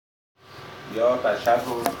یا بشر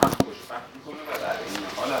رو هم خوشبخت میکنه و در این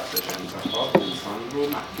حال افزایش انتخاب انسان رو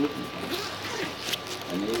محدود میکنه.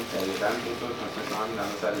 یعنی دقیقاً دو تا مثلا شما همین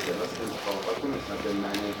الان سر کلاس انتخاباتون مثلا به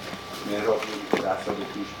من مهراب که 10 سال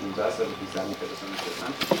پیش 15 سال پیش زمین کلاس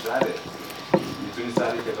می‌شستن بیشتره. میتونی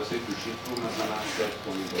سر کلاسای گوشیت رو مثلا سرچ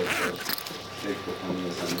کنی بهش چک بکنی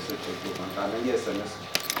مثلا چک بکنی قبلا یه اسمس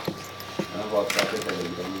واتساپ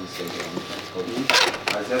تلگرام اینستاگرام خب این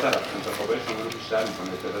از یه طرف انتخابای شما رو بیشتر میکنه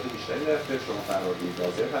اطلاعات بیشتری در اختیار شما قرار میده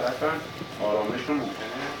از یه طرف هم آرامش رو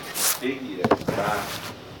ممکنه بگیره و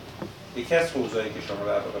یکی از حوزه‌ای که شما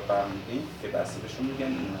در واقع فرمودین که بسته بهشون میگن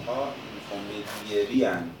اینها اینفورمدیری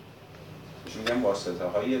ان بهشون میگن واسطه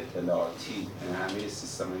های اطلاعاتی یعنی همه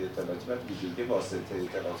سیستم های اطلاعاتی باید ویژگی واسطه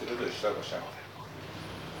اطلاعاتی رو داشته باشن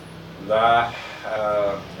و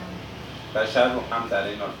بشر رو هم در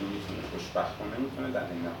این حال میتونه خوشبخت کنه میتونه در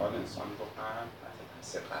این حال انسان رو هم تحت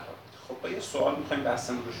تاثیر قرار بده. خب با یه سوال میخوایم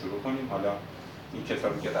بحثمون رو شروع کنیم. حالا این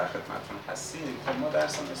کتابی که در خدمتتون هستیم خب ما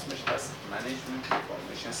درسمون اسمش هست منیجمنت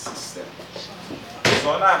اینفورمیشن سیستم.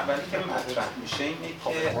 سوال اولی که مطرح میشه اینه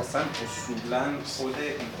که اصلا اصولاً خود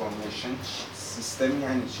اینفورمیشن سیستم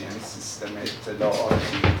یعنی چی؟ یعنی سیستم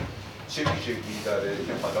اطلاعاتی چه ویژگی داره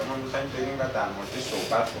که حالا ما می‌خوایم بریم و در موردش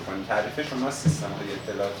صحبت بکنیم. تعریف شما سیستم‌های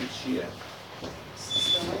اطلاعاتی چیه؟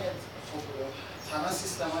 تمام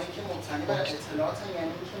سیستم‌هایی که مبتنی بر اطلاعات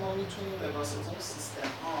یعنی که ما میتونیم به واسطه اون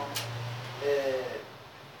سیستم‌ها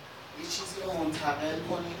یه چیزی رو منتقل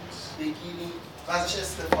کنیم، بگیریم و ازش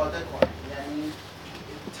استفاده کنیم. یعنی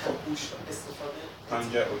تبوش استفاده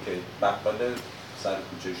اینجا اوکی. بقال سر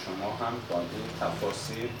کوچه شما هم با این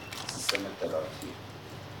تفاصیل سیستم اطلاعاتی.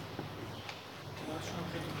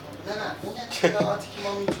 نه اون اطلاعاتی که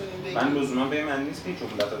ما میتونیم بگیریم من لزوما به من نیست که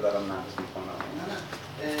جملات دارم نقض میکنم. نه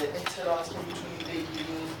اطلاعاتی که میتونیم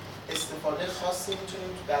بگیریم استفاده خاصی میتونیم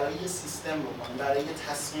برای یه سیستم بکنیم، برای یه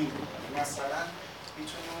تصمیم بکنیم. مثلا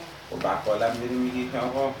میتونیم خب بقالم میری میگی که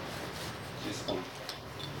آقا چیز کن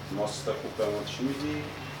ماست خوب به ما چی میگی؟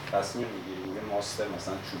 تصمیم میگیری میگه ماست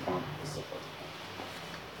مثلا چوپان استفاده کن.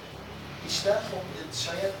 بیشتر خب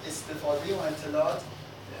شاید استفاده اون اطلاعات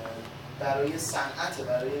برای صنعت،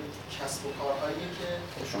 برای کسب و کارهایی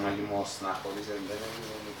که شما اگه ماست نخوری زنده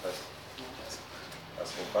نمیمونی پس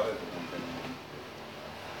کسب و کارت ممکنه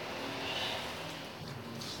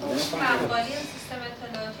بقالی سیستم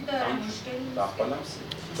اطلاعاتی داره مشکلی بقالم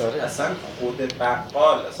داره. اصلا خود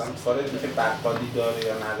بقال اصلا فارغ اینکه بقالی داره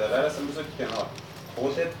یا نداره اصلا بذار کنار.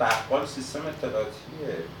 خود بقال سیستم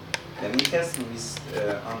اطلاعاتیه. یعنی یکی از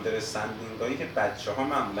understanding هایی که بچه ها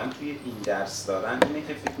معمولا توی این درس دارن اینه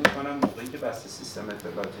که فکر میکنن موقعی که بحث سیستم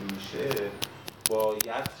اطلاعاتی میشه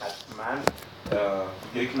باید حتما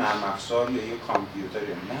یک نرم افزار یا یک کامپیوتر.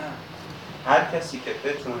 نه، هر کسی که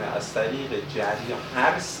بتونه از طریق جریان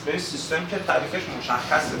هر سیستم که تعریفش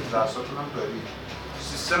مشخصه تو درساتون هم دارید.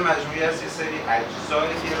 سیستم مجموعی از یه سری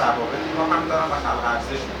اجزایی که روابطی با هم دارن و خلق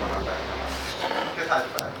ارزش میکنن در که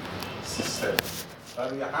تعریف سیستم و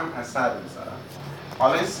روی هم اثر میذارن.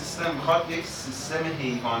 حالا این سیستم میخواد یک سیستم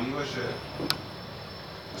حیوانی باشه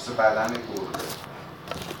مثل بدن گربه،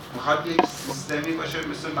 میخواد یک سیستمی باشه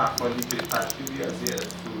مثل بقالی که ترکیبی از یه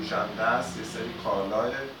فروشنده است، یه سری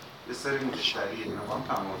کالای، یه سری مشتری. اینا هم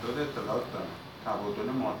تبادل اطلاعات دارن،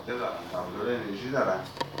 تبادل ماده دارن، تبادل انرژی دارن،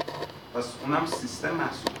 پس اونم سیستم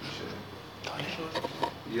محسوب میشه.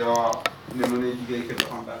 یا نمونه دیگه‌ای که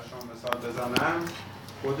بخوام برای شما مثال بزنم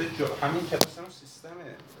خود همین کلاس هم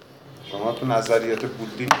سیستمه. شما تو نظریات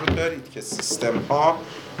بولدینگ رو دارید که سیستم ها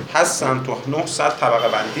هستن تو 900 طبقه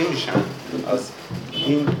بندی میشن. از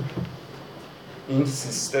این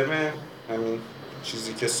سیستم همین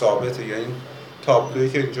چیزی که ثابته یا این تابلویی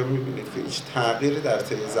که اینجا میبینید که هیچ تغییری در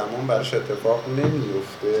طی زمان براش اتفاق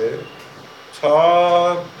نمیفته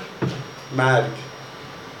تا مرگ.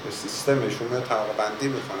 سیستمشون رو طبقه بندی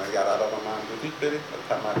میکنه. اگر علاقه من بودید برید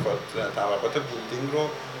طبقات بولدینگ رو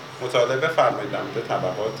مطالعه بفرمایید، در مورد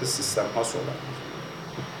طبقات سیستم ها صحبت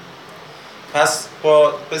میکنه. پس با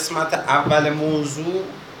قسمت اول موضوع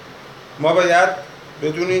ما باید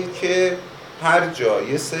بدونیم که هر جا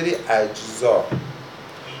یه سری اجزا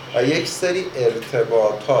و یک سری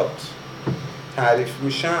ارتباطات تعریف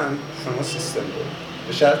میشن شما سیستم دارید،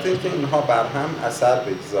 به شرط اینکه اینها بر هم اثر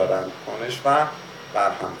بگذارن، کنش و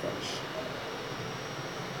برهم کنش.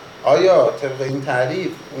 آیا طبق این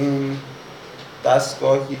تعریف اون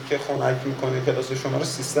دستگاهی که خنک میکنه کلاس شما رو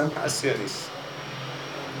سیستم هست یا نیست؟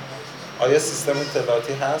 آیا سیستم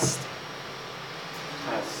اطلاعاتی هست؟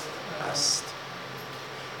 هست.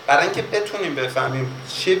 برای اینکه بتونیم بفهمیم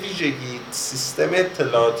چه ویژگی سیستم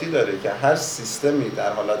اطلاعاتی داره که هر سیستمی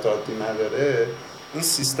در حالت عادی نداره، این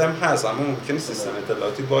سیستم هست اما ممکنه سیستم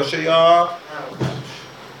اطلاعاتی باشه یا نباشه.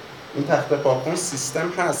 این تخت پاکن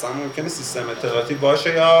سیستم هست، اما ممکنه سیستم اطلاعاتی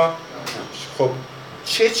باشه یا نباشه. خب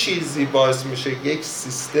چه چیزی باعث میشه یک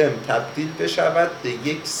سیستم تبدیل بشود به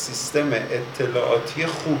یک سیستم اطلاعاتی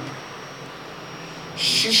خوب؟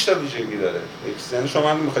 6 تا ویژگی داره. یعنی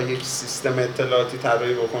شما میخواید یک سیستم اطلاعاتی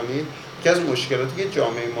طراحی بکنید، یکی از مشکلاتی که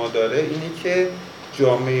جامعه ما داره اینه که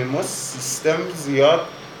جامعه ما سیستم زیاد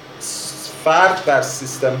فرد بر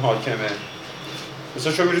سیستم حاکمه.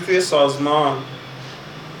 مثلا شما میری توی سازمان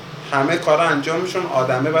همه کارا انجام میشون،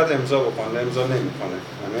 آدمه بعد امضا بکنه، امضا نمیکنه.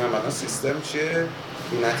 یعنی مثلا سیستم چیه؟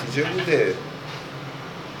 بی نتیجه بوده.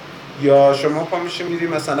 یا شما پا میشه میری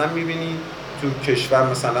مثلا میبینی تو کشور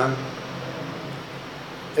مثلا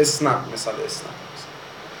اسنپ، مثلا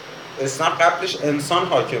اسنپ قبلش انسان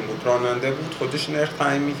حاکم بود، راننده بود، خودش نرخ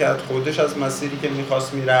تعیین میکرد، خودش از مسیری که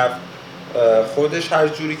میخواست میرفت، خودش هر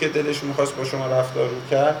جوری که دلش میخواست با شما رفتار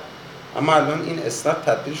میکرد. اما الان این اسنپ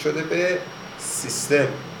تبدیل شده به سیستم،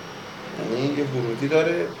 یعنی یه ورودی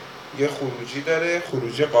داره، یه خروجی داره،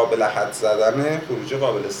 خروجی قابل حد زدنه، خروجی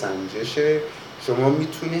قابل سنجشه. شما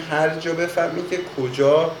میتونی هر جا بفهمی که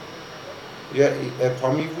کجا یه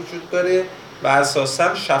ابهامی وجود داره و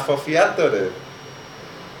اساساً شفافیت داره.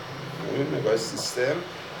 نگاه سیستم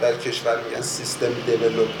در کشور میگن سیستم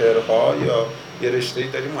دیولپرها، یا یه رشته‌ای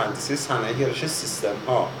داریم مهندسی صنایع، رشته سیستم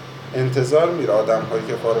ها. انتظار میره آدم‌هایی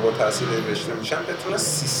که فارغ التحصیل رشته میشن بتونن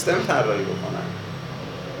سیستم طراحی بکنن.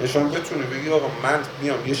 شما بتونی بگی آقا من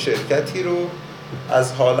میام یه شرکتی رو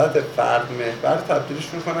از حالت فرد محور تبدیلش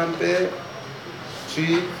میکنم به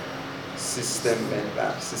چی؟ سیستم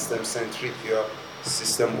محور، سیستم سنتریک یا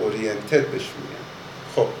سیستم اورینتد بهش میگن.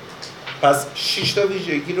 خب پس 6 تا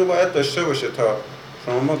ویژگی رو باید داشته باشه تا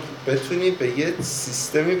شما بتونی به یه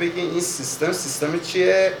سیستمی بگی این سیستم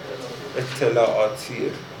چیه؟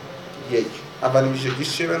 اطلاعاتیه. یک، اولین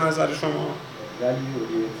ویژگیش چیه به نظر شما؟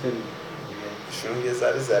 شون یه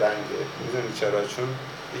ذره زرنگه. میدونی چرا؟ چون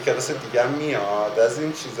یه کلاس دیگه میاد از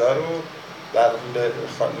این چیزا رو در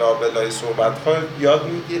لابلای صحبت‌ها یاد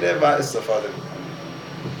میگیره و استفاده میکنه.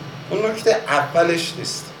 اون نکته اولش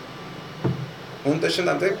نیست. اون داشتن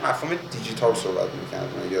در مورد مفهوم دیجیتال صحبت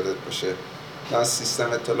می‌کردن، یادت باشه. از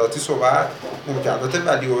سیستم اطلاعاتی صحبت نمی‌کردن. البته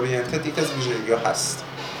ولی اورینتد یک از ویژگی‌ها هست.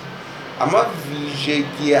 اما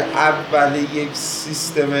ویژگی اول یک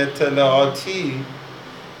سیستم اطلاعاتی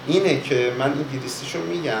اینه که من انگلیسیشو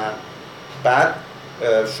میگم، بعد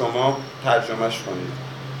شما ترجمهش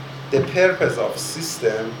کنید. The purpose of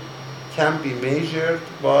system can be measured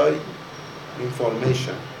by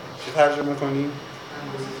information. چی ترجمه کنیم؟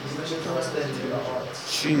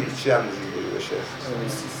 چی اندازه‌گیری بشه؟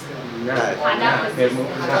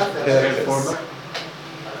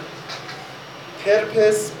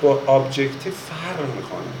 پرپس با ابجکتیو فرق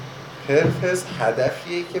میکنه. پرپس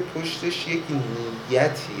هدفیه که پشتش یک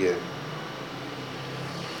نیتیه،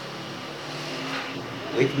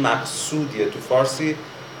 یک مقصودیه. تو فارسی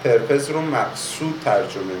پرپس رو مقصود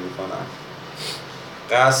ترجمه میکنن،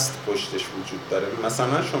 قصد پشتش وجود داره.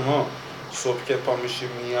 مثلا شما صبح که پا میشی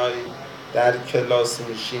میای در کلاس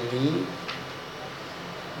میشینی،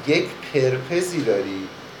 یک پرپزی داری،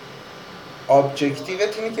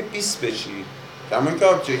 ابجکتیوت اینه که 20 بشی. همون که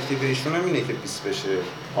ابجکتیویشون هم اینه که 20 بشه،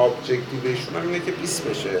 ابجکتیویشون هم اینه که 20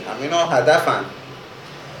 بشه، همینا هدفن.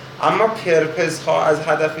 اما پرپز ها از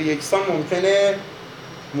هدف یکسان ممکنه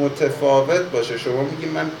متفاوت باشه. شما میگی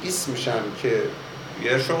من 20 میشم که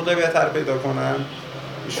یه شغل بهتر پیدا کنم،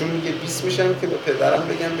 ایشون میگه 20 میشم که به پدرم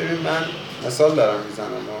بگم ببین من مثال دارم میزنم،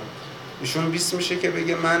 ایشون 20 میشه که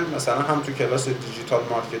بگه من مثلا هم تو کلاس دیجیتال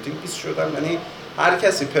مارکتینگ 20 شدم. یعنی هر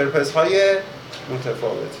کسی پرپز های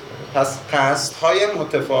متفاوتی. پس قصد های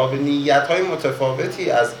متفاوت، نیت های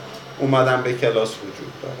متفاوتی از اومدن به کلاس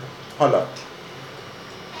وجود داره. حالا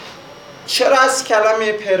چرا از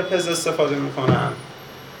کلمه پرپز استفاده میکنم؟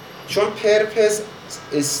 چون پرپز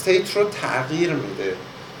استیت رو تغییر میده،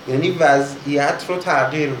 یعنی وضعیت رو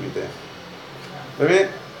تغییر میده. ببین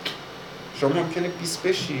شما ممکنه 20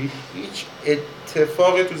 بشی هیچ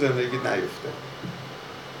اتفاقی تو زندگی نیفته،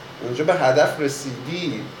 اونجا به هدف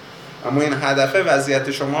رسیدی اما این هدف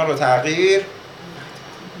وضعیت شما رو تغییر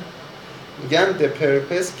میگن the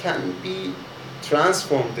purpose can be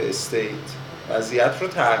transformed the state. وضعیت رو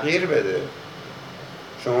تغییر بده.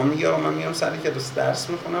 شما میگی آقا من میام سر کلاس درس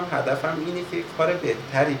میخونم، هدفم اینه که یک کار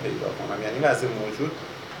بهتری پیدا کنم، یعنی وضع موجود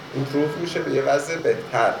امپروو میشه به یه وضع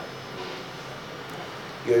بهتر.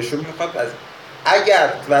 یا ایشون میخواد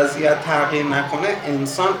اگر وضعیت تغییر نکنه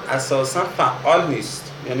انسان اساسا فعال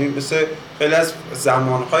نیست. یعنی مثل خیلی از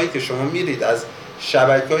زمانهایی که شما میرید از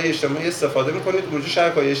شبکه‌های اجتماعی استفاده میکنید، اونجا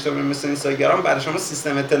شبکه‌های اجتماعی مثل اینستاگرام برای شما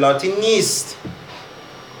سیستم اطلاعاتی نیست.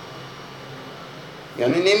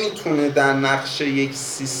 یعنی نمیتونه در نقش یک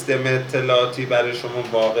سیستم اطلاعاتی برای شما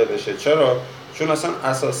واقع بشه. چرا؟ چون اصلا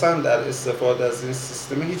اساساً در استفاده از این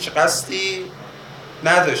سیستم هیچ قصدی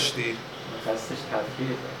نداشتی. قصدش تغییر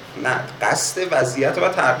بده. نه، قصد وضعیت رو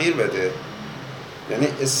باید تغییر بده، یعنی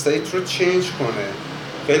استیت رو چینج کنه.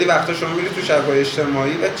 خیلی وقتا شما میری تو شبکه‌های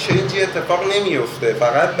اجتماعی و چینجی اتفاق نمیفته،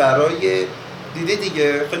 فقط برای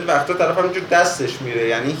دیگه خیلی وقتا طرف همینجور دستش میره،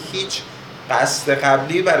 یعنی هیچ قصد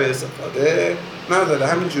قبلی برای استفاده نداره،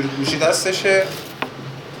 همینجوری گوشی دستشه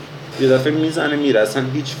یه دفعه میزنه میره، اصلا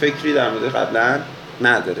هیچ فکری در مورد قبلا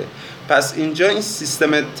نداره. پس اینجا این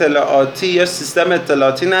سیستم اطلاعاتی یا سیستم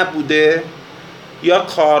اطلاعاتی نبوده یا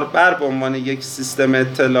کاربر به عنوان یک سیستم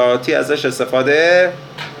اطلاعاتی ازش استفاده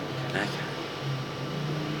نکرد.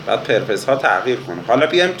 بعد پرپس ها تغییر کنه. حالا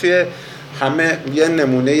بیایم توی همه یه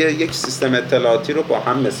نمونه یک سیستم اطلاعاتی رو با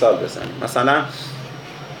هم مثال بزنیم. مثلا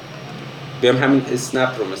بیایم همین اسنپ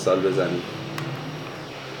رو مثال بزنیم.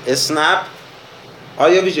 اسنپ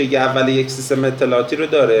آیا ویژگی اول یک سیستم اطلاعاتی رو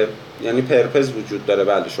داره؟ یعنی پرپز وجود داره،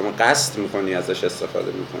 بله شما قصد میکنی ازش استفاده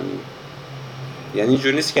میکنی، یعنی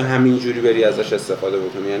اینجوری نیست که همینجوری بری ازش استفاده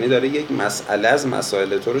بکنی، یعنی داره یک مسئله از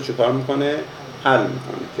مسائل تو رو چیکار میکنه؟ حل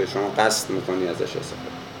میکنه که شما قصد میکنی ازش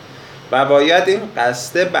استفاده. و باید این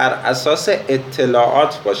قصد بر اساس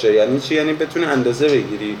اطلاعات باشه. یعنی چی؟ یعنی بتونی اندازه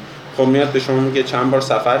بگیری. خب میاد به شما میگه چند بار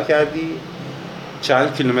سفر کردی،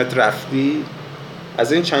 چند کیلومتر رفتی،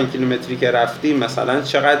 از این چند کیلومتری که رفتی مثلا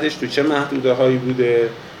چقدرش تو چه محدوده هایی بوده،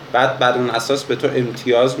 بعد بر اون اساس به تو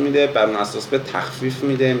امتیاز میده، بر اون اساس به تخفیف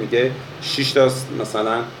میده، میگه 6 تا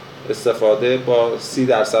مثلا استفاده با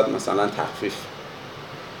 30% مثلا تخفیف.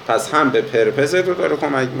 پس هم به پرپز رو داره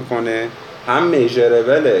کمک میکنه، هم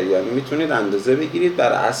میجربله، یعنی میتونید اندازه بگیرید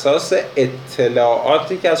بر اساس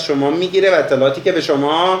اطلاعاتی که از شما میگیره و اطلاعاتی که به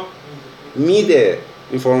شما میده.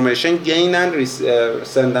 information gain and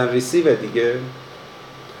send and receive دیگه.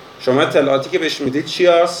 شما اطلاعاتی که بهش میدید چی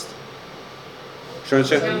هست؟ شما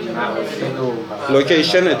چه؟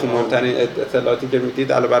 لوکیشنتون. مهمترین اطلاعاتی که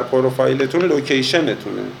میدید علاوه بر پروفایلتون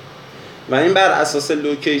لوکیشنتونه و این بر اساس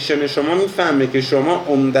لوکیشن شما میفهمه که شما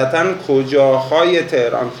عمدتاً کجاهای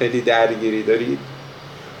تهران خیلی درگیری دارید.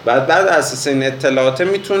 بعد اساس این اطلاعات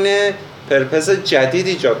میتونه پرپز جدید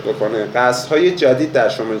ایجاد بکنه، قصدهای جدید در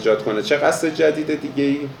شما ایجاد کنه. چه قصد جدید دیگه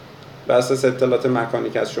ای بر اساس اطلاعات مکانی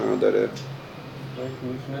که از شما داره؟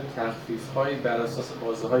 میتونه تخفیف‌هایی بر اساس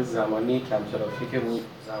بازه‌های زمانی کم ترافیک اون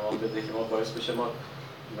زمان بده که ما باعث بشه ما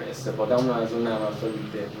استفادهمون رو از اون نرم افزار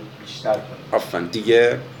بیشتر کنیم.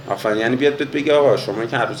 آفرین. یعنی بیاد بگه آقا شما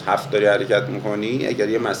که هر روز 7 داری حرکت می‌کنی، اگر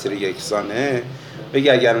یه مسیر یکسانه،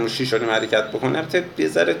 بگه اگر اون 6 داریم حرکت بکنه، البته یه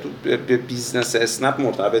ذره تو بیزنس اسنپ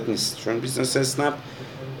مرتبط نیست، چون بیزنس اسنپ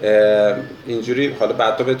اینجوری، حالا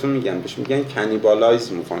بعدا بهتون میگم، بهش میگن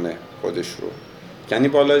کنیبالایز میکنه خودش رو.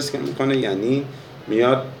 کنیبالایز که میکنه یعنی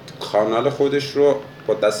میاد کانال خودش رو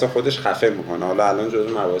با دست خودش خفه میکنه. حالا الان جزو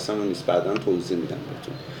مباحثمون نیست، بعداً توضیح میدم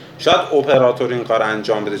بهتون. شاید اپراتور این کار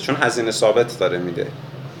انجام بده چون هزینه ثابت داره میده.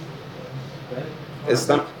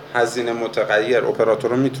 اسنپ هزینه متغیر،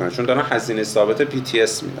 اپراتورها میتونه چون دارن هزینه ثابت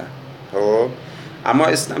PTS میدن. خب اما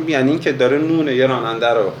اسنپ یعنی این که داره نون یه راننده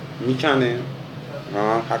رو میکنه،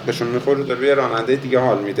 حقشون میخوره، داره یه راننده دیگه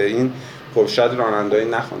حال میده. این خب شاید راننده‌ای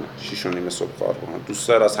نخونه 6:30 صبح کار کنه، دوست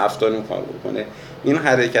داره از 7:30 کار بکنه. این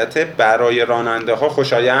حرکت برای راننده ها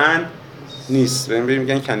خوشایند نیست، ببین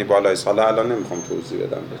میگن کنیبالایز. حالا الان نمیخوام توضیح بدم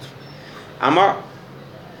بهتون، اما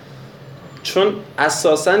چون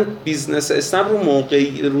اساساً بیزنس اسنپ رو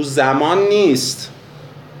موقعی، رو زمان نیست،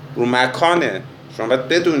 رو مکانه. شما باید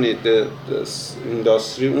بدونید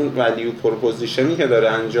اینداستری اون ولیو پروپوزیشنی که داره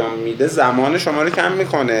انجام میده زمان شما رو کم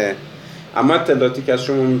میکنه، اما اطلاعاتی که از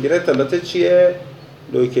شما میگیره اطلاعات چیه؟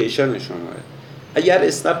 لوکیشن شماه. اگر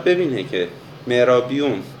اسنپ ببینه که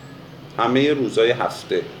مهرابیون همه روزهای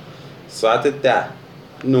هفته ساعت 10،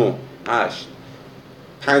 9، 8،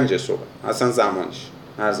 5 صبح اصلا زمانش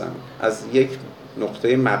هر زمان از یک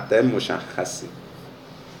نقطه مبدأ مشخصی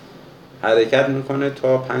حرکت میکنه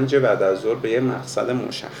تا 5 بعد از ظهر به یه مقصد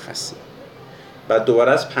مشخصی، بعد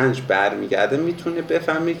دوباره از 5 برمیگرده، میتونه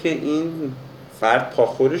بفهمه که این فرد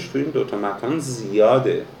پاخورش تو این دوتا مکان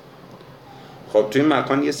زیاده. خب تو این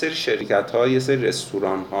مکان یه سری شرکت ها، یه سری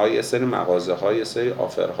رستوران ها، یه سری مغازه ها، یه سری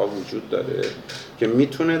آفر ها وجود داره که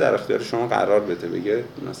میتونه در اختیار شما قرار بده. بگه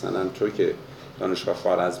مثلا تو که دانشگاه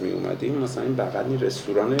خوارزمی اومدی، مثلا این بغلی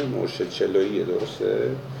رستوران مرشد چلویه، درسته؟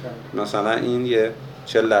 مثلا این یه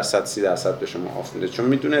 40% 30% به شما آف میده، چون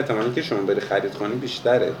میدونه احتمالی که شما بری خرید کنی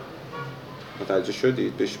بیشتره. متوجه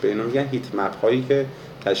شدید؟ به اینا میگن هیت مپ هایی که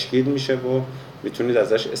تشکیل میشه و میتونید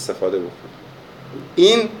ازش استفاده بکنید.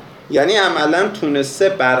 این یعنی عملاً تونسته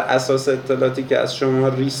بر اساس اطلاعاتی که از شما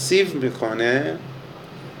ریسیو میکنه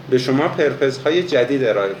به شما پرپز های جدید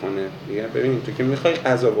ارائه کنه. دیگه ببینید تو که میخوای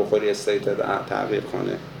غذا بخوری استیت تغییر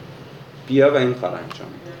کنه، بیا و این کار انجام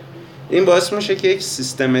بده. این باعث میشه که یک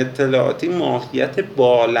سیستم اطلاعاتی ماهیت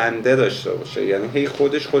بالنده داشته باشه، یعنی هی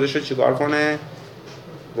خودش رو چیکار کنه؟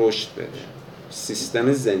 رشد بده.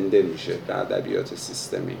 سیستم زنده میشه در ادبیات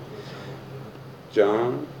سیستمی.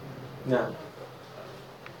 جان؟ نه.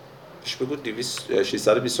 پیش بگو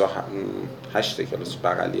 628 کلاس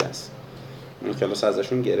بغلی است. اون کلاس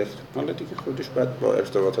ازشون گرفت. حالا دیگه خودش باید با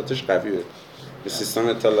ارتباطاتش قوی بده. به سیستم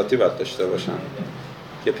اطلاعاتی باید داشته باشن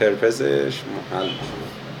که پرپزش محل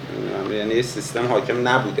یعنی یه سیستم حاکم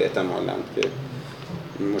نبوده احتمالاً که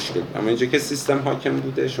مشکل، اما اینجا که سیستم حاکم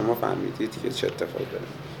بوده شما فهمیدید که چه اتفاقی داره،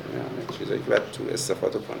 یعنی چیزایی که باید تو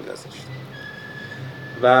استفاده کنید ازش.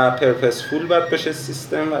 و پرپسفول باید بشه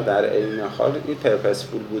سیستم و در عین حال این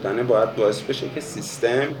پرپسفول بودنه باید باعث بشه که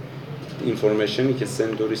سیستم اینفورمیشنی که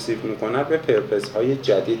سند و ریسیو میکنه به پرپس‌های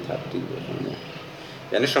جدید تبدیل بکنه.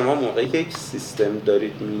 یعنی شما موقعی که یک سیستم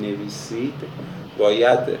دارید مینویسید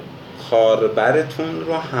باید کاربرتون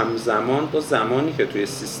رو همزمان با زمانی که توی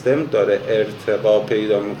سیستم داره ارتقا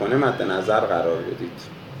پیدا میکنه مد نظر قرار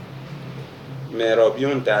بدید.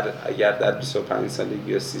 مهرابیون اگر در 25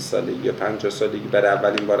 سالگی یا 30 سالگی یا 50 سالگی برای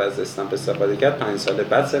اولین بار از استامپ استفاده کرد، 5 سال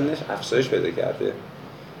بعد سنش افزایش پیدا کرده.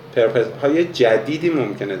 پرپس های جدیدی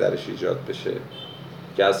ممکنه درش ایجاد بشه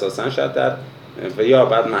که اساساً شاید در و یا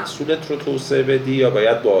باید محصولت رو توسعه بدی یا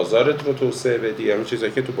باید بازارت رو توسعه بدی یا اون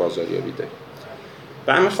چیزایی که تو بازاریابی داری.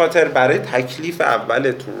 به همین خاطر برای تکلیف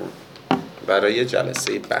اولتون برای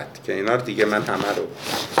جلسه بعد که اینا رو دیگه من همه رو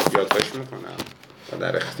یادداشت میکنم و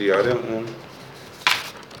در اختیار اون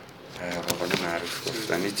به قول معروف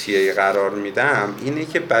گفتنی تی قرار میدم، اینه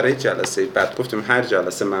که برای جلسه بعد گفتیم هر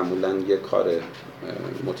جلسه معمولاً یه کار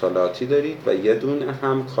مطالعاتی دارید و یه دونه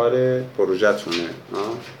هم کار پروژه‌تونه.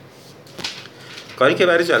 کاری که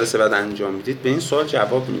برای جلسه بعد انجام میدید به این سوال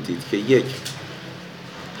جواب میدید که یک،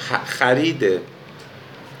 خرید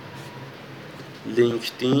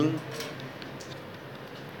لینکدین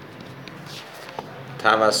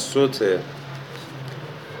توسط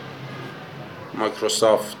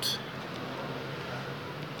مایکروسافت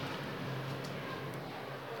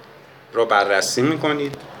رو بررسی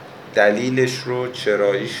میکنید، دلیلش رو،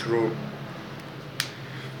 چراییش رو،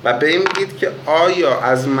 و به این میگید که آیا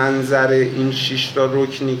از منظر این 6 تا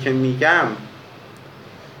رکنی که میگم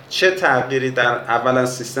چه تغییری در اولا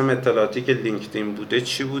سیستم اطلاعاتی که لینکدین بوده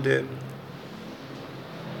چی بوده؟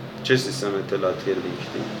 چه سیستم اطلاعاتی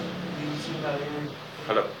لینکدین؟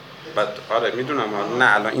 حالا بعد آره میدونم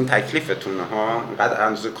نه الان این تکلیفتونه ها، اینقدر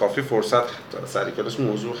اندازه کافی فرصت سر کلاس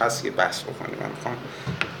موضوع هست که بحث بکنیم. من میخوام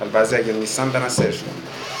حالا بعضی اگه نیستم برن سرچ کنم.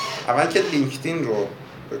 اول که لینکدین رو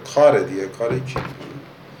کار دیگه کاری که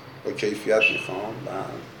با کیفیت میخوام و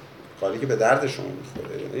کاری که به درد شما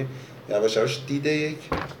میخوره، یعنی یواش یواش دید یک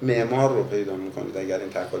معمار رو پیدا میکنید اگر این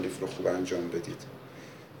تکالیف رو خوب انجام بدید.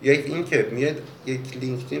 یک این که میاد یک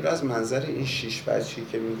لینکدین رو از منظر این 6 بچه‌ای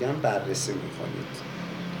که میگم بررسی میکنید.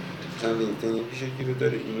 مثلا لینکدین یک ویژگی رو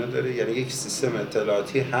داره، اینا داره، یعنی یک سیستم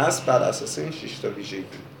اطلاعاتی هست بر اساس این 6 تا ویژگی.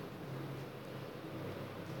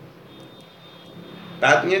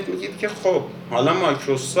 بعد میاد میگید که خب حالا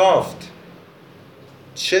مایکروسافت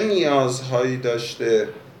چه نیازهایی داشته،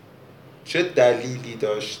 چه دلیلی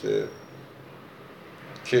داشته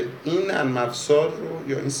که این نرم افزار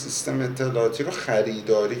رو یا این سیستم اطلاعاتی رو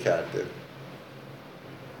خریداری کرده.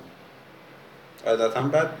 عادتاً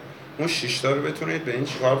بعد اون 6 تا رو بتونید به این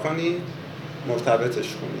چیکار کنید؟ مرتبطش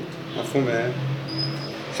کنید. مفهومه؟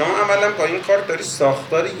 شما اولا با این کار داری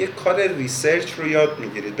ساختار یک کار ریسرچ رو یاد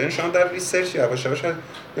میگیرید. ببین شما در ریسرچ یواش یواش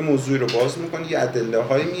یه موضوعی رو باز میکنی، یه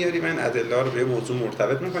ادله‌هایی میاری و این ادله‌ها رو به موضوع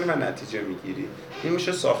مرتبط میکنی و نتیجه میگیری. این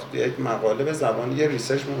میشه ساخت یک مقاله به زبان یه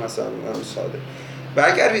ریسرچ مثلا ساده. و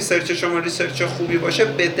اگر ریسرچ شما ریسرچ خوبی باشه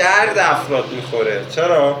به درد افراد میخوره.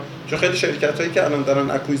 چرا؟ چون خیلی شرکتایی که الان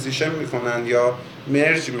دارن اکویزیشن میکنن یا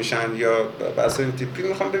مرج میشن یا بحث این تیپی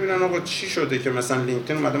میخوان ببینن آقا چی شده که مثلا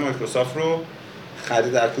لینکدین اومده مایکروسافت رو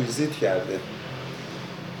خرید اکویزیت کرده.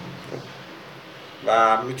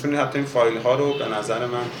 و میتونید حتی این فایل ها رو به نظر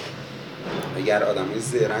من اگر آدمای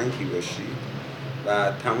زرنگی باشید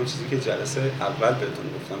و تمام چیزی که جلسه اول بهتون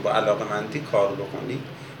گفتم با علاقه‌مندی کار بکنید.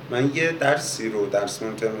 من یه درسی رو درس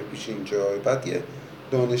ترم پیش اینجا بعد یه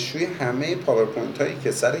دانشجوی همه پاورپوینت هایی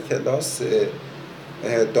که سر کلاس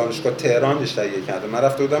دانشگاه تهرانش تهیه کرده، من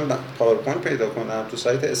رفته بودم پاورپوینت پیدا کنم تو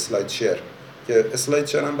سایت اسلاید شیر که اسلاید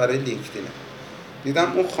شیر هم برای لینکدینه،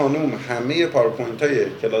 دیدم اون خانوم همه پاورپوینت های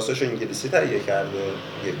کلاسش انگلیسی تهیه کرده.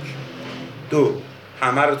 1 2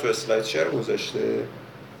 همه رو تو اسلاید شیر گذاشته.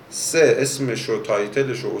 3 اسمش و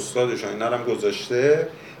تایتلش و استادش و اینا رو هم گذاشته.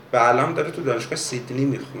 و الان داره تو دانشگاه سیدنی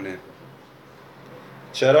میخونه.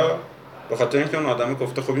 چرا؟ به خاطر اینکه اون آدم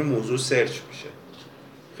گفته خب این موضوع سرچ میشه.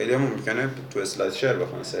 خیلی هم ممکنه تو اسلاید شیر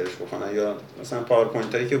بخونن سرچ بکنن یا مثلا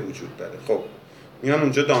پاورپوینت هایی که وجود داره. خب میان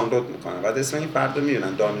اونجا دانلود میکنن، بعد اسم این فرد رو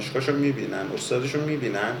میبینن، دانشگاهشو میبینن، استادشو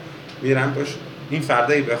میبینن، میرن باش این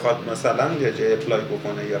فردایی بخواد مثلا یه جای اپلای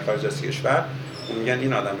بکنه یا خارج از کشور، میگن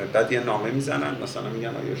این آدمه، بعد یه نامه میزنن مثلا میگن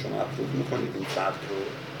آیا شما اپروو میکنید این فرد رو،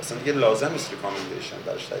 اصلا دیگه لازم نیست ریکامندیشن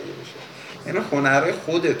براش تهیه بشه. اینا هنر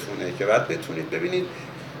خودتونه که بعد بتونید ببینید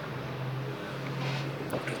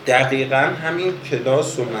دقیقاً همین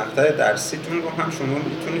کلاس و مقطع درسیتون رو هم شما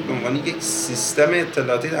میتونید به عنوان یک سیستم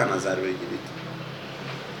اطلاعاتی در نظر بگیرید.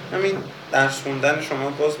 همین درس خوندن شما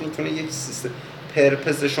باز میتونه یک سیستم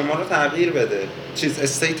پرپز شما رو تغییر بده،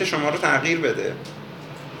 استیت شما رو تغییر بده.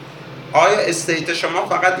 آیا استیت شما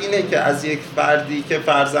فقط اینه که از یک فردی که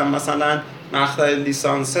فرضاً مثلا مقطع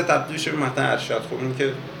لیسانسه تبدیل شه به مقطع ارشد؟ خب این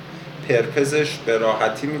که پرپزش به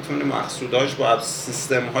راحتی میتونه مقصوداش با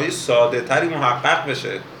سیستم های ساده تری محقق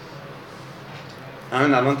بشه.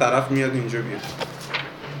 همین الان طرف میاد اینجا بیاد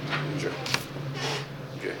اینجا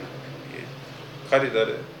کاری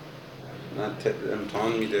داره، نه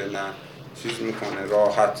امتحان میده نه چیز میکنه،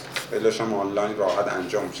 راحت خیلیش هم آنلاین راحت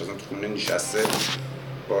انجام میشه، اصلا تو خونه نشسته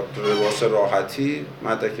با لباس راحتی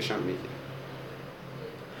مدرکش هم میگیره.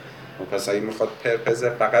 پس اگه میخواد پرپزه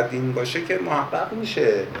فقط این باشه که محقق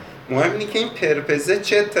میشه. مهم اینه که این پرپزه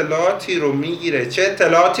چه اطلاعاتی رو میگیره، چه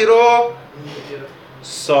اطلاعاتی رو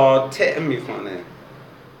ساطع میکنه،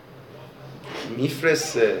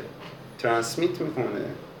 میفرسته، ترانسمیت میکنه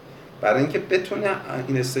برای اینکه بتونه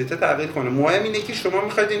این استیت تغییر کنه. مهم اینه که شما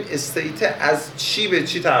میخواید این استیت از چی به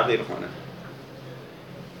چی تغییر کنه.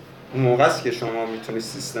 اون موقع است که شما میتونید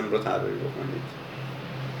سیستم رو طراحی بکنید.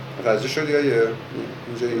 متوجه شدی یا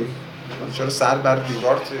اینجایی؟ چرا سر بر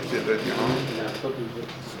دیوار دادی ها؟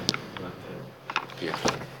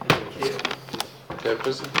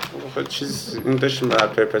 پرپز خود چیز این داشتیم بر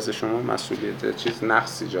پرپز شما مسئولیت چیز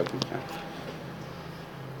نقص ایجاد میکرد.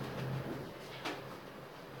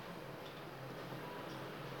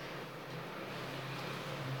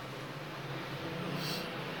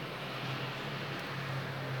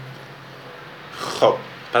 خب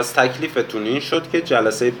پس تکلیفتون این شد که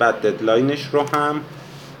جلسه بعد ددلاینش رو هم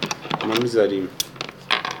ما میذاریم.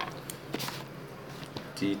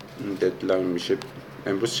 ددلاین میشه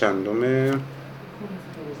امروز چندمه؟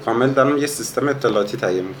 کامل دارم یه سیستم اطلاعاتی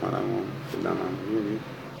تهیه میکنم و کلا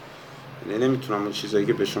یعنی نمیتونم اون چیزایی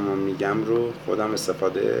که به شما میگم رو خودم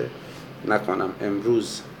استفاده نکنم.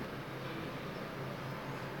 امروز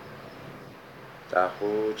 10:45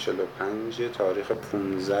 تاریخ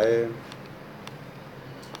 15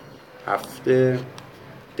 هفته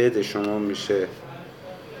دد شما میشه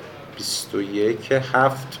 21/7/23:59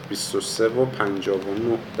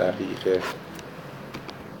 دقیقه.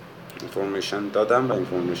 اینفورمیشن دادم و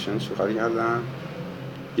اینفورمیشن چیکار کردم؟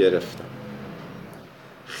 گرفتم.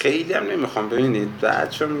 خیلی هم نمیخوام ببینید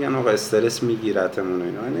بچه‌ها میگن آقا استرس میگیرتمون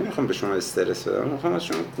اینا، نمیخوام به شما استرس بدم، میخوام از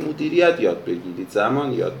شما مدیریت یاد بگیرید،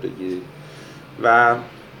 زمان یاد بگیرید و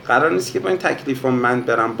قرار نیست که با این تکلیفا من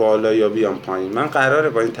برم بالا یا بیام پایین. من قراره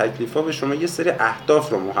با این تکلیفا به شما یه سری اهداف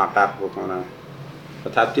رو محقق بکنم و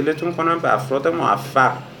تبدیلتون کنم به افراد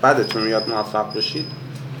موفق. بعدتون میاد موفق بشید،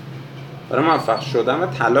 برای موفق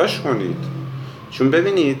شدن تلاش کنید. چون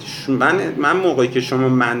ببینید من موقعی که شما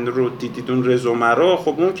من رو دیدید اون رزومه رو،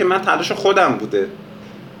 خب اون که من تلاش خودم بوده.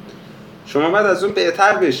 شما باید از اون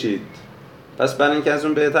بهتر بشید. پس برای اینکه از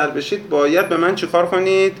اون بهتر بشید باید به من چیکار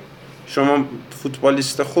کنید؟ شما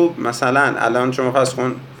فوتبالیست خوب مثلا الان شما فرض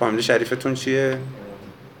کن فامیلی شریفتون چیه؟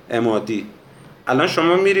 امادی. الان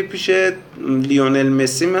شما میری پیش لیونل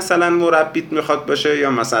مسی مثلا مربیت میخواد باشه،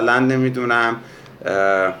 یا مثلا نمیدونم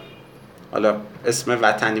حالا اسم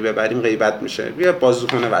وطنی ببریم غیبت میشه، بیا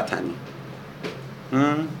بازیکن وطنی.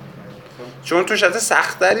 چون تو شده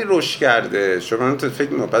سختری رشد کرده، شما تو فکر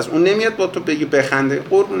میکنم پس اون نمیاد با تو بگی بخنده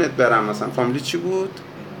قربونت برم. مثلا فامیلی چی بود؟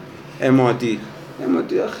 امادی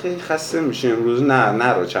خیلی خسته میشه امروز،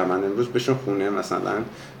 نرو چمن امروز بشون خونه مثلا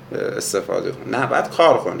استفاده کن. نه بعد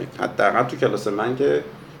کار کنید. حداقل تو کلاس من که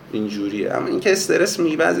اینجوریه. اما اینکه استرس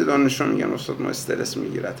بعضی دانشجو میگن استاد ما استرس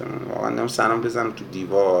میگیرتمون، واقعا نمیدونم سرم بزنم تو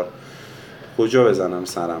دیوار، کجا بزنم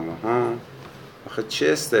سرمو ها؟ آخه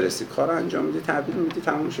چه استرسی؟ کار انجام میدی، تحویل میدی،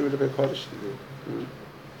 تموم میشه میره به کارش دیگه.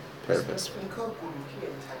 پرپس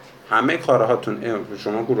همه کارهاتون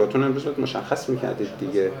شما گروهاتون امروز باید مشخص میکردید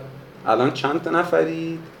دیگه. الان چند تا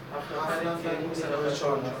نفرید؟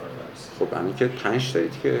 خب همین که 5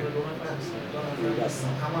 دارید که همه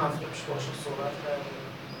هفته پیش باشه صحبت کردیم،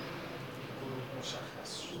 گروه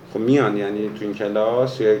مشخص شد. خب میان یعنی تو این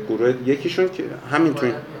کلاس یا گروه یکیشون که همین تو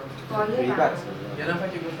این غیبت یه نفر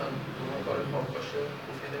که گفتم کار خواب باشه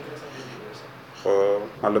خب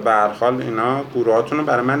حالا به هر حال اینا گروهاتون رو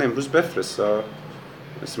برای من امروز بفرستا.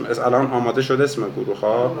 اسم الان آماده شده اسم گروه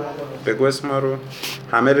ها، بگو اسم رو.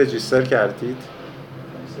 همه رجیستر کردید؟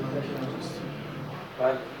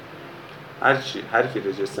 بله. هر کی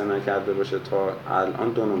رجیستر نکرده باشه تا الان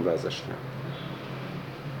 2 نمره ازش کن.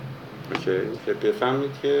 اوکی که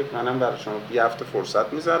بفهمید که منم برای شما یه هفته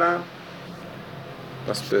فرصت میذارم.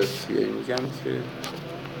 بس به فیه میگم که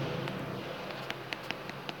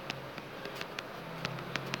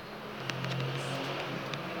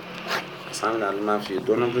مثلا الان من فیه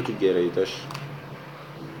 2 نمره تو گریداش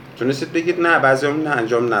تونستید بگید نه بعضی همون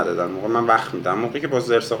انجام ندادن. موقع من وقت میدم موقعی که با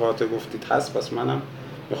زرس قاطع گفتید هست، پس منم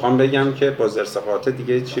میخوام بگم که با زرس قاطع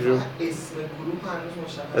دیگه چی رو اسم گروه هنوز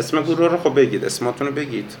مشخص اسم گروه رو خب بگید، اسماتون رو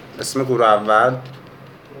بگید. اسم گروه اول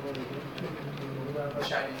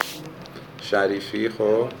شریفی،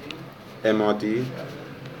 خب عمادی،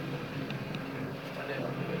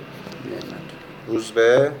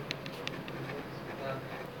 روزبه،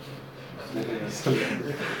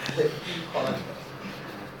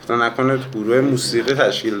 فتا نکنه گروه موسیقی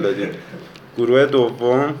تشکیل دادید. گروه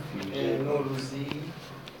دوم نوروزی،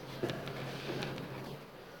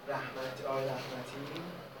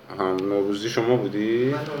 رحمتی، نوروزی شما بودی؟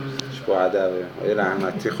 من نوروزی با ادبه آقای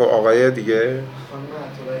رحمتی. خب آقای دیگه خانم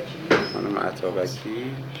عطابکی، خانم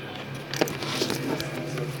عطابکی،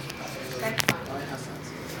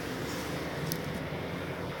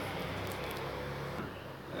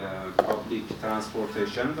 پابلیک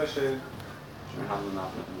ترانسپورتیشن باشه چون همون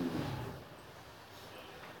نفر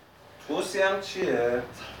توصیه هم چیه؟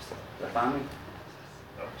 بفهمید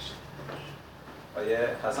آیه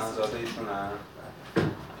حسن زاده ایشون هم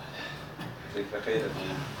ذکر خیرتون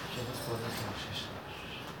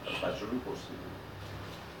بچه رو میپرسید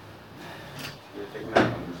یه فکر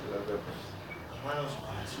نکنید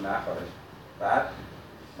نه خواهش. بعد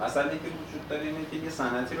مسئله که وجود داره اینه که یه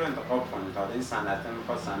صنعتی رو انتخاب کنید. حالا این صنعت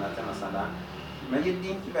میخواد صنعت مثلا من یه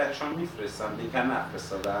لینکی برای شما میفرستم، لینک هم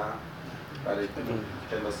نفرستادم برای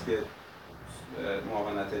کلاسی که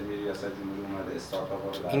معاونت علمی ریاست جمهوری اومده استارتاپ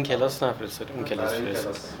رو این کلاس نفرستادیم، اون کلاس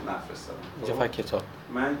نفرستادم. اینجا فقط کتاب.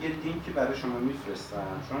 من یه لینکی برای شما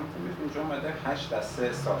میفرستم. شما میتونید اونجا اومده 8 دسته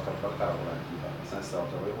استارتاپ ها رو تقریبا دیدن، مثلا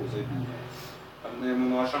استارتاپ های حوزه بیمه،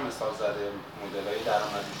 نمونه‌هاش هم مثال زده، مدل‌های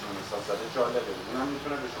درآمدیشون رو مثال زده، جالبه. اونم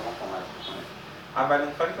میتونه به شما کمک کنه.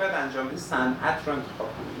 اولین کاری که باید انجام بدید صنعت رو انتخاب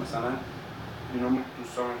کنید. مثلا اینو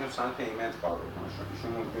دوستان که صنعت پیمنت کار بکنه،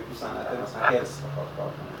 ایشون ممکنه تو صنعت مثلا هلس بخواد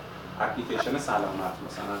کار کنه، اپلیکیشن سلامت،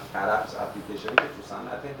 مثلا طرف اپلیکیشنی که تو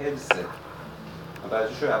صنعت هلسه.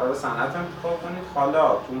 متوجه شو اول صنعت انتخاب کنید، حالا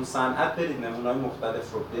تو اون صنعت برید نمونه‌های مختلف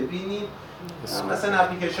رو ببینید. مثلا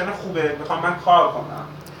اپلیکیشن خوبه میخوام من کار کنم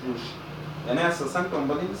روش، یعنی اساسا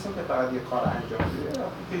دنبال این نیستیم که فقط یه کار انجام بدید،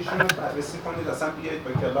 اپلیکیشن رو بررسی کنید، اصلا بیایید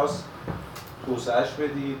با کلاس توسعهش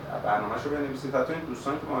بدید، برنامه‌شو بنویسید. حتی این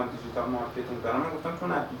دوستان که با دیجیتال مارکتینگ دارن من گفتم تو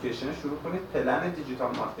اپلیکیشن شروع کنید پلن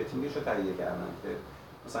دیجیتال مارکتینگش رو تهیه کردن که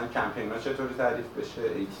مثلا کمپین‌ها چطوری تعریف بشه،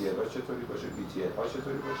 ATL‌ها چطوری باشه، BTL‌ها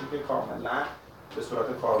چطوری باشه که کاملا به صورت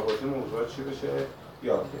کاربردی موضوعات چی بشه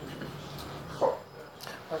یاد بگیرید. خب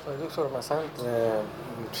دکتر مثلا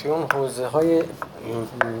توی اون حوزه‌های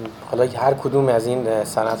حالا هر کدوم از این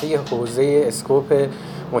صنعت‌ها یه حوزه اسکوپ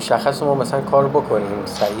مشخص ما مثلا کار بکنیم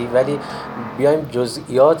صحیح، ولی بیایم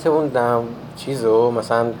جزئیات اون چیزو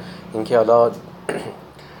مثلا اینکه حالا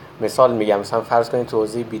مثال میگم مثلا فرض کنید تو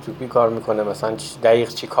حوزه بی تو بی کار میکنه، مثلا دقیق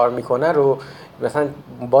چی کار میکنه رو مثلا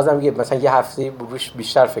بازم یه هفته روش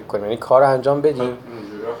بیشتر فکر کنیم، یعنی کار رو انجام بدیم،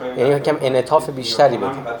 یعنی یکم انعطاف بیشتری بدیم.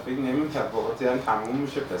 من فکر نمی‌کردم واقعا یعنی تموم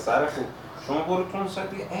میشه پسر خوب شما برو تو اون سایت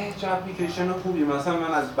چه اپلیکیشن خوبی، مثلا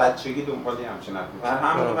من از بچگی دنبال همچین اپلیکیشن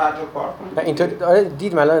همون رو بردار کار کنم. اینطوری آره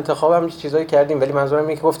دید الان انتخابم چیزایی کردیم، ولی منظورم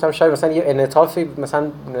اینه که گفتم شاید مثلا یه انعطافی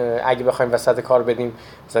مثلا اگه بخوایم وسط کار بدیم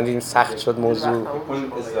مثلا دیدیم سخت شد موضوع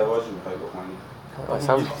بکن ازدواج می‌خوای بکنی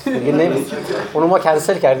مثلا دیگه نمی‌شه، اونو ما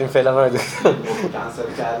کنسل کردیم فعلا. کنسل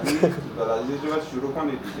کردیم باید یه جور شروع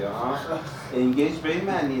کنید دیگه ها. انگیج به این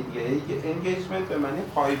معنی دیگه، انگیجمنت به معنی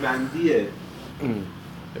پایبندیه.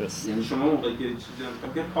 یعنی شما موقعی که چیزی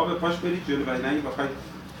انتخاب کنید پا به پاش برید جلو، ولی نه بخواید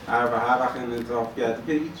هر وقت انتخاب کردی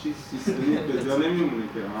که هیچ چیز سیستمی به جا نمیمونه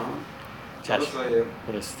که ها.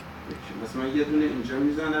 درست. مثلا من یه دونه اینجا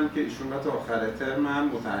میزنم که ایشون بعد آخر ترم هم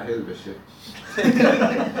متأهل بشه.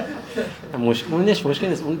 مشکل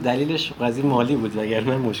نیست، اون دلیلش قضیه مالی بود، اگر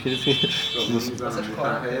من مشکلی نیست.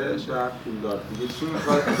 متأهل و پولدار دیگه چی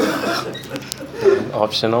میخواد؟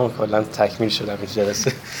 آپشنام کلا تکمیل شدم این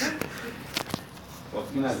جلسه.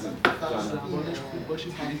 این از این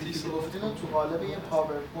باشید انالیتیکس رو گفتین تو قالب یه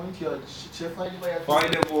پاورپوینت یا چه فایلی باید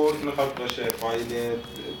فایل ورد میخواد باشه، فایل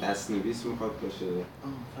دست‌نویس میخواد باشه،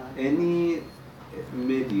 any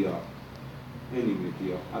media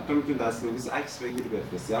حتی میتونی دست‌نویس عکس بگیری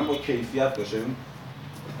بفرستی، هم با کیفیت باشه.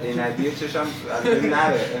 عنبیه چشم از بین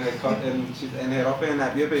نره، انحراف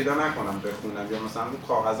عنبیه پیدا نکنم بخونم، یا مثلا رو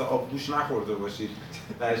کاغذ آبگوش نخورده باشید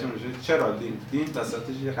درش میشه چرا دین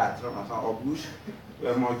وسطش یه قطره مثلا آبگوش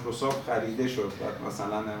مایکروسافت خریده شد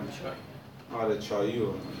مثلا آره چایی و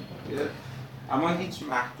اما هیچ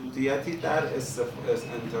محدودیتی در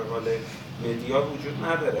انتقال مدیا وجود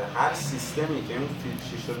نداره. هر سیستمی که اون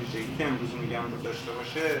شش تا ویژگی که امروز میگم رو داشته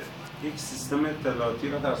باشه یک سیستم اطلاعاتی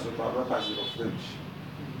رو در کاربر پذیرفته میشه.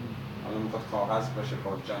 حالا میخواد کاغذ باشه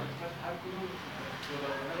کارجان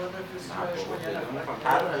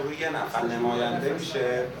هر گروه یه نفر نماینده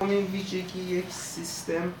میشه. این ویژگی یک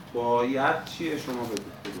سیستم باید چیه شما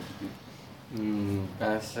بگید؟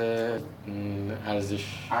 بحث ارزش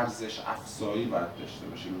افزایی باید داشته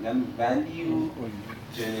باشه. میگن value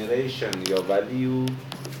generation یا value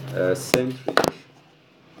centric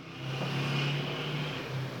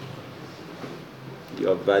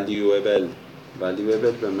یا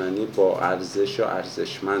valuable به معنی با ارزش یا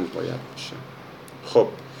ارزشمند باید باشه. خب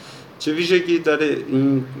چه ویژگی داره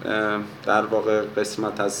این در واقع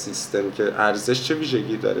قسمت از سیستم که ارزش چه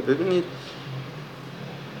ویژگی داره؟ ببینید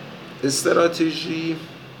استراتژی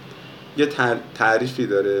یه تعریفی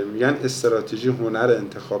داره، میگن استراتژی هنر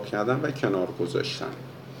انتخاب کردن و کنار گذاشتن.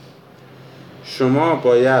 شما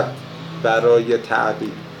باید برای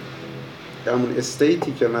تعبیر همون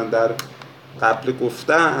استیتی که من در قبل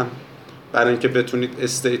گفتم، برای اینکه بتونید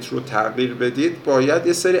استیت رو تغییر بدید باید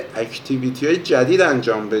یه سری اکتیویتی های جدید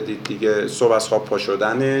انجام بدید دیگه. صبح از خواب پا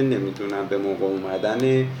شدن، نمیدونم به موقع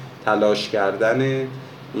اومدن، تلاش کردن،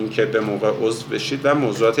 اینکه به موقع عضو بشید و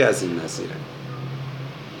موضوعاتی از این نظیره.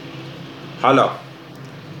 حالا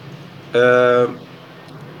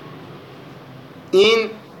این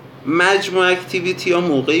مجموع اکتیویتی ها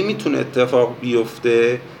موقعی میتونه اتفاق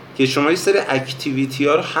بیفته که شما یه سری اکتیویتی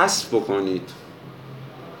ها رو حذف بکنید.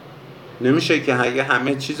 نمیشه که اگه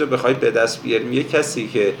همه چیز رو بخواید به دست بیاریم، یه کسی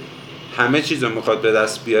که همه چیز رو میخواد به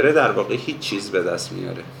دست بیاره در واقع هیچ چیز به دست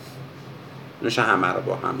میاره. نمیشه همه رو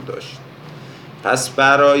با هم داشت. پس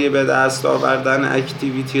برای به دست آوردن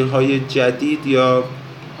اکتیویتی های جدید یا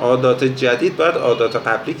عادات جدید باید عادات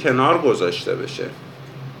قبلی کنار گذاشته بشه.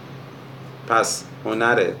 پس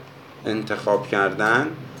هنر انتخاب کردن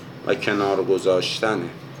و کنار گذاشتنه.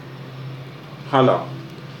 حالا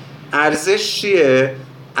ارزش چیه؟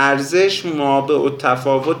 ارزش مابع و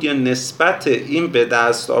تفاوت یا نسبت این به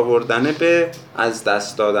دست آوردن به از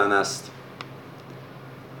دست دادن است.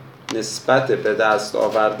 نسبت به دست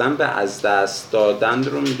آوردن به از دست دادن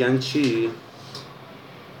رو میگن چی؟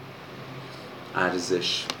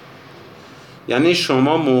 ارزش. یعنی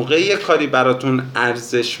شما موقعی یه کاری براتون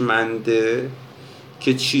ارزشمنده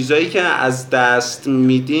که چیزایی که از دست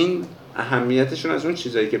میدین اهمیتشون از اون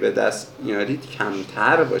چیزایی که به دست میارید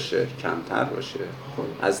کمتر باشه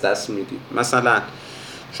از دست میدید. مثلا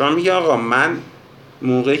شما میگه آقا من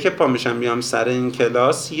موقعی که پا میشم میام سر این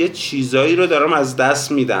کلاس یه چیزایی رو دارم از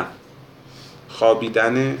دست میدم،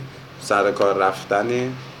 خوابیدن، سر کار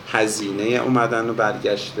رفتن، هزینه اومدن و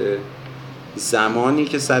برگشته، زمانی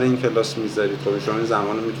که سر این کلاس میذارید. خب شما این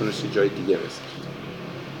زمان رو میتونستی جای دیگه بذارید.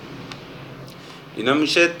 اینا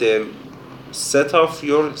میشه set of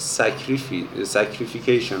your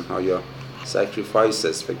sacrification ها یا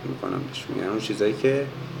sacrifices فکر میکنم بهش میگن، اون چیزایی که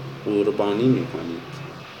قربانی میکنید.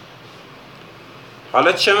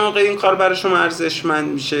 حالا چه موقع این کار برای شما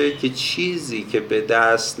ارزشمند میشه؟ که چیزی که به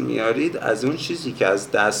دست میارید از اون چیزی که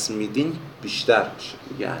از دست میدین بیشتر میشه،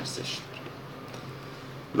 میگه ارزش داره.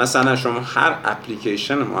 مثلا شما هر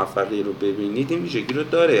اپلیکیشن موفقی رو ببینید این ویژگی رو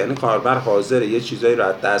داره، یعنی کاربر حاضره یه چیزایی رو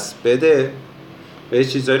از دست بده و یه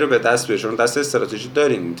چیزایی رو به دست بیاره. شما دست استراتژی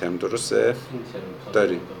دارین این ترم، درسته؟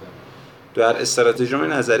 دارین. در استراتژی ما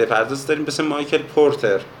نظریه پرداز داریم مثل مایکل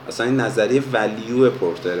پورتر، اصلا این نظریه ولیو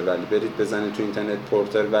پورتر، ولی برید بزنید تو اینترنت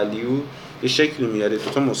پورتر ولیو یه شکلی میاره،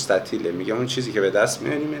 تو مستطیله، میگه اون چیزی که به دست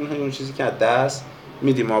میاریم منهای اون چیزی که از دست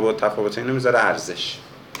میدیم، ما با تفاوت اینو میذاره ارزش.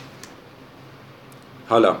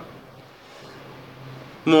 حالا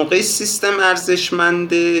موقعی سیستم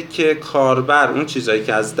ارزشمنده که کاربر اون چیزایی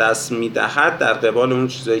که از دست میدهد در قبال اون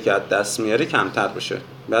چیزایی که از دست میاره کمتر بشه.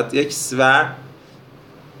 بعد یک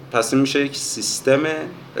پس این میشه یک سیستم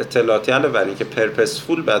اطلاعاتی علاوه بر اینکه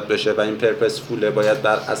پرپسفول باید بشه و این پرپسفول باید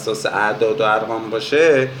بر اساس اعداد و ارقام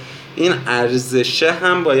باشه، این ارزش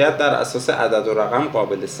هم باید در اساس عدد و رقم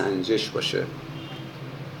قابل سنجش باشه.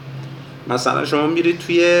 مثلا شما میرید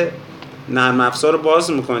توی نرم افزار رو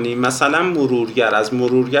باز میکنی، مثلا مرورگر، از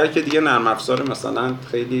مرورگر که دیگه نرم افزار مثلا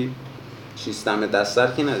خیلی سیستم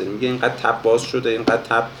دستر که نداره، میگه اینقدر تب باز شده، اینقدر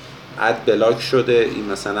تب اد بلاک شده،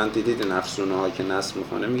 این مثلا دیدید این افزونه ها که نصب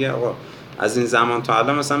میکنه، میگه آقا از این زمان تا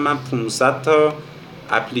الان مثلا من 500 تا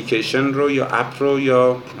اپلیکیشن رو یا اپ رو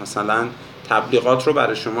یا مثلا تبلیغات رو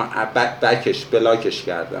برای شما بلاکش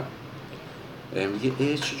کردم. میگه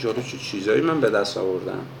ای چه جالب، چه چیزایی من به دست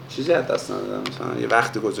آوردم، چیزی از دست ندادم، مثلا یه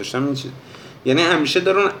وقتی گذاشتم این چیز. یعنی همیشه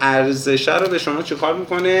داره اون ارزشه رو به شما چیکار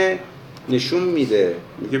میکنه، نشون میده،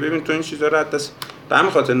 میگه ببین تو این چیزا رو از دست. به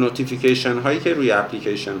همین خاطر نوتیفیکیشن هایی که روی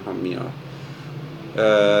اپلیکیشن ها میاد،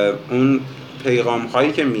 اون پیغام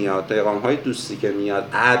هایی که میاد، پیغام های دوستی که میاد،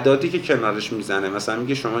 اعدادی که کنارش میزنه، مثلا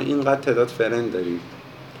میگه شما اینقدر تعداد فرند دارید،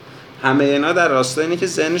 همه اینا در راستای اینه که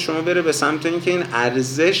ذهن شما بره به سمت اینکه این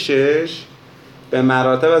ارزشش به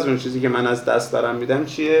مراتب از اون چیزی که من از دست دارم میدم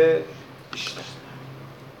چیه؟ بیشتر.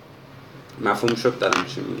 مفهوم شد دارم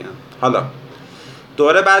چی میگم؟ حالا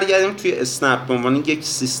دوباره برگردیم توی اسنپ به عنوان یک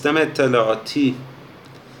سیستم اطلاعاتی.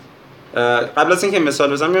 قبل از اینکه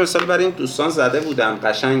مثال بزنم، یه مثال برای این دوستان زده بودم،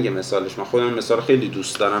 قشنگ مثالش، من خودم مثال خیلی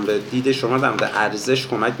دوست دارم، به دید شما در مورد ارزش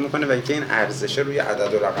کمک میکنه و اینکه این ارزش روی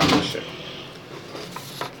عدد و رقم بشه.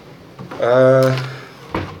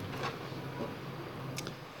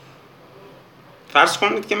 فرض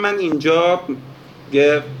کنید که من اینجا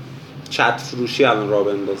یه چت فروشی الان راه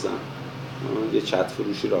بندازم، یه چت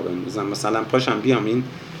فروشی راه بندازم، مثلا پاشم بیام این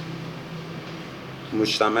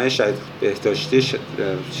مجتمع شاید بهداشتی چی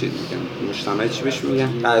میگم، مجتمع چی بهش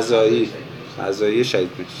میگن؟ غذایی شاید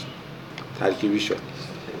ترکیبی شد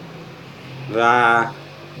و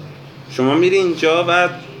شما میری اینجا و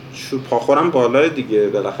پاخورم بالای دیگه،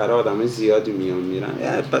 بالاخره آدمای زیادی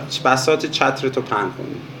میرن، بساط چترتو پهن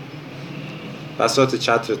کنی، بساط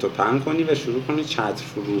چترتو پهن کنی و شروع کنی چتر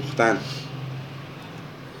فروختن.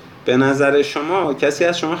 به نظر شما کسی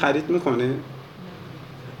از شما خرید میکنه؟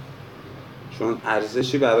 چون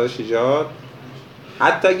ارزشی براش ایجاد،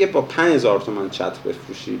 حتی اگه با 5000 تومان چتر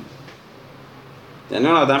بفروشی، یعنی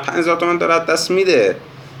اون آدم 5000 تومان داره از دست میده،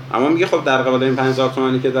 اما میگه خب در قبال این 5000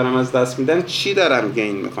 تومانی که دارم از دست میدم چی دارم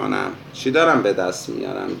گین میکنم، چی دارم به دست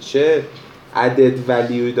میارم، چه added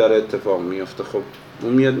value داره اتفاق میفته. خب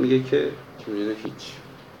اون میاد میگه که میگه هیچ.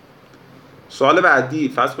 سوال بعدی،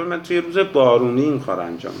 فرض کنید من توی روز بارونی این کار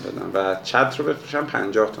انجام بدم و چتر رو بفروشم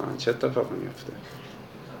 50 تومان، چه اتفاقی میفته؟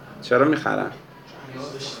 چرا میخرن؟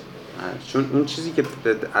 چون اون چیزی که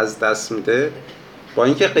از دست میده با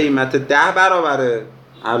اینکه قیمت 10 برابره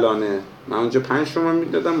الانه، من اونجا 5 تومان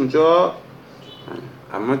میدادم اونجا،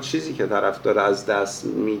 اما چیزی که طرف داره از دست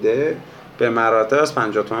میده به مراتب از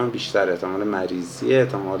 50 تومان بیشتر، احتمال مریضی،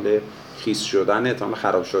 احتمال خیس شدن، احتمال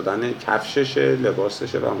خراب شدن کفششه،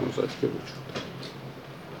 لباسشه و موضوعاتی که وجود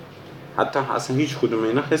داره. حتی اصلا هیچ کدوم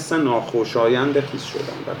اینا حس ناخوشایند خیس شدن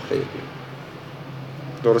در خیلی.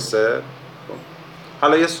 درسته؟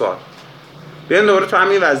 حالا یه سوال، بیاین دوباره تو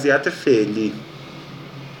همین وضعیت فعلی،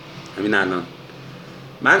 همین الان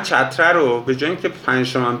من چتره رو به جای اینکه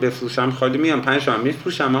 5 تومن بفروشم خالی میام 5 تومن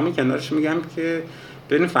میفروشم، اما کنارش میگم که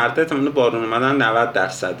ببین فردا احتمال بارون اومدن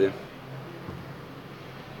 90%،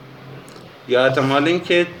 یا احتمال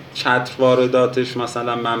اینکه چتر وارداتش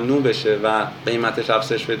مثلا ممنوع بشه و قیمتش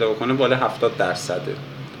افزایش پیدا بکنه بالا 70%.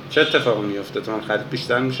 چه اتفاقی میفته؟ تومن خرید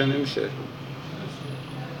بیشتر میشه نمیشه؟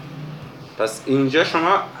 پس اینجا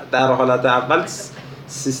شما در حالت اول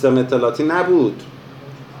سیستم اطلاعاتی نبود،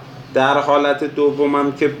 در حالت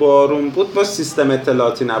دومم که بارون بود با سیستم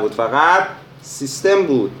اطلاعاتی نبود، فقط سیستم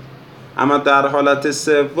بود، اما در حالت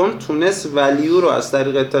سوم تونست ولیو رو از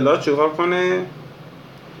طریق اطلاعات چیکار کنه؟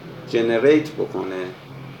 جنریت بکنه.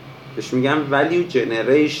 بهش میگم ولیو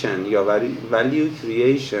جنریشن یا ولیو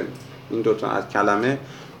کرییشن. این دوتا از کلمه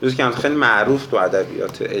دوست که خیلی معروف تو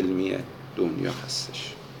ادبیات علمی دنیا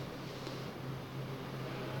هستش.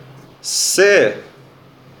 3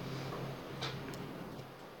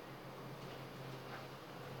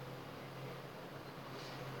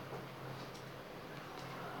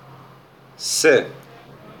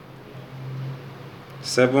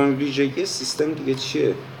 سوم ویژگی سیستم دیگه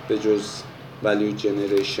چیه به جز value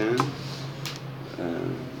generation؟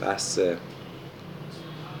 بحث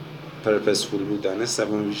purposeful بودنه.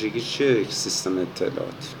 سوم ویژگی چیه سیستم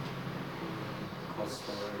اطلاعات؟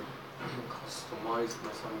 کاستومایز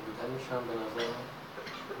مثلا بودنش هم به نظر،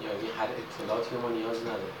 یعنی هر اطلاعاتی ما نیاز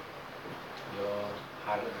نداره، یا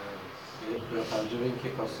هر یا توجه به اینکه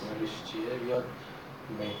کاستومرش چیه بیاد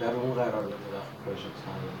محور اون قرار بده وقتی پروژه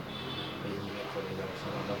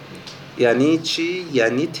یعنی چی؟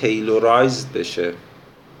 یعنی تیلورایزد بشه.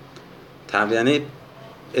 یعنی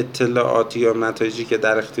اطلاعاتی یا نتایجی که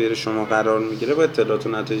در اختیار شما قرار میگیره با اطلاعات و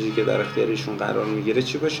نتایجی که در اختیار ایشون قرار میگیره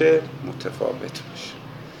چی باشه؟ متفاوت باشه.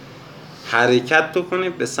 حرکت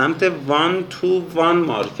بکنید به سمت وان تو وان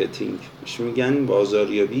مارکتینگ، میگن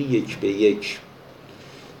بازاریابی 1 به 1.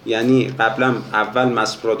 یعنی قبلا اول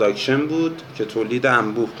مس پروداکشن بود که تولید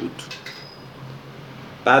انبوه بود،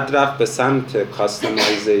 بعد رفت به سمت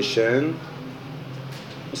کاستمایزیشن.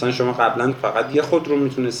 مثلا شما قبلا فقط یه خودرو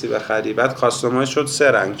میتونستی بخری، بعد کاستمایز شد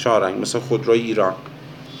 3 رنگ 4 رنگ مثل خودروی ایران.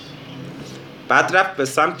 بعد رفت به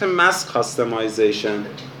سمت مس کاستمایزیشن.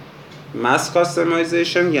 مس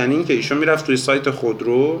کاستمایزیشن یعنی این که ایشون میرفت توی سایت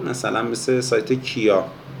خودرو، مثلا مثل سایت کیا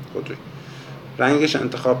خودرو، رنگش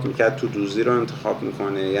انتخاب میکرد، تو دوزی رو انتخاب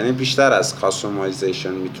میکنه، یعنی بیشتر از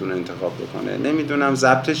کاستمایزیشن میتونه انتخاب بکنه. نمیدونم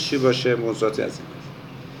ضبطش چی باشه، موضوعاتی از این.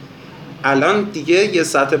 الان دیگه یه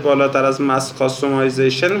سطح بالاتر از مس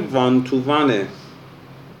کاستمایزیشن وان تو وانه،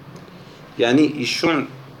 یعنی ایشون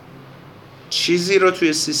چیزی رو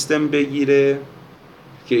توی سیستم بگیره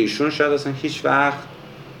که ایشون شاید اصلا هیچ وقت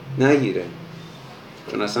نگیره،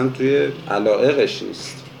 چون اصلا توی علایقش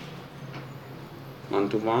نیست. وان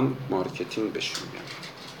تو وان مارکتینگ بهش میگن.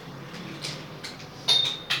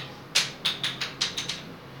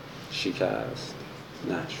 شکست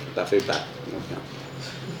نه شد دفعه بعد میگم.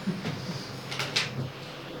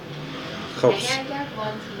 خب یعنی اگر وان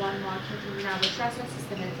تو وان مارکتینگ نباشه اصلا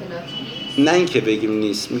سیستم اطلاعاتی نیست؟ نه اینکه بگیم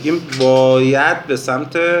نیست، میگیم باید به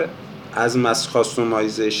سمت از مس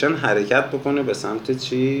کاستمایزیشن حرکت بکنه به سمت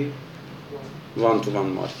چی؟ وان تو وان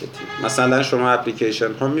مارکتینگ. مثلا شما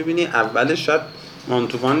اپلیکیشن ها میبینی اولش شاید وان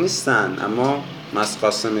تو وان نیستن اما مس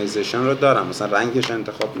کاستمایزیشن رو دارن، مثلا رنگش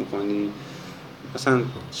انتخاب میکنی، مثلا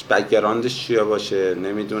بک‌گراندش چیا باشه،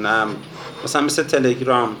 نمیدونم، مثلا مثل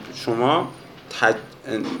تلگرام شما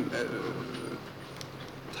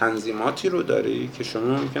تنظیماتی رو داری که شما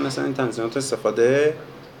ممکن اصلا این تنظیمات استفاده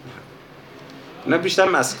نه، بیشتر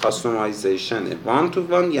مس کاستمایزیشنه. وان تو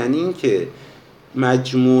وان یعنی این که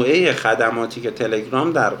مجموعه خدماتی که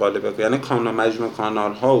تلگرام در قالب، یعنی مجموعه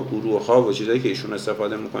کانال ها و گروه ها و چیزایی که ایشون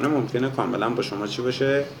استفاده میکنه ممکنه کاملا با شما چی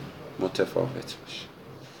باشه؟ متفاوت باشه.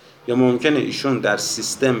 یا ممکنه ایشون در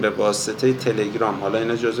سیستم به واسطه تلگرام، حالا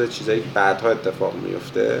اینا جزء چیزایی که بعدها اتفاق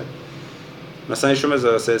میفته، مثلا ایشون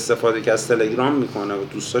به واسطه استفاده که از تلگرام میکنه و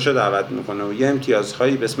دوستاشو دعوت میکنه و یه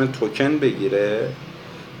امتیازهایی به اسم توکن بگیره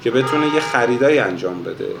که بتونه یه خریدایی انجام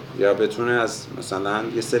بده یا بتونه از مثلا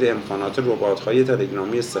یه سری امکانات ربات‌های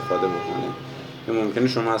تلگرامی استفاده بکنه که ممکنه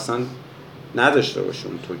شما اصلا نداشته باشه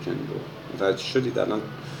اون توکن رو. متوجه شدید؟ الان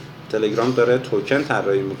تلگرام داره توکن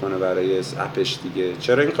طراحی میکنه برای اپش دیگه.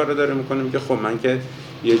 چرا این کارو داره میکنه؟ میگه خب من که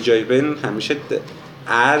یه جای بین همیشه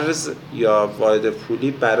ارز یا واحد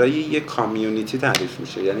پولی برای یه کامیونیتی تعریف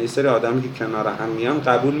میشه، یعنی یه سری آدمی که کنار هم میان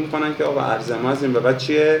قبول میکنن که آقا ارز ما از این به بعد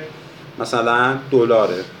چیه؟ مثلا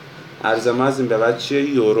دلاره، ارز ما از این به بعد چیه؟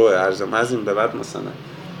 یوروه، ارز ما از این به بعد مثلا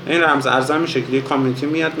این رمز ارز هم شکلی کامیونیتی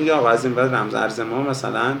میاد میگه آقا از این بعد رمز ارز ما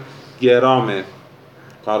مثلا گرامه،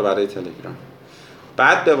 کار برای تلگرام.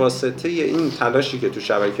 بعد به واسطه این تلاشی که تو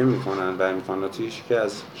شبکه میکنن و امکاناتیش که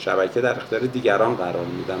از شبکه در اختیار دیگران قرار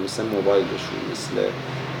میدن، مثل موبایلشون، مثل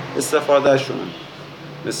استفادهشون،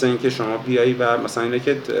 مثل اینکه شما بیایی و مثلا اینه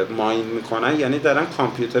که ماین میکنن یعنی دارن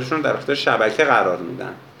کامپیوترشون در اختیار شبکه قرار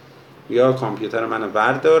میدن، یا کامپیوتر منو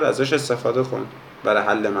بردار ازش استفاده کن برای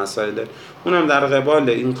حل مسائل. اونم در قبال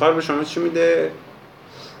این کار به شما چی میده؟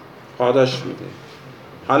 پاداش میده.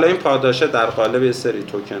 حالا این پاداشه در قالب یه سری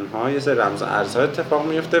توکن ها، یه سری رمز ارزها اتفاق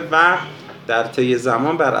میفته و در طی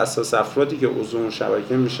زمان بر اساس افرادی که عضو اون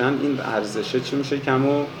شبکه میشن این ارزشه چی میشه؟ کم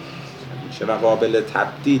و میشه و قابل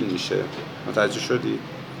تبدیل میشه. متوجه شدی؟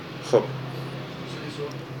 خب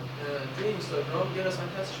توی اینستاگرام یه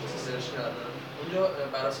قسمت هستش واسه سرچ کردن، اونجا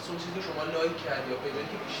بر اساس اون چیزی که شما لایک کردی یا پیجایی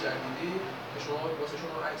که بیشتر دیدی که شما واسه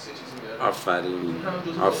شما عکس چیزی میاره.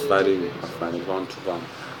 آفرین وان تو وان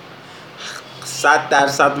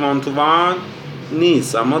 100% وان تو وان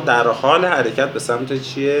نیست، اما در حال حرکت به سمت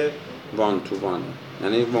چیه؟ وان تو وان.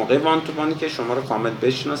 یعنی موقع وان تو وانی که شما رو کامل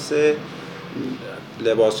بشناسه،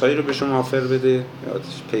 لباسهایی رو به شما آفر بده یا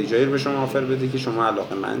پیجایی رو به شما آفر بده که شما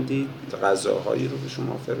علاقه‌مندی، غذاهایی رو به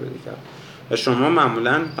شما آفر بده کرد و شما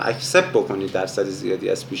معمولاً اکسپت بکنید درصد زیادی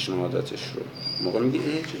از پیشنهاداتش رو. موقع میگی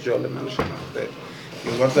ای چه جالب، من شناخته،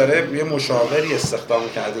 انگار داره یه مشاوری استخدام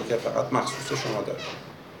کرده که فقط مخصوص شما داره.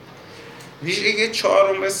 ویژگی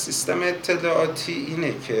چهارم سیستم اطلاعاتی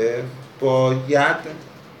اینه که باید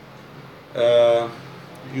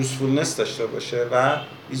یوزفولنس داشته باشه و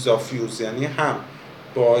اضافی یوز، یعنی هم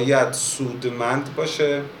باید سودمند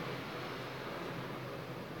باشه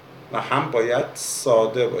و هم باید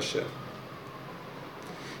ساده باشه.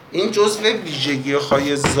 این جزء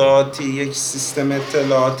ویژگی‌های ذاتی یک سیستم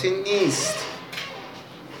اطلاعاتی نیست.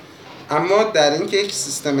 اما در اینکه یک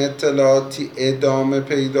سیستم اطلاعاتی ادامه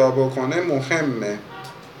پیدا بکنه مهمه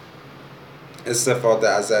استفاده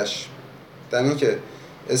ازش. در اینکه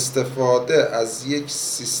استفاده از یک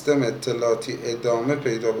سیستم اطلاعاتی ادامه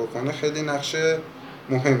پیدا بکنه خیلی نقش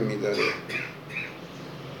مهمی داره.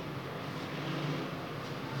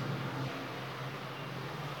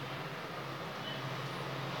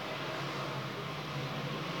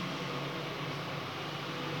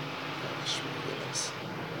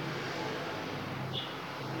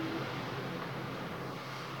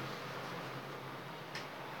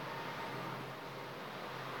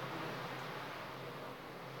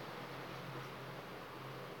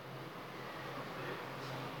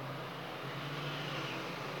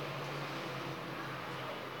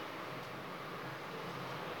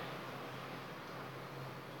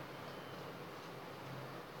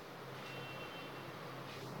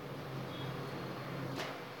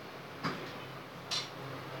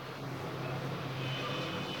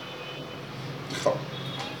 خب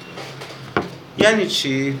یعنی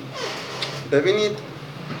چی؟ ببینید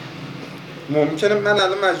ممکنه من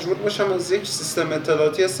الان مجبور باشم از یک سیستم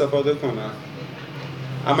اطلاعاتی استفاده کنم،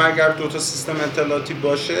 اما اگر دو تا سیستم اطلاعاتی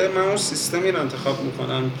باشه من اون سیستمی رو انتخاب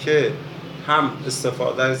میکنم که هم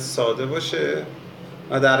استفاده ساده باشه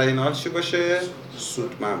و در این حال چی باشه؟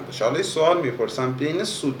 سودمند باشه. حالا سوال میپرسم بین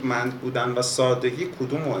سودمند بودن و سادگی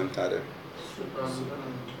کدوم مهمتره؟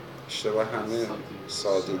 اشتباه همه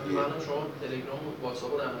سادگی. من شما تلگرام و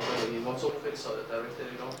واتساپ رو در نظر بگیرید. واتساپ خیلی ساده تره،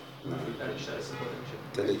 تلگرام خیلی بیشتر استفاده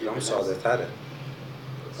میشه. تلگرام ساده تره،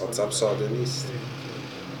 واتساپ ساده نیست.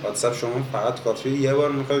 واتساپ شما فقط کافیه یه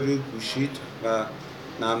بار میخوای روی گوشیت و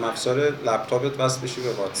نرم افزار لپتاپت وصل بشی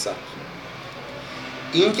به واتساپ.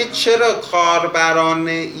 اینکه چرا کاربران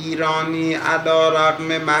ایرانی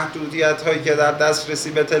علیرغم محدودیت هایی که در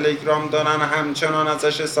دسترسی به تلگرام دارن همچنان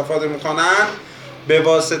ازش استفاده میکنن به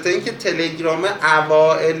واسطه اینکه تلگرام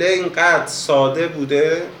اوائل اینقدر ساده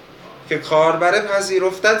بوده که کاربر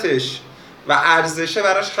پذیرفتتش و ارزشه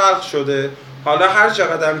براش خلق شده. حالا هر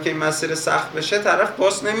چقدر که این مسیر سخت بشه طرف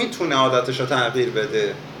باز نمیتونه عادتش رو تغییر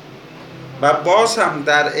بده و باز هم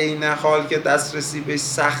در عین حال که دسترسی بهش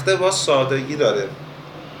سخته باز سادگی داره.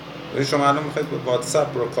 شما الان میخواید به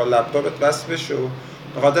واتساپ رو کار لپتاپت وصل بشه و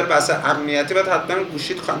به خاطر بحث امنیتی باید حتما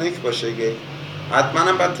گوشیت کانکت باشه، حتما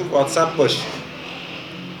هم باید تو واتساپ باشی.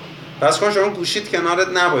 پس کن شما گوشیت کنارت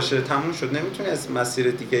نباشه تموم شد، نمیتونی از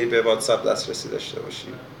مسیر دیگه‌ای به واتساپ دسترسی داشته باشی.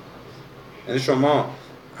 یعنی شما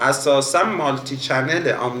اساسا مالتی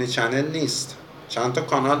چنل، آمنی چنل نیست. چند تا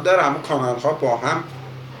کانال داره اما کانال ها با هم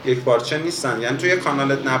یک پارچه نیستن. یعنی توی یه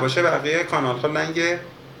کانالت نباشه بقیه کانال ها لنگ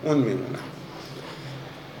اون میمونن.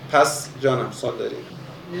 پس جانم سوال داریم.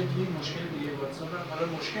 یه مشکل دیگه واتساپ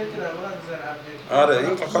حالا مشکل که در واقع از نظر آره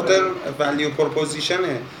این خاطر ولیو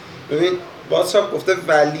پروپوزیشنه. ببین واتساپ گفته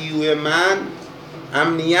ولیو من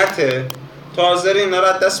امنیته، تا حاضر اینا رو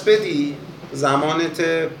از دست بدی زمانت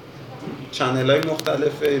چنل های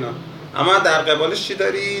مختلفه اینا، اما در قبالش چی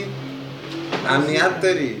داری؟ امنیت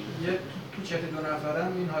داری. یه تو چت دو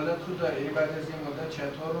نفرم این حالت رو داره، یعنی بعد از این مدت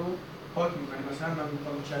چت ها رو پاک می‌کنی. مثلا من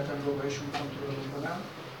می‌خوام چتم رو بهشون کنترل کنم،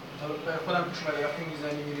 حالا خودم توش ولی وقتی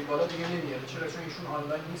میزنی میری بالا دیگه نمیاد. چرا؟ چون ایشون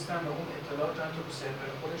آنلاین نیستن و اون اطلاعات هم تو سرور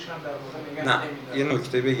خودش هم در واقع نگه نمی‌داره. یه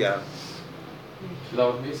نکته بگم،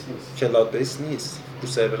 کلاود بیس نیست. کلاود بیس نیست، رو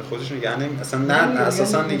سرور خودش نگه نمی‌داره اصلا، نه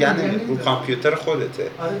اساسا نگه نمی‌داره، رو کامپیوتر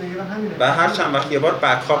خودته. آره دیگه همینه. و هر چند وقت یه بار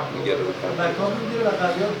بکاپ میگیره رو بکاپ میگیره و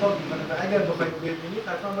قضیه رو پاک می‌کنه و اگر بخواید ببینید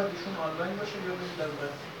حتما باید ایشون آنلاین باشه یا برید در واقع.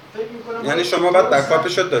 فکر می‌کنم یعنی شما باید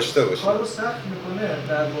بکاپش رو داشته باشید. کارو سخت می‌کنه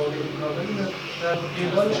در واقع این کار، ولی در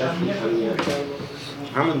قبالش امنیت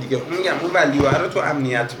خوبه. همون دیگه اون میگم اون ولیوه رو تو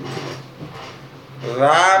امنیت می‌کنه.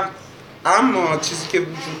 و اما چیزی که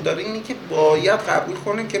وجود داره اینه که باید قبول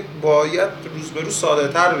کنه که باید روز به روز ساده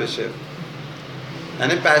تر بشه.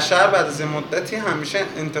 یعنی بشر بعد از مدتی همیشه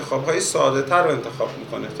انتخاب‌های ساده تر رو انتخاب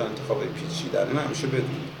میکنه تا انتخاب‌های پیچیده. این همیشه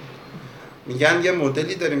بدونید. میگن یه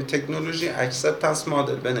مدلی داریم تکنولوژی اکسپتنس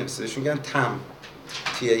مدل بنویسیدش، میگن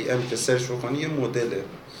TAM که سرچ بکنی یه مدله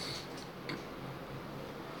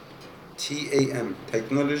TAM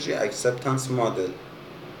تکنولوژی اکسپتنس مدل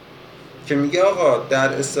که میگه آقا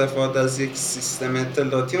در استفاده از یک سیستم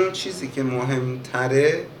اطلاعاتی اون چیزی که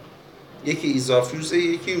مهمتره یکی ایزافیوزه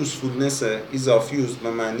یکی یوزفولنسه. ایزافیوز به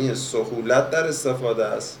معنی سهولت در استفاده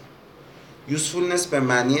است، یوزفولنس به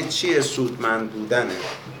معنی چیه؟ سودمند بودنه.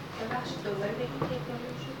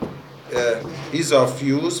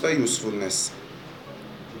 ایزافیوز و یوزفولنس.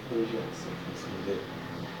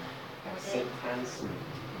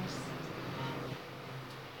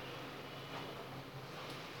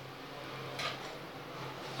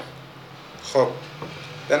 خب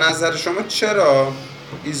به نظر شما چرا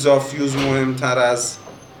ایزافیوز مهمتر از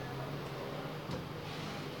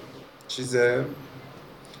چیزه؟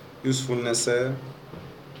 یوزفولنسه؟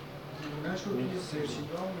 نشد توی سرچینگ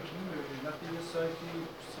ها میتونیم ببینیم وقتی یه سایتی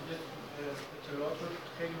اطلاعات رو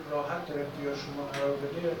خیلی راحت در اختیار شما قرار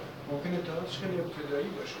بده ممکن اطلاعاتش خیلی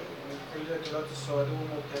ابتدایی باشه، یعنی خیلی اطلاعات ساده و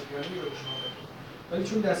مبتدیانه رو به شما بده، ولی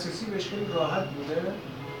چون دسترسی بهش خیلی راحت بوده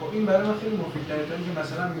خب این برای من خیلی مفیدتره تا اینکه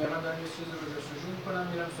مثلا میگم من دارم یه چیزی رو جستجو میکنم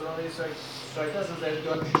میرم سراغ یه سایت از نظر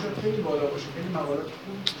دانشجو خیلی بالا باشه، خیلی مقالات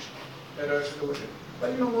خوبی توش ارائه شده باشه،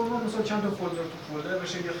 ولی من مثلا چند تا فولدر تو فولدر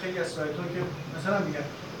بشه یا خیلی از سایت‌ها که مثلا میگم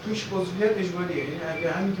توش عضویت اجباریه، یعنی اگه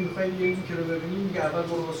همین که می‌خوای یه لینک رو ببینی میگه اول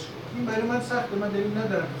برو عضو شو. این برای من سخته، من دلیل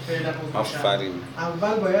ندارم که فعلا عضو بشم. آفرین.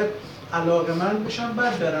 اول باید علاقه‌مند بشم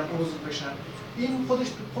بعد برم عضو بشم. این خودش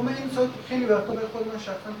خب من این سایت خیلی وقتا به خود من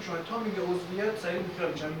شخصا پیش اومد تا میگه عضویت سریع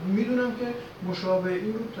بیخیال میشم. میدونم که مشابه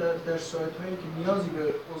این رو در سایت‌هایی که نیازی به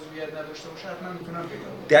عضویت نداشته باشه حتما میتونم پیدا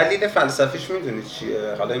کنم. دلیل فلسفیش میدونید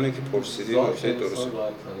چیه؟ حالا اینو که پرسیدی نکته درست.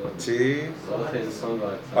 چی؟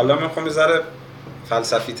 حالا من میخوام یه ذره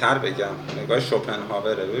فلسفی تر بگم. نگاه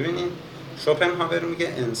شوپنهاوره. ببینید شوپنهاور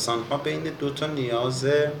میگه انسان ها بین دو تا نیاز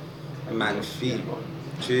منفی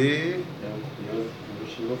چی؟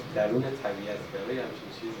 درون طبیعت داره یا همچین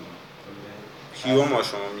چیزی. هیوم ها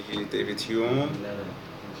شما میگی دیوید هیوم؟ نه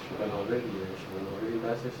شوپنهاور دیگه. شوپنهاور این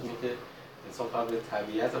بحثش اینه که انسان قبل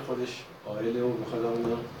طبیعت خودش قائل و میخواد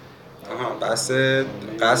اونو بحث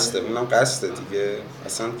قصده، اونم قصده دیگه.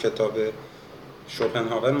 اصلا کتاب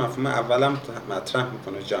شوپنهاور مفهوم اولم مطرح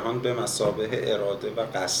میکنه جهان به مثابه اراده و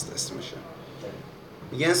قصد اسمشه.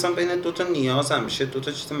 میگه انسان بین دو تا نیاز هم میشه، دو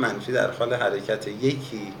تا چیز منفی در حال حرکت.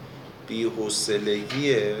 یکی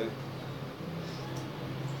بی‌حوصلگیه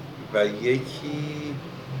و یکی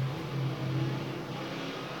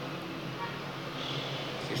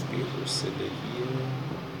بی‌حوصلگیه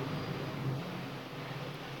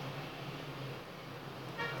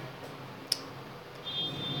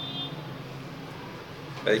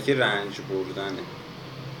و یکی رنج بردنه.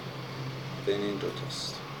 بین این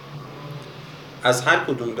دوتاست. از هر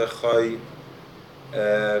کدوم بخوای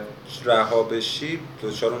رها بشی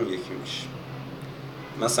دوچار اون یکی میشی.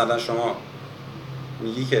 مثلا شما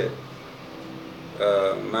میگی که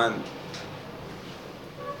من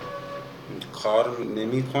کار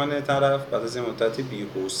نمیکنه طرف، بعد از این مدتی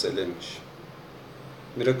بی‌حوصله میشه،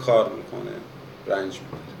 میره کار میکنه، رنج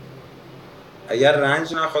میبره. اگر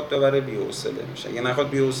رنج نخواد ببره بی‌حوصله میشه، اگر نخواد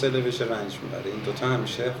بی‌حوصله بشه رنج میبره. این دوتا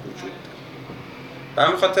همیشه وجود داره. به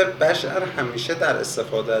همین خاطر بشر همیشه در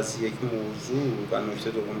استفاده از یک موضوع و نکته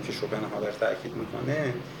دومی که شوپنهاور تاکید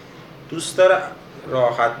میکنه دوست داره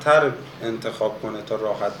راحت‌تر انتخاب کنه تا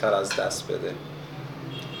راحت‌تر از دست بده.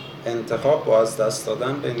 انتخاب با از دست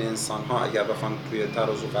دادن بین انسان‌ها اگر بخوان توی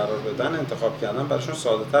ترازو قرار بدن، انتخاب کردن براشون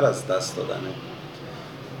ساده‌تر از دست دادنه.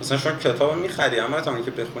 مثلا شما کتاب می‌خری اما تا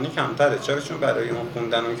اینکه بخونی کمتره. چرا؟ چون برای اون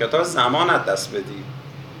خوندن اون کتاب زمان از دست بدی.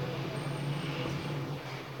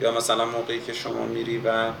 یا مثلا موقعی که شما میری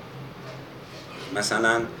و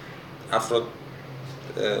مثلا افراد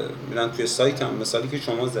میرن توی سایت هم مثالی که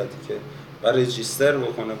شما زدی که برای رجیستر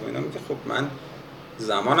بکنه و اینا، میگه خب من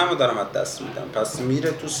زمانمو دارم از دست میدم، پس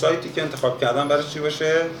میره تو سایتی که انتخاب کردم برای چی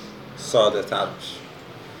باشه؟ ساده تر باشه.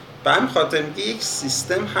 به همین خاطر میگه یک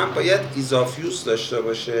سیستم هم باید ایزافیوز داشته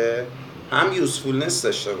باشه هم یوزفولنس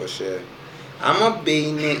داشته باشه، اما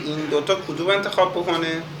بین این دوتا کدوم انتخاب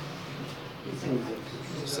بکنه؟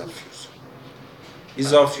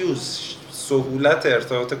 ایزافیوز سهولت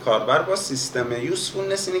ارتباط کاربر با سیستم.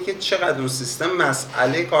 یوزفولنس اینه که چقدر اون سیستم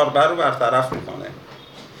مسئله کاربر رو برطرف میکنه.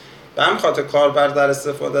 به همین خاطر کاربر در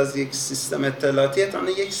استفاده از یک سیستم اطلاعاتی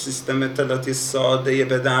یک سیستم اطلاعاتی ساده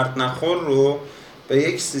به درد نخور رو به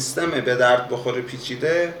یک سیستم به درد بخور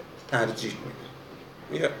پیچیده ترجیح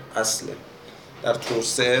میده. این اصله در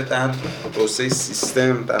توسعه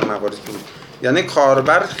سیستم در مواردی که یعنی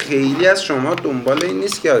کاربر خیلی از شما دنبال این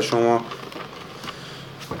نیست که شما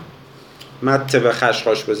مته به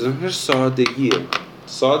خشخاش بزنید. سادگیه،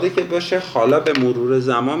 ساده که باشه. حالا به مرور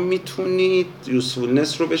زمان میتونید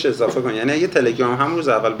یوزفولنس رو بهش اضافه کنید. یعنی اگه تلگرام هم روز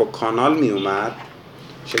اول با کانال میومد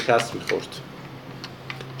شکست میخورد.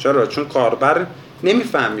 چرا؟ چون کاربر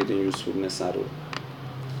نمیفهمید این یوزفولنس رو.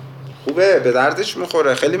 خوبه، به دردش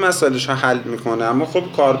میخوره، خیلی مسائلش رو حل میکنه، اما خب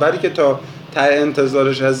کاربری که تا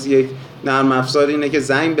انتظارش از یک نرم افزار اینه که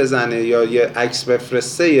زنگ بزنه یا یه عکس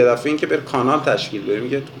بفرسته، یه دفعه این که بر کانال تشکیل بده،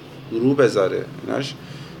 میگه گروه بذاره، ایناش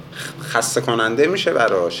خسته کننده میشه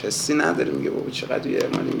براش، حسی نداره، میگه بابا چقدر یه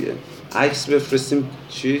ارمانی، میگه عکس بفرستیم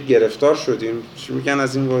چی گرفتار شدیم، چی میگن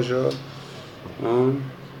از این واژه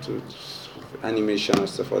تو انیمیشن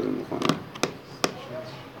استفاده میکنن،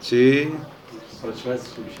 چی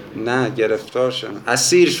نه گرفتار شدیم،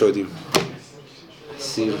 اسیر شدیم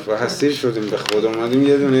به خود اومدیم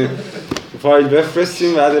یه دونه فایل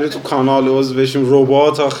بفرستیم بعد داره تو کانال عضو بشیم.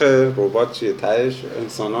 ربات آخه ربات چیه تهش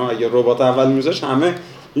انسان ها اگه ربات اول میذاش همه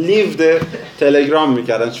لیفد تلگرام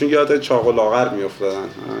میکردن چون یاد چاق و لاغر میافتادن.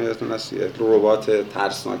 یادتون هست یه ربات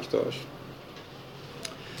ترسناک داشت.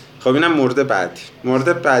 خب اینم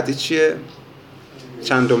مورد بعدی چیه؟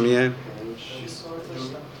 چندمیه؟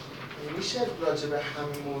 میشه راجع به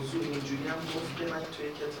همین موضوع اینجوری هم گفت که من توی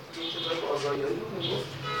کتاب آزایایی میگفت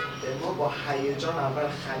ما با هیجان اول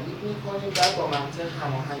خرید میکنیم بعد با منطق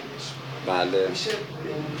هماهنگش. بله. میشه به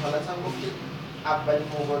این حالت هم گفت که اولین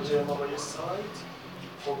مواجهه ما با یه سایت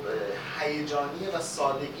خب هیجانیه و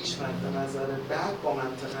سادگیش مد نظر بعد با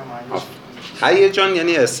منطق هماهنگش میکنیم. هیجان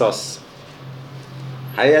یعنی احساس،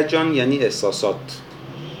 هیجان یعنی احساسات.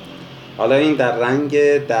 حالا این در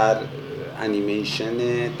رنگ، در انیمیشن،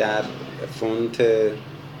 در فونت،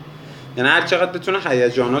 یعنی هر چقدر بتونه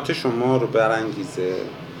هیجانات شما رو برانگیزه.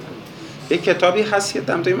 یک کتابی هست که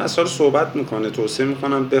در این مسائل صحبت میکنه، توصیه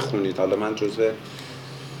میکنم بخونید. حالا من جزو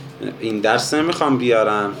این درس نمیخوام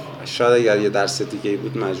بیارم، شاید اگر یه درس دیگه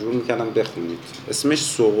بود مجبور میکردم بخونید. اسمش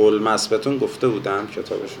سوغل بهتون گفته بودم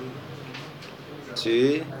کتابشون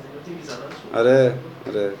چی؟ آره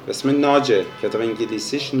اسم ناجه، کتاب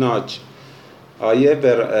انگلیسیش ناج.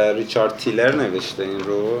 ریچارد تیلر نوشته این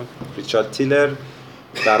رو. ریچارد تیلر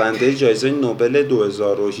برنده جایزه نوبل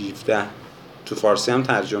 2017، تو فارسی هم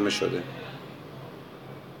ترجمه شده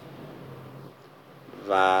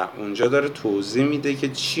و اونجا داره توضیح میده که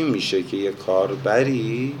چی میشه که یه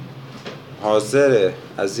کاربری حاضره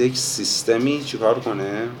از یک سیستمی چیکار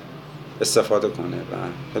کنه، استفاده کنه و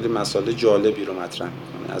خیلی مسائل جالبی رو مطرح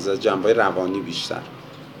میکنه از جنبه روانی بیشتر.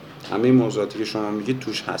 همه موضوعاتی که شما میگید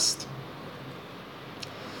توش هست.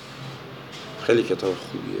 خیلی کتاب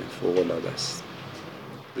خوبیه، فوق‌العاده است.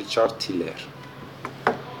 ریچارد تیلر.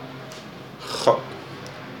 خب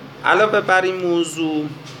علاوه بر این موضوع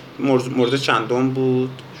مورد چندم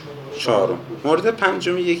بود؟ 4. مورد 5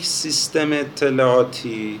 یک سیستم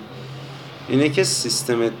اطلاعاتی اینه که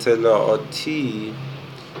سیستم اطلاعاتی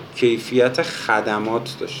کیفیت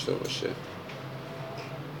خدمات داشته باشه.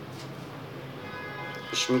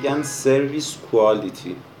 بهش میگن سرویس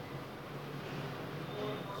کوالیتی.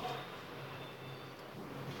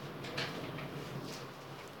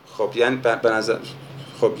 خب یعنی به نظر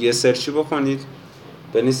خب یه سرچی بکنید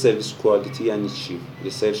ببینید سرویس کوالیتی یعنی چی.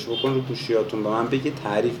 یه سرچ بکن رو گوشیاتون به من بگید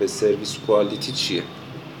تعریف سرویس کوالیتی چیه.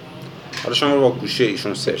 حالا شما با گوشی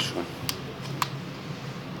ایشون سرچ کن.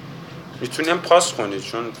 میتونیم پاس کنید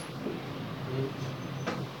چون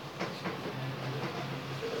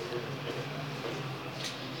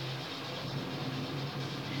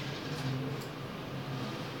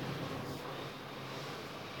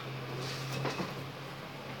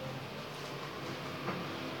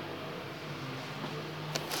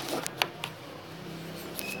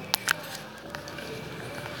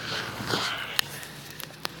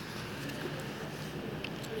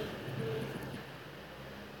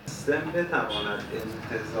سیستم بتواند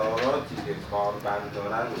انتظاراتی که کاربر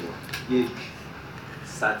داره رو یک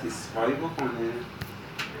ساتیسفای بکنه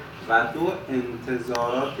و 2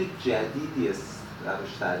 انتظارات جدیدی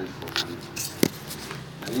درش تعریف بکنه.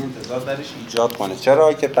 یعنی انتظار درش ایجاد کنه.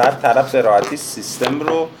 چرا؟ که بعد طرف به راحتی سیستم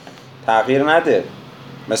رو تغییر نده.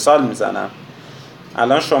 مثال میزنم.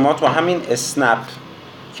 الان شما تو همین اسنپ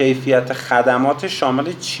کیفیت خدمات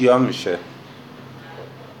شامل چیا میشه؟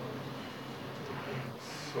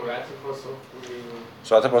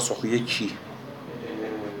 سرعت پاسخگویی کی؟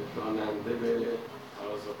 راننده به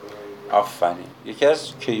آفرین. یکی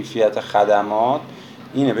از کیفیت خدمات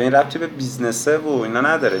اینه. به این ربطی به بیزنسه و اینا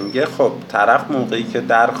نداره. میگه خب طرف موقعی که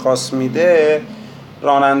درخواست میده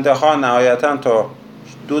راننده ها نهایتا تا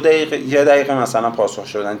 2 دقیقه 1 دقیقه مثلا پاسخ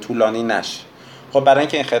شدن طولانی نشه. خب برای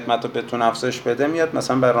اینکه این خدمت رو بتونه افزایش بده میاد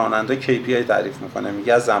مثلا به راننده KPI تعریف میکنه.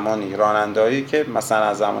 میگه از زمانی رانندهایی که مثلا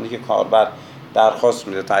از زمانی که کاربر درخواست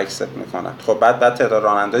میده تا اکسپت میکنن. خب بعد تعداد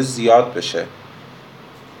راننده زیاد بشه.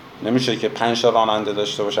 نمیشه که 5 تا راننده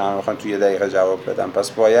داشته باشه همه بخوان تو 1 دقیقه جواب بدن.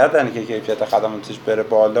 پس باید یعنی که کیفیت خدماتش بره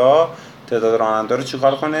بالا تعداد راننده رو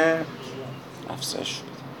چیکار کنه؟ افزایش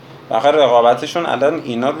بده. آخر رقابتشون الان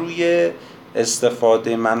اینا روی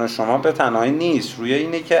استفاده من و شما به تنهایی نیست، روی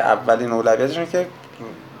اینه که اولین اولویتشون که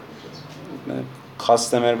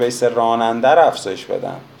کاستمر بیس راننده رو افزایش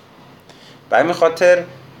بدن. به همین خاطر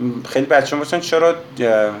خیلی بچه‌ها میگن چرا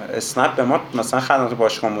اسنپ به ما مثلا خدمات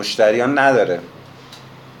باشگاه مشتریان نداره.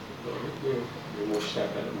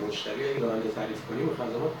 مشتری اگه راننده تعریف کنیم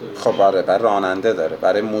خدمات داره. خب آره برای راننده داره،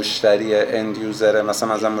 برای مشتری اند یوزر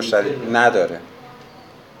مثلا مشتری نداره.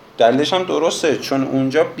 دلیلش هم درسته، چون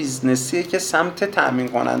اونجا بیزنسیه که سمت تامین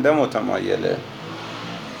کننده متمایله.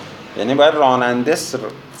 یعنی باید راننده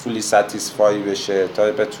فولی ساتیسفای بشه تا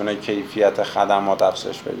بتونه کیفیت خدمات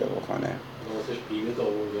افزایش پیدا بکنه.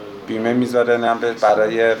 بیمه میذاره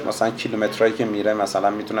برای مثلا کیلومترایی که میره مثلا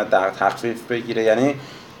میتونه در تخفیف بگیره. یعنی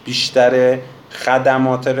بیشتر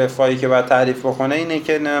خدمات رفاهی که باید تعریف بکنه اینه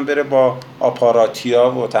که بره با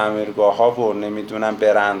آپاراتیا و تعمیرگاه‌ها و نمیدونم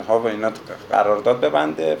برندها و اینا قرارداد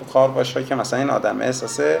ببنده، کارباشا که مثلا این آدم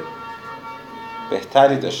احساس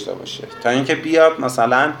بهتری داشته باشه، تا اینکه بیاد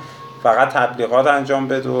مثلا فقط تبلیغات انجام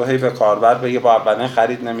بده و هی به کاربر بگه با اولین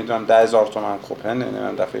خرید نمیدونم 10,000 تومان کوپن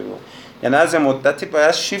نمیدونم دفعه بود. یعنی از مدتی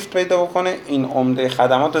باید شیفت پیدا بکنه این عمده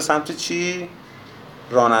خدمات به سمت چی؟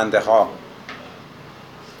 راننده ها،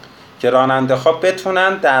 که راننده ها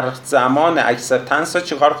بتونن در زمان اکسپتنس رو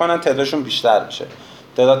چیکار کنن؟ تعدادشون بیشتر بشه.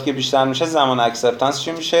 تعداد که بیشتر میشه زمان اکسپتنس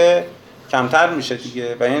چی میشه؟ کمتر میشه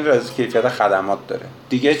دیگه، و این کیفیت خدمات داره.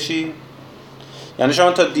 دیگه چی؟ یعنی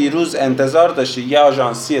شما تا دیروز انتظار داشتی یه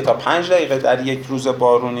آژانسی تا 5 دقیقه در یک روز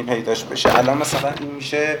بارونی پیداش بشه، الان مثلا این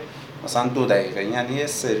میشه مثلا 2 دقیقه. یعنی یه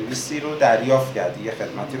سرویسی رو دریافت کردی، یه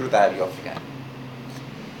خدمتی رو دریافت کردی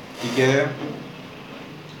دیگه.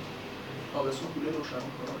 آبسون کوله روشن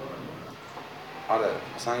می‌کنه. آره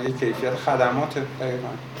مثلا یه کیفیت خدمات دقیقاً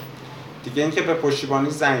دیگه. این که به پشتیبانی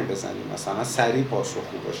زنگ بزنی مثلا سریع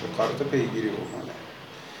پاسخگو باشه، کارتو پیگیری بکنه.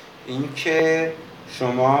 این که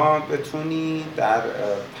شما بتونی در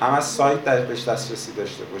هم از سایت بهش دسترسی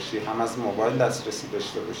داشته باشی، هم از موبایل دسترسی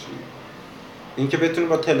داشته باشی. این که بتونی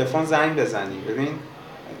با تلفن زنگ بزنی. ببین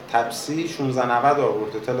تپسی 1690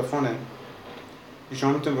 آورده تلفنه،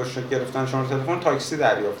 شما میتونی با گرفتن شما تلفن تاکسی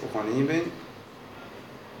دریافت کنی. ببین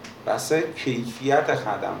بس کیفیت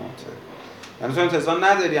خدماته. یعنی تو انتظار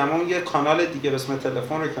نداری، اما اون یه کانال دیگه به اسم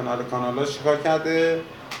تلفن رو کنار کانالاش چیکار کرده؟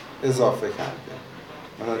 اضافه کرده.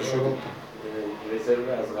 متوجه شدید؟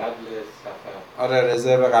 رزرو از قبل سفر. آره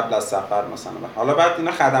رزرو قبل از سفر مثلا. حالا بعد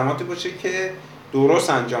اینا خدماتی باشه که درست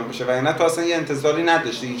انجام بشه، و اینا تو اصلا یه انتظاری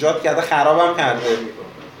نداشتی، ایجاد کرده خرابم کرده.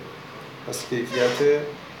 پس کیفیت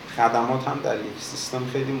خدمات هم در یک سیستم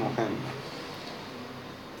خیلی مهمه.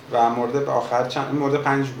 و مورد به آخر چند مورد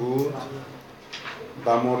 5 بود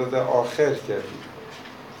و مورد آخر که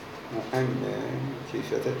مهمه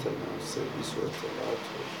کیفیت اطلاعات، سرویس و اطلاعات.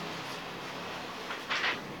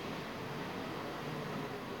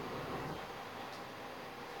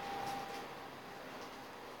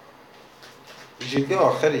 ویژگی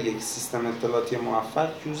آخر یک سیستم اطلاعاتی موفق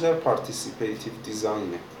یوزر پارتیسیپیتیو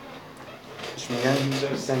دیزاینه. بهش میگن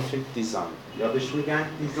یوزر سنتریک دیزاین یا بهش میگن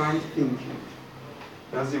دیزاین تینکینگ.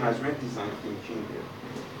 از این مجموعه دیزاین تینکینگ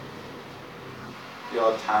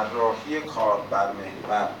یا طراحی کاربر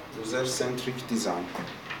محور، یوزر سنتریک دیزاین.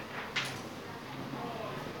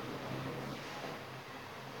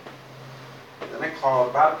 یعنی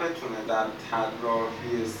کاربر بتونه در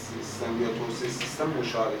طراحی سیستم یا توسعه سیستم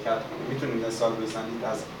مشارکت کنه. میتونید مثال بزنید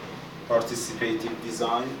از پارتیسیپیتیو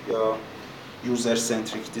دیزاین یا یوزر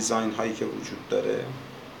سنتریک دیزاین هایی که وجود داره؟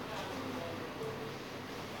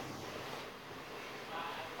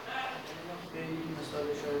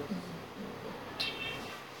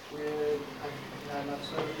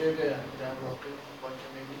 در واقع بانک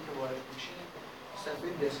ملی که وارد میشه صفحه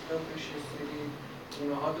دسکتاپش یه سری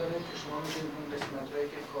اونها داره که شما میتونید اون قسمت‌هایی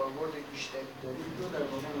که کاربرد بیشتری دارید رو در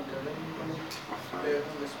واقع منتقل می‌کنید به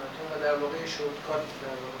اون قسمت‌ها و در واقع شورتکات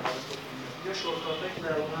در واقع یا شورتکاتایی که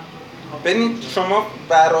در واقع ببینید شما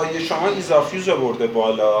برای شما ایزافیوز رو برده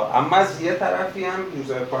بالا، اما از یه طرفی هم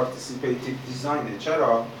یوزر پارتیسیپیتیو دیزاینه.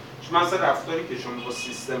 چرا؟ شما از رفتاری که شما با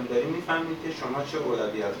سیستم دارید میفهمید که شما چه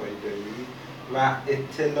اولویت‌هایی دارید و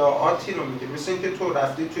اطلاعاتی رو میگه. مثل اینکه تو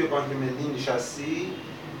رفتی توی بانک ملی نشستی،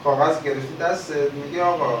 کاغذ گرفتی دستت، میگه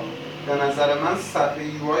آقا به نظر من صفحه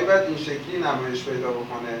یو آی باید این شکلی نمایش پیدا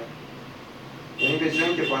بکنه. یعنی به جای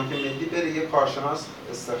اینکه بانک ملی بره یه کارشناس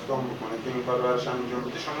استخدام بکنه که این کارو براش انجام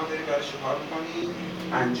بده، شما داری براش کار می‌کنی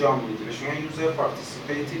انجام میدی. بهش میگن یوزر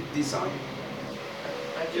پارتیسیپیتیو دیزاین.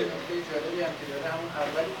 یه نکته جالبی هم که داره، همون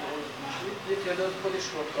اولی که میشید یه تعداد خودش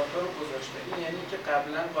شورتکات‌ها رو گذاشته. این یعنی که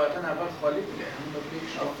قبلا قاعدتاً اول خالی بوده، همون نکته که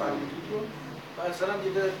شما فهمیدید رو مثلا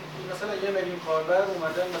دیده مثلا 1 میلیون کاربر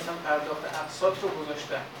اومدن مثلا پرداخت اقساط رو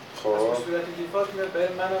گذاشتن. خب به صورت دیفالت میاد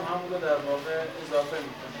برای منم همون رو در واقع اضافه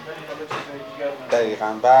میکنه. ولی حالا چیزای دیگر من دقیقاً.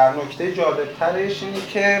 و نکته جالب‌ترش اینه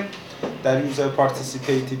که در یوزر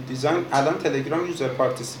پارتیسیپیتیو دیزاین الان تلگرام یوزر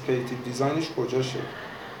پارتیسیپیتیو دیزاینش کجاشه؟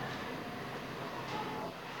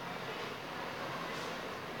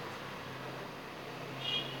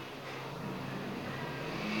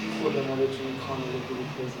 خود ما بتونیم کانال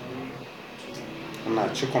گروپ بزنیم.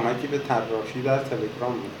 نه چه کمکی به طراحی در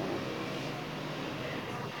تلگرام میکنه؟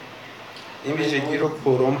 این ویژگی رو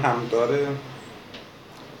کروم هم داره،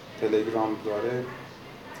 تلگرام داره،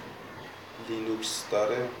 لینوکس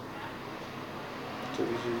داره. تو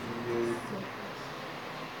ویژگی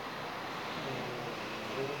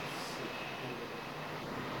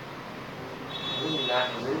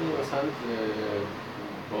نحوه مثلا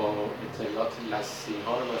با اطلاعات لسی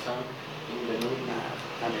ها رو مثلا این به نوعی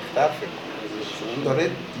عمیق‌تر فکر کنه. اون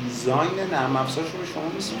داره دیزاین نرم افزارش رو به شما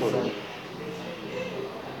میسپره.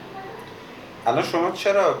 الان شما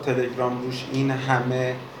چرا تلگرام روش این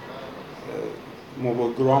همه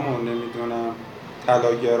موبوگرام و نمیدونم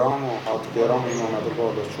تلاگرام و هاتگرام این اومده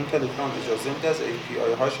بالا؟ چون تلگرام اجازه میده از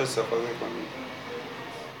API هاش استفاده کنی.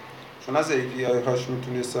 چون از API هاش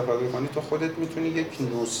میتونی استفاده کنی، تو خودت میتونی یک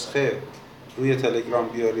نسخه روی تلگرام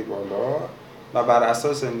بیاری بالا و بر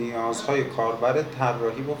اساس نیازهای کاربر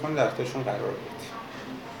طراحی بکنی در اختیارشون قرار بدی.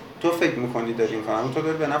 تو فکر میکنی داری این کار، اما تو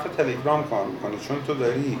داری به نفع تلگرام کار میکنی، چون تو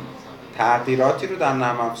داری تغییراتی رو در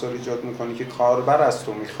نرم افزار ایجاد میکنی که کاربر از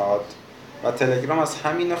تو میخواد و تلگرام از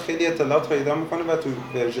همینا خیلی اطلاعات پیدا میکنه و تو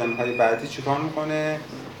ورژن های بعدی چیکار میکنه؟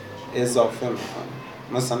 اضافه میکنه.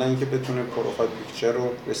 مثلا اینکه بتونه پروفایل پیکچر رو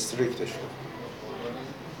رستریکتش کنه،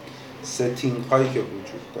 ستینگ هایی که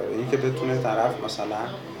وجود داره، اینکه بتونه طرف مثلا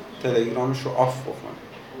تلگرامش رو آف بکنه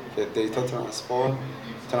که دیتا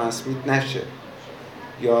ترانسمیت نشه،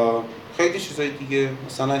 یا خیلی چیزای دیگه.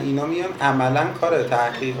 مثلا اینا میان عملا کار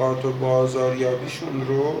تحقیقات و بازاریابیشون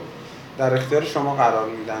رو در اختیار شما قرار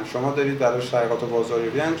میدن. شما دارید براش تحقیقات و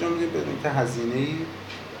بازاریابی انجام میدید بدون که هزینه‌ای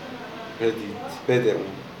بده اون.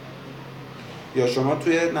 یا شما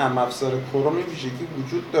توی نرم افزار کروم ویژگی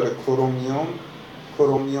وجود داره،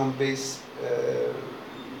 کرومیوم بیس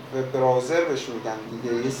وب براوزر بهش میگن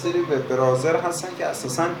دیگه. یه سری وب براوزر هستن که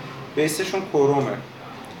اساساً بیسشون کرومه،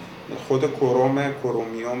 خود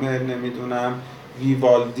کرومیوم، نمیدونم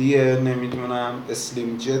ویوالدیه، نمیدونم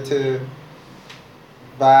اسلیم جت،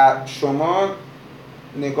 و شما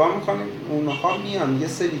نگاه میکنید اونها میان یه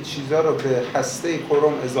سری چیزا رو به هسته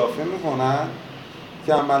کروم اضافه میکنن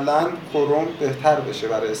که عملاً کروم بهتر بشه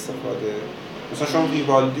برای استفاده. مثلا شما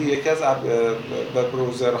ویوالدی یکی از وب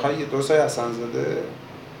براوزرهای دو سایه حسن زاده،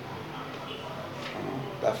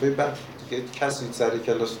 دفعه بعد دیگه کسی سر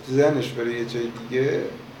کلاس ذهنش بره یه جای دیگه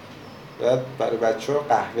باید برای بچه ها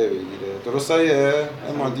قهوه بگیره. درست هایه؟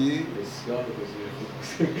 امادی؟ بسیار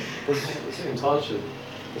امتحان شد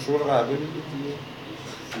بشور قهوه بگیر دیگه،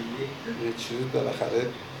 یه چیزی بالاخره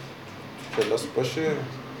تو کلاس باشه.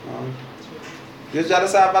 یه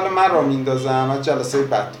جلسه اول من را میندازم از جلسه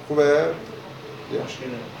بعد، خوبه؟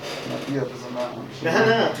 بیا بذار من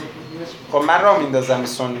نه خب من را میندازم این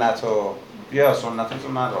سنتو، بیا سنتو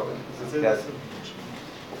من را بندازم.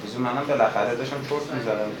 بذار منم بالاخره داشتم چرت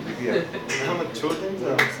می‌زدم دیگه. بیا من چرت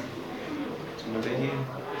نمی‌زدم. اینو بگیر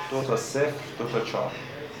 2 تا 0 2 تا 4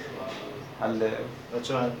 حله.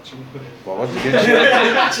 بچه‌ها چی می‌کنی؟ بابا دیگه چی؟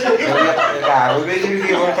 قهوه بگیر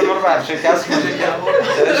دیگه، بابا خود رو برشکست میشه که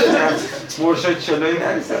مرشد چلوی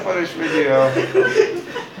نری سفارش بدی یا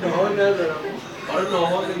نهار ندارم. آره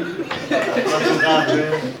نهار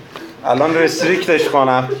نمی‌گیرم. الان رستریکتش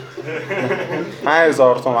کنم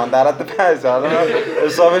 5000 تومان در حد 5000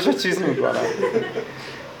 حسابشو چیز میکنم.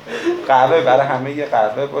 قهوه برای همه یه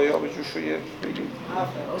قهوه با آب جوش رو بگیم.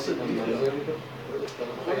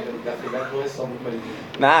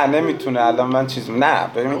 نه نمیتونه الان من نه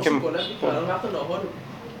ببین که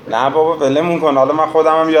نه بابا ولمون کن. حالا من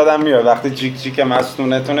خودم هم یادم میاد وقتی جیک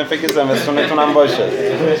مستونتونه فکر زمستونتونم باشه.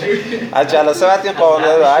 از جلسه بعد این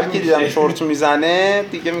قاعده رو هر کی دیدم شورت میزنه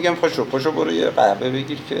دیگه میگم پاشو برو یه قهوه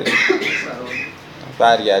بگیر که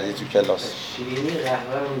برگردی تو کلاس. شیرینی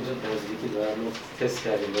قهوه رو اونجا نزدیکی دارم تست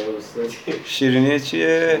کردیم با استاد. شیرینی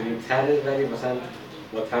چیه؟ تره ولی مثلا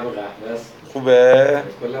با طعم قهوه است. خوبه؟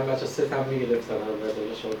 کلا بچه‌ها 3 تا میگرفتن بعد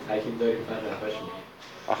شما تاکید داریم فقط قهوهش میگیریم.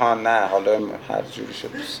 آها نه حالا هر جوری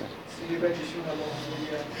شد دوست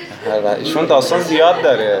ایشون داستان زیاد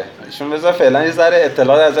داره. ایشون بذار فعلا یه ذره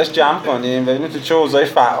اطلاعات ازش جمع کنیم ببینید تو چه اوضاعی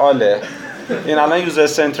فعاله. این الان یوزر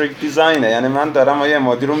سنتریک دیزاینه، یعنی من دارم یه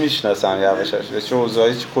مادی رو میشناسم یواشاش به چه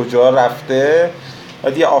اوضاعی کجا رفته،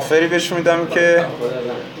 بعد یه آفری بهش میدم که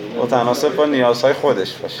متناسب با نیازهای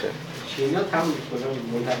خودش باشه. چینا تموم شده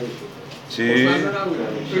منتقل شد. چی؟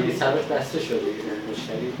 صرف بسته شده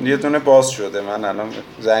مشتری. یه دونه باز شده. من الان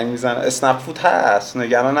زنگ میزنم. اسنپ فود هست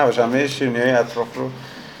نگران نباش، همه شیرینی‌های اطراف رو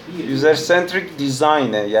یوزر سنتریک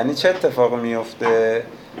دیزاینه. یعنی چه اتفاقی میفته؟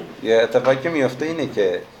 یه اتفاقی که میفته اینه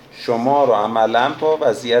که شما رو عملاً با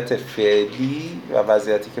وضعیت فعلی و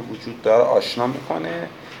وضعیتی که وجود داره آشنا میکنه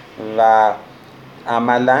و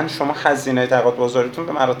عملاً شما هزینه تقاعد بازاریتون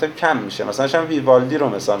به مراتب کم میشه. مثلا ویوالدی رو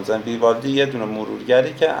مثال میزنم. ویوالدی یه دونه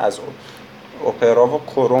مرورگری که از اپرا و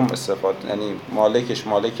کروم استفاده، یعنی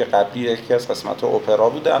مالک قبلی یکی از قسمت اپرا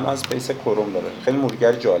بوده، الان از بیس کروم داره. خیلی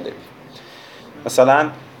مرورگر جالبی. مثلا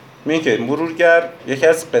میگه که مرورگر یکی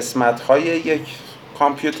از قسمت‌های یک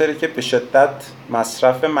کامپیوتری که به شدت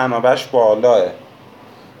مصرف منابعش بالاه.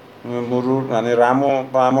 مرور یعنی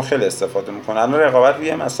رم خیلی استفاده میکنه. الان رقابت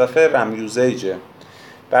روی مصرف رم یوزیجه.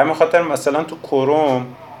 به همین خاطر مثلا تو کروم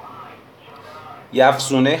یه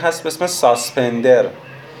افزونه هست به اسم ساسپندر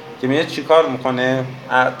که میاد چیکار میکنه؟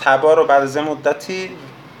 تبا رو بعد از مدتی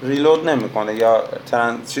ریلود نمیکنه یا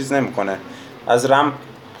چیز نمیکنه، از رم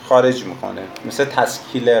خارج میکنه، مثل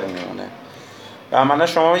تسکیلر میمونه. و عملا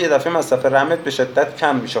شما یه دفعه مصرف رمت به شدت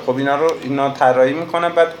کم میشه. خب اینا طراحی میکنن،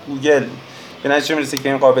 بعد گوگل به نتیجه میرسه که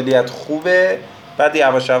این قابلیت خوبه، بعد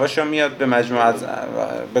یواش یواش میاد به مجموعه از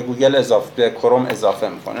به گوگل اضافه، به کروم اضافه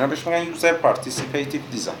میکنه. اینا بهش میگن یوزر پارتیسیپیتیو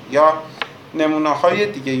دیزاین. یا نمونه‌های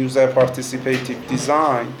دیگه یوزر پارتیسیپیتیو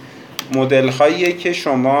دیزاین مدل‌هاییه که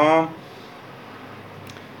شما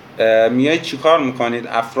میایید چیکار میکنید؟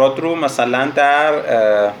 افراد رو مثلا در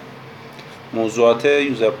موضوعات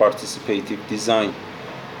یوزر پارتیسیپیتیو دیزاین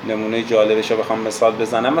نمونه جالبش رو بخوام مثال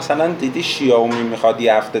بزنم، مثلا دیدی شیائومی میخواد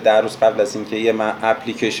یه هفته 10 روز قبل از اینکه یه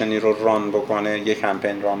اپلیکیشنی رو ران بکنه یه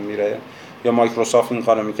کمپین ران میره، یا مایکروسافت این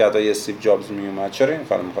کارو میکرد یا استیو جابز میومد. چرا این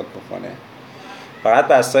کارو میخواد بکنه؟ فقط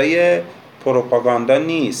بسای پروپاگاندا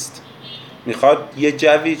نیست، میخواد یه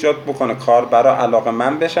جوی ایجاد بکنه کاربرا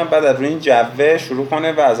علاقه‌مند بشن، بعد از روی این جو شروع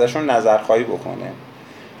کنه و ازشون نظرخواهی بکنه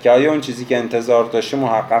که آیا اون چیزی که انتظار داشته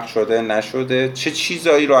محقق شده نشده، چه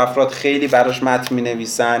چیزایی رو افراد خیلی براش متن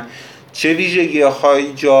می‌نویسن، چه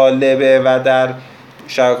ویژگی‌های جالبه و در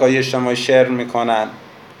شبکه‌های اجتماعی شیر میکنن.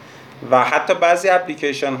 و حتی بعضی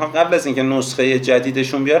اپلیکیشن ها قبل از اینکه نسخه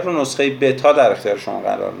جدیدشون بیاد رو نسخه بتا در اختیار شما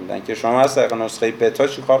قرار میدن که شما از طریق نسخه بتا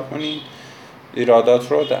چیکار کنید؟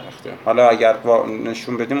 ایرادات رو در اختیار. حالا اگر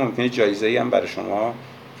نشون بدیم ممکنه جایزه‌ای هم برای شما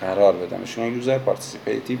قرار بدن. شما یوزر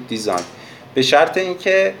پارتیسیپیتیو دیزاین به شرط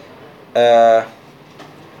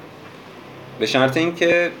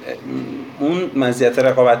اینکه اون مزیت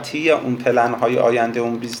رقابتی یا اون پلن‌های آینده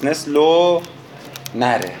اون بیزنس لو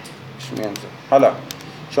نره. حالا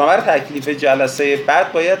شما برای تکلیف جلسه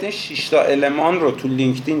بعد باید این 6 تا المان رو تو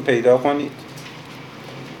لینکدین پیدا کنید.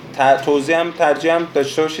 توضیح هم ترجیح هم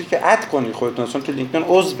داشته باشید که اد کنید خودتون، اصلا تو لینکدین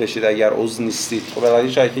عضو بشید اگر عضو نیستید. خب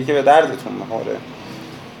برای شرکتی که به دردتون میخوره.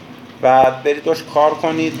 و برید روش کار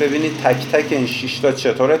کنید، ببینید تک تک این 6 تا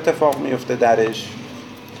چطور اتفاق میفته درش.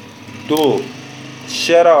 2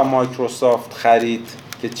 چرا مایکروسافت خرید،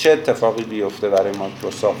 که چه اتفاقی بیفته برای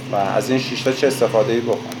مایکروسافت و از این 6 تا چه استفاده‌ای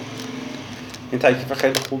بکنید. این تکلیف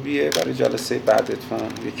خیلی خوبیه برای جلسه بعدتون،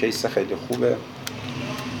 یه کیس خیلی خوبه.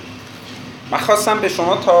 من خواستم به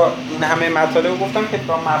شما تا این همه مطالب گفتم که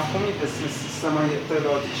تا مفهومی به سیستم‌های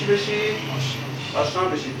اطلاعاتی چی بشید؟ آشنا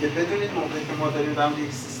بشید که بدونید موقعی که ما داریم در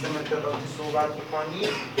یک سیستم اطلاعاتی صحبت می‌کنیم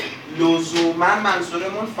لزوما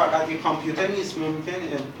منظورمون فقط یک کامپیوتر نیست. ممکنه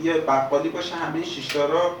یه بقالی باشه همه 6 تا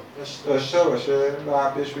رو داشته باشه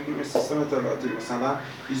و بهش بگیم سیستم اطلاعاتی، مثلا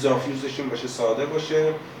اضافی یوزشون باشه، ساده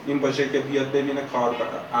باشه، این باشه که بیاد ببینه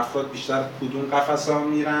افراد بیشتر کدوم قفس‌ها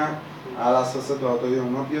میرن، بر اساس دادای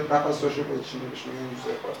اونا بیاد قفس‌هاشو بچینه. بهش میگن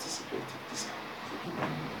یوزر پارتیسیپیتیو دیزاین.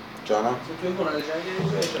 جانم توی هنر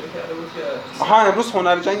جنگ اشاره کرده بود که امروز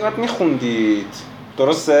هنر جنگ باید میخوندید،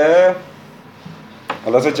 درسته؟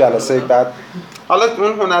 حالا تا جلسه بعد حالا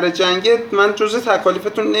اون هنر جنگ من جزء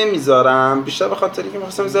تکالیفتون نمیذارم، بیشتر به خاطر اینکه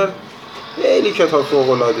می‌خواستم بذارم خیلی کتاب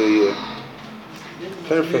فوق‌العاده‌ایه.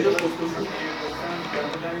 خیلی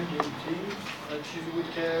چیزی بود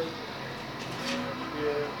که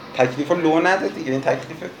تکلیف لو نده دیگه، این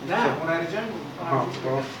تکلیف نه هنر جنگ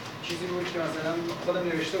بود. چیزی بود که مثلا خودم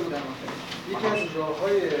نوشته بودم یکی از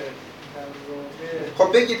راه‌های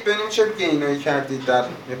خب بگید ببینیم چه گینایی کردید در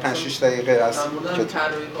 5-6 دقیقه از که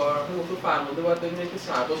طراحی کارآفرین گفت فرمانده باید ببینه که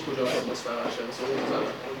سرباز کجا باید مستقر شه.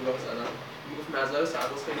 مثلا میگفت نظر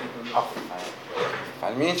سرباز خیلی مهمه.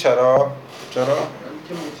 فهمیدین چرا؟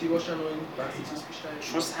 که موتی باشن و این بحثی چیز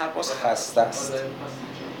بیشتر چون سرباز خسته است.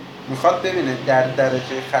 میخواد ببینه در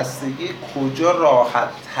درجه خستگی کجا راحت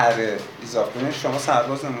تره اضافه کنید. شما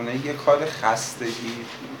سرباز نمونه یه کار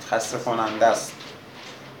خسته کننده است،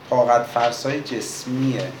 طاقت فرسای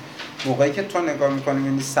جسمیه. موقعی که تو نگاه میکنی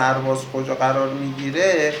ببینی سرباز کجا قرار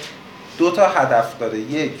میگیره 2 تا هدف داره.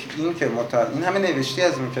 یک این که این همه نوشتی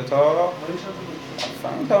از اون کتاب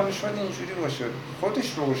فهم دانشمند اینجوری باشه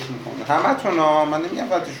خودش روش میکنه همتون من نمیگم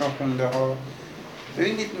قدرشون خونده ها.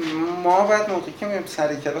 ببینید ما باید موقعی که میام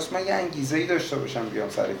سر کلاس من یه انگیزه‌ای داشته باشم بیام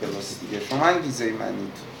سر کلاس دیگه. شما انگیزه‌ای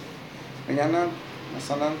منید. میگن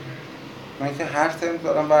مثلا من که هر ترم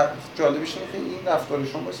دارم و جالبش اینه که این رفتار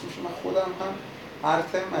شما باعث میشه من خودم هم هر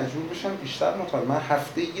ترم مجبور بشم بیشتر مطالعه. من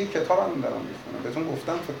هفته یک کتاب هم دارم میخونم، بهتون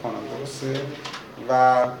گفتم فکر کنم درسته.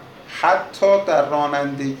 و حتی در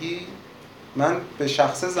رانندگی من به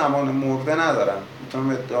شخص زمان مرده ندارم، میتونم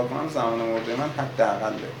ادعا کنم زمان مرده من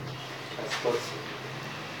حداقله.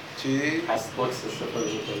 چی؟ از باکس استفاده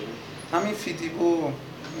می‌کنید؟ همین فیدیبو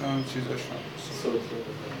چیزاشون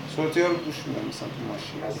صوتی ها رو گوش میدم مثلا تو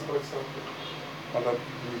ماشین. از باکس حالا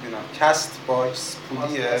میبینم کست باکس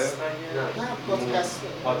پولیه؟ نه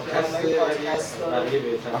پادکست برای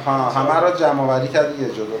بهتر. آها همه رو جمع آوری کردی یه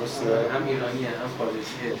جا درسته؟ هم ایرانیه هم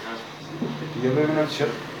خارجیه هم دیگه ببینم چه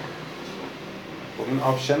خب این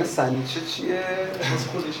آپشن سنیچه چیه؟ از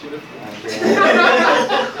خودش گرفت.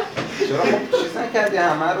 چرا خب چیز نکردی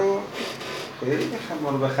همه رو؟ خیلی ما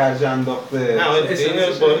رو به خرج انداخته. نه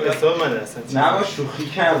این با حساب من اصلا نه با شوخی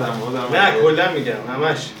کردم بودم. نه کلا میگم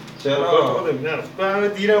همش چرا؟ نه برای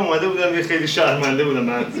دیرم اومده بودم یه خیلی شرمنده بودم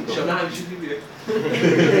من شما همیشه دیدیه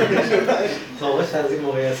تاقش از این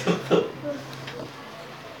موقعیت.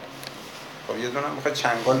 خب یه دونم میخواد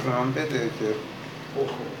چنگال به من بده که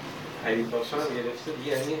حریف باشم گرفته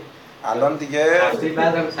دیگه، یعنی الان دیگه هفته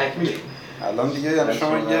بعدم تکمیل. الان دیگه یعنی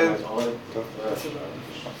شما یه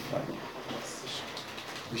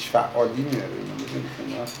بیش فعالی میاره،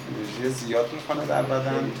 انرژی زیاد میکنه در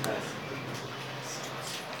بدن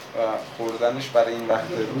و خوردنش برای این وقت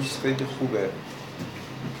روز خیلی خوبه.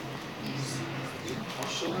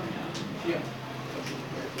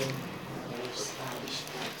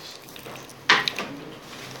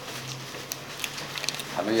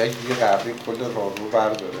 الان یک دیگه قبری کل راه رو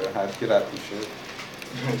برداره، هر کی رد میشه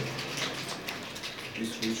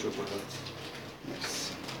 20 روی شو بودن.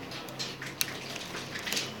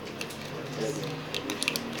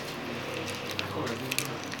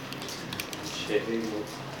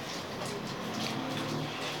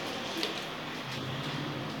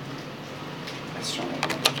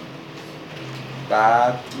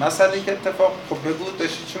 بعد مسئله که اتفاق خب بگو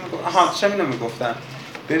داشتی چی میگفت؟ آها چه اینو میگفتم.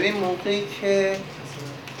 ببین موقعی که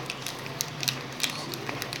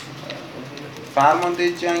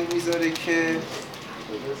فرمانده جنگ میذاره که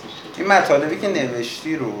این مطالبی که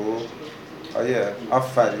نوشتی رو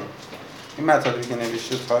آفرین این مطالبی که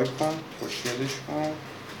نوشته تایپ کن، خوشگلش کن،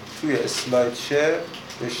 توی اسلاید شیر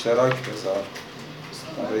به اشتراک بذار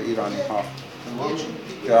برای ایرانی ها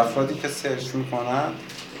که افرادی که سرچ میکنن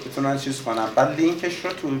بتونن چیز کنن، بعد لینکش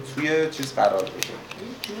رو توی چیز قرار بده.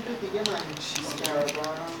 دیگه من چیز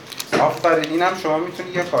کردم. آفرین اینم شما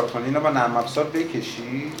میتونی یه کار کنی، اینو با نرم افزار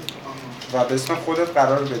بکشی و به اسم خودت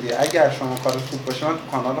قرار بدی. اگر شما کارت خوب باشه من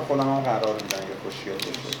تو کانال خودم هم قرار میدم یه خوشگل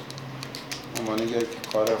باشه عنوان یک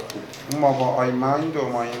کار خوب. اون ما با آی مایند و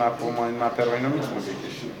مایند مپ و مایند مپر رو اینو میتونی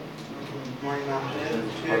بکشی.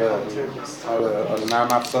 آره نرم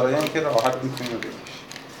افزارهایی هم که راحت میتونی بکشی.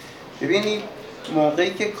 ببینید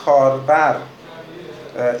موقعی که کاربر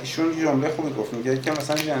ایشون جمله خوبی گفت، میگه که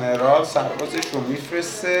مثلا ژنرال سربازش رو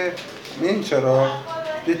میفرسته، این چرا؟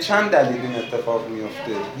 به چند دلیل این اتفاق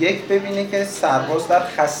میفته. یک ببینه که سرباز در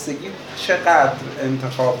خستگی چقدر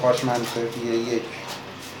انتخاباش منطقیه. یک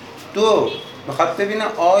دو میخواد ببینه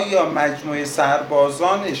آیا مجموعه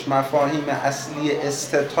سربازانش مفاهیم اصلی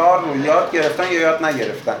استتار رو یاد گرفتن یا یاد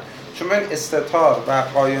نگرفتن. چون ببین استتار و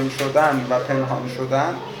قایم شدن و پنهان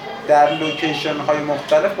شدن در لوکیشن های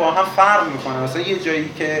مختلف با هم فرق میکنه. مثلا یه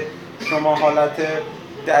جایی که شما حالت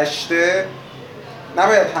دشته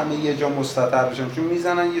نباید همه یه جا مستتر بشن چون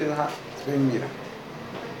میزنن یه میرن.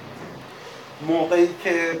 موقعی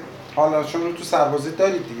که حالا شما تو سربازی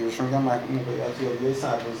دارید دیگه، بهشون میگن موقعیت یا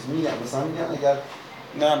سربازی میگن مثلا میگن اگر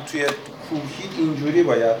نه توی کوهید اینجوری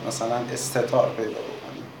باید مثلا استتار پیدا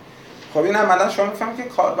بکنید. خب این عملا شما میفهمید که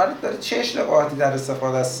کاربرت داره چه اشتباهاتی در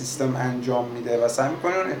استفاده از سیستم انجام میده و سعی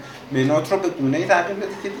میکنه منوت رو به گونه‌ای تغییر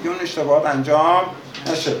بده که دیگه اون اشتباهات انجام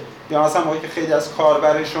نشه. یا مثلا موقعی که خیلی از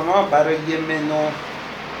کاربر شما برای یه منو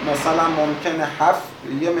مثلا ممکنه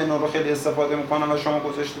یه منو رو خیلی استفاده میکنن و شما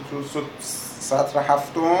گذاشته تو سطر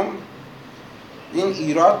هفتم، این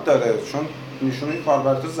ایراد داره چون نشونه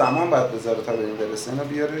کاربر تو زمان باید بذاره تا به این برسه، اینو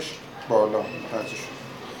بیارش بالا.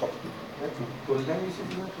 خب کلا یه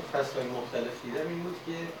چیزی من تو فصل‌های مختلف دیدم این بود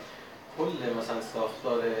که کل مثلا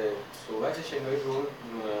ساختار صحبتش انگاری رو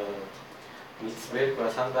نیتسبرگ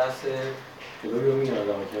مثلا بحث پلوی رو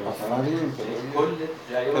میگردم که مثلا کل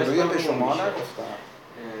جریانش پلوی به شما نگفتم.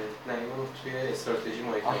 نه اینو توی استراتژی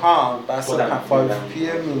مایکل. آها بحث 5P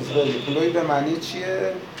میزبری. پلوی به معنی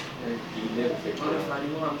چیه؟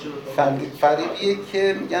 فریبیه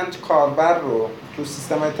که میگن کاربر رو تو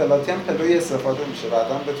سیستم اطلاعاتی هم پلوی استفاده میشه،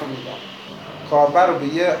 بعدا بهتون میگم. کاربر رو به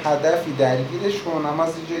یه هدفی درگیرش کن، اما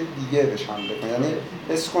از یه جای دیگه بهش حمله کن. یعنی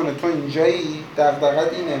حس کنه تو اینجایی،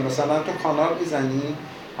 دغدغت اینه، مثلا تو کانال میزنی،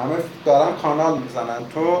 همه دارن کانال میزنن،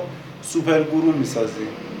 تو سوپر گروه میسازی،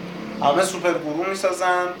 همه سوپر گروه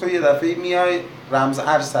میسازن، تو یه دفعه میای رمز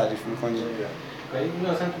ارز تعریف میکنی. ولی این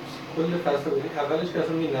اصلا کل فلسفه اولش که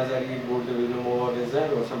اصلا این نظریه برده بدون مبارزه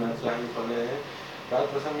رو مثلا مطرح میکنه، بعد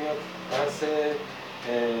مثلا میاد بحث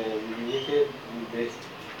میگه که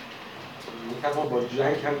میتوان با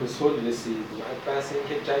جنگ هم به صلح رسید. بحث این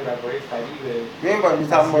که جنگ بر پایه فریبه. میگم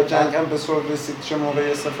میتوان با جنگ هم به صلح رسید، چه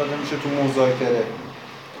موقعی استفاده میشه؟ تو مذاکره.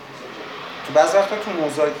 تو بعضی وقتا تو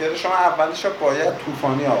مذاکره شما اولش باید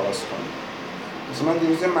طوفانی آغاز کنی. مثلا من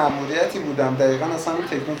دیروز مأموریتی بودم، دقیقاً اصلا این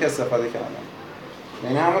تکنیک استفاده کردم.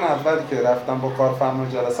 یعنی همون اولی که رفتم با کارفرما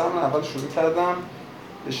جلسه، همون اول شروع کردم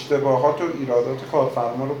اشتباهات و ایرادات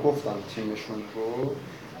کارفرما رو گفتم تیمشون رو،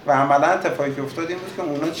 و عملا اتفاقی که افتاد این بود که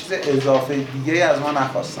اونا چیز اضافه دیگه از ما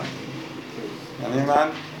نخواستن. یعنی من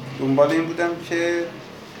دنبال این بودم که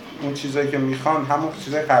اون چیزایی که میخوان همون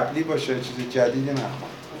چیز قبلی باشه، چیز جدیدی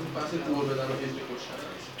نخوان. بحث دور بدن و هیچ بکشن.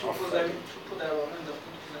 توپو زمین، توپو در واقع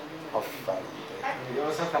انداختن تو زمین. آفرین. یا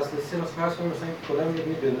مثلا فصل 3 مثلا فرض کنیم مثلا کلا میگه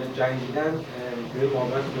بدون جنگیدن به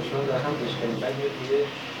مقابلت دشمن در هم بشکنیم، بعد میگه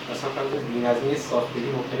مثلا فرض بی‌نظمی ساختگی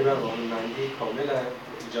مبتنی بر قانونمندی کامل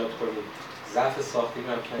ایجاد کنیم، ضعف ساختگی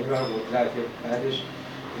مبتنی بر قدرت، یا بعدش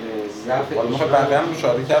ضعف دشمن بقیه هم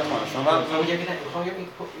مشارکت کنه. شما میخوام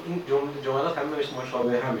این جملات همه بهش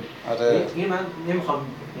مشابه همه. آره. این من نمیخوام،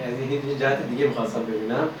 یعنی یه جهت دیگه می‌خواستم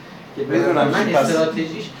ببینم که میدونم من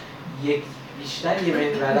استراتژیش یک بیشتر یه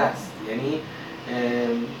محور است. یعنی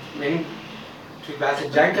توی بحث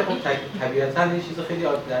جنگ خب طبیعتاً یه چیز خیلی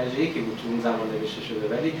درجه‌ای که بود تو اون زمان نوشته شده،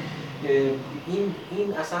 ولی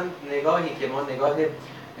این اصلا نگاهی که ما نگاه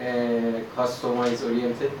کاستومایز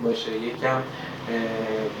اورینتد باشه، یکم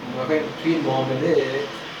توی معامله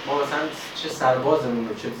ما مثلا چه سربازمون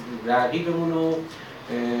رو چه رقیبمون رو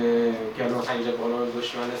که الان اینجا بالا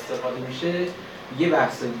دشمن استفاده میشه یه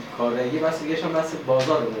بحث کاره، یه بحث دیگه هم بحث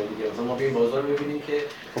بازارمونه دیگه. مثلا ما بیایم بازار رو ببینیم که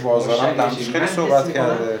خب بازار هم دمش خیلی صحبت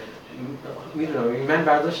کرده. میدونم من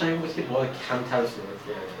برداشتم این بود که با کمتر صحبت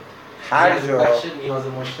کرده. هر جا بخش نیاز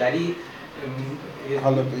مشتری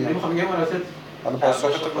حالا نمیخوام بگم مراتب حالا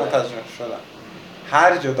پاسخت متوجه شدم.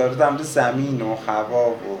 هر جا داره در مورد زمین و هوا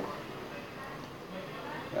و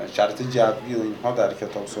شرط جوی و اینها در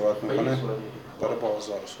کتاب صحبت میکنه، داره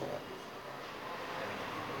بازار صحبت.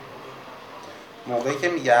 موقعی که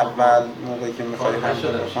میگه اول موقعی که میخوای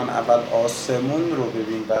حمله بکن اول آسمون رو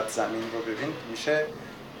ببین بعد زمین رو ببین، میشه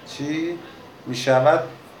چی؟ میشود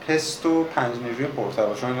پست و 5 نیروی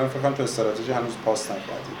پرتقال. شما اینا فکر کنم تو استراتژی هنوز پاس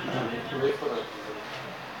نکردید.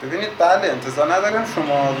 ببینید بله انتظار ندارم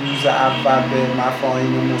شما روز اول به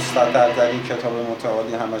مفاهیم مستتر در این کتاب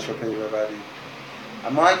متعالی همش رو پی ببرید،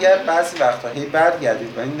 اما اگر بعضی وقتا هی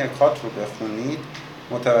برگردید و این نکات رو بخونید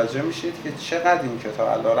متوجه میشید که چقدر این کتاب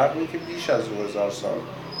علیرغم اینکه بیش از 2000 سال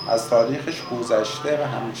از تاریخش گذشته و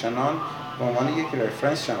همچنان به عنوان یک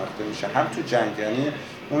رفرنس شناخته میشه، هم تو جنگ. یعنی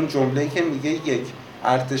اون جمله‌ای که میگه یک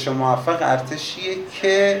ارتش موفق ارتشیه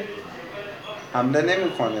که حمله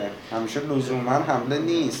نمیکنه، همیشه لزوما حمله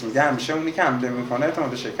نیست. میگه همیشه اونی که حمله میکنه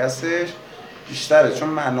احتمال شکستش بیشتره، چون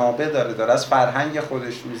منابع داره از فرهنگ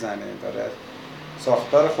خودش میزنه، داره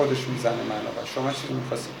ساختار خودش میزنه منابع. شما چی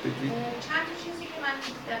می‌خواستید بگید؟ چند تا چیزی که من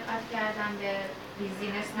دقت کردم به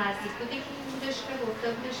بیزینس نزدیک بود، یکی این بودش که گفته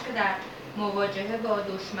بودش که در مواجهه با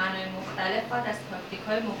دشمنای مختلف باید از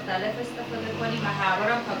تاکتیک‌های مختلف استفاده کنیم و هر بار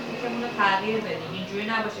هم تاکتیکمون رو تغییر بدیم. اینجوری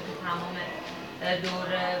نباشه که تمام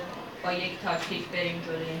دوره با یک تاکتیک بریم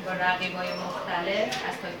جلو، با رقیبای مختلف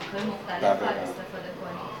از تاکتیک‌های مختلف باید استفاده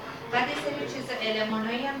کنیم. بعد یه سری چیز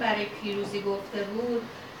المانایی هم برای پیروزی گفته بود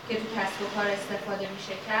که تو کسب و کار استفاده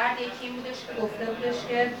میشه کرد. یکی این بودش که گفته بودش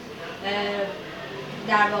که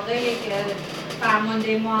در واقع یک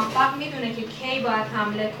فرمانده موفق میدونه که کی باید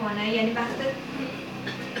حمله کنه، یعنی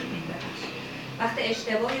وقت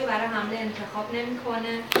اشتباهی رو برای حمله انتخاب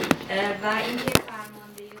نمیکنه و اینکه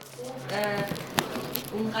فرمانده خوب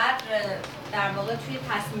اونقدر در واقع توی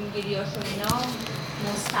تصمیم گیری‌هاش و اینا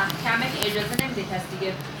مستحکمه که اجازه نمیده کسی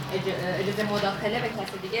دیگه اجازه مداخله به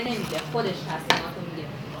کسی دیگه نمیده، خودش تصمیماتو میگیره.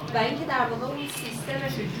 و اینکه در واقع اون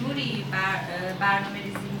سیستمش رو جوری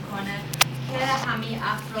برنامه‌ریزی میکنه که همه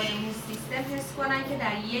افراد اون سیستم حس کنن که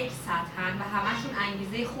در یک سطحن و همشون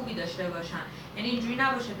انگیزه خوبی داشته باشن. یعنی اینجوری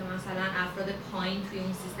نباشه که مثلا افراد پایین توی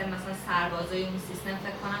اون سیستم، مثلا سربازای اون سیستم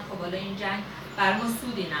فکر کنن خب حالا این جنگ بر ما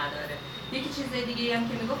سودی نداره. یکی چیز دیگه هم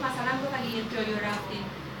که میگفت مثلا گفت اگه یه جایی رفتین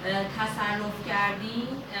تصرف کردین،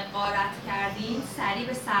 غارت کردین، سریع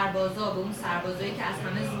به سربازا، به اون سربازایی که از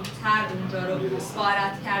همه زودتر اونجا رو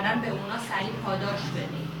غارت کردن، به اونا سریع پاداش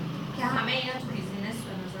بدین که همه اینا تو بیزینس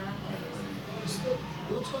به نظرم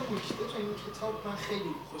دو تا نکته تو این کتاب من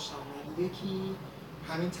خیلی خوشم اومد. یکی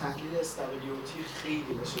همین تحلیل استابیلیتی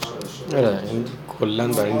خیلی بهش اشاره شده. آره این کلا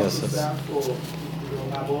برای این اساس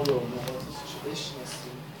رقبا رو مقایسه‌اش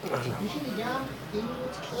بشناسیم. یکی دیگه هم این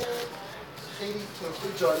بود که خیلی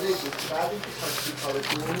نکته جالب بود. بعد اینکه تاکتیک‌ها رو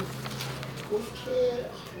گفت که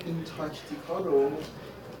این تاکتیک‌ها رو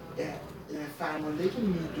فرماندهی که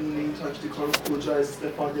میدونه این تاکتیک‌ها رو کجا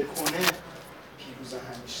استفاده کنه پیروزه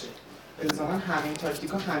همیشه. الزاما همین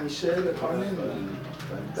تاکتیک‌ها همیشه به کار نمیاد.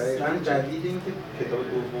 دقیقاً دلیل اینکه کتاب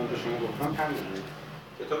دوم به شما گفتم همینه.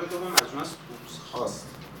 کتاب دوم مجموعه از تولز خاست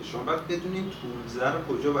که شما باید بدونید تولزه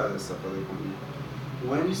رو کجا باید استفاده کنید.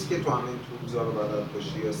 مهم نیست که تو همین تولزها رو بلد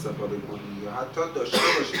باشی استفاده کنی یا حتی داشته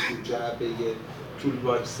باشی تو جعبه تول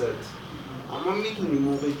باکست، اما میدونی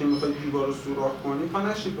موقعی که میخوای دیوار رو سوراخ کنی پا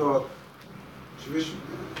نشی با چی بهش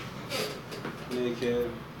اینه که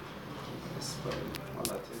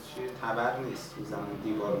حالته چیه تبر نیست میزنن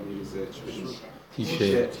دیوار رو میریزه چی بهش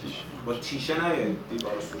تیشه با تیشه نه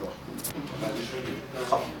دیوار رو سوراخ کنی بعدش میگی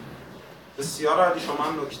خب بسیار عالی. شما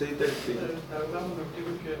هم نکته‌ای دارید بگید؟ در واقع اون نکته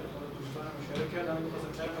بود که دوستانم اشاره کردن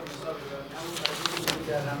می‌خواستم چند تا مثال بزنم. همون موضوعی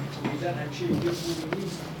که در هم می‌دن همیشه یه خوبی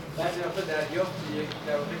نیست. بعضی وقتا دریافت یک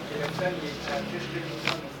در واقع گرفتن یک ارزش خیلی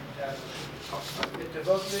می‌تونه مفیدتر باشه.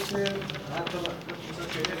 اتفاقی که حتی مثلا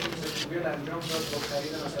شرکتی مثل گوگل انجام داد با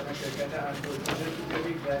خرید مثلا شرکت اندروید که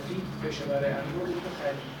یک ردیف بشه برای اندروید رو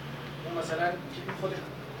خرید. اون مثلا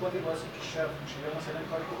خودی واسه پیشرفت میشه یا مثلا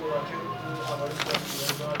کاری که اوراکل تو حوالی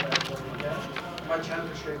سازمان در واقع ما چند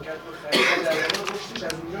تا شرکت رو خریدیم در واقع رشدش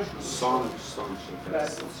از اونجا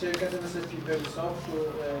شروع شرکت مثل پیپلسافت و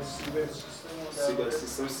سیبر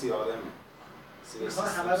سیستم CRM میخوان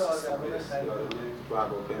همه رو از اول خرید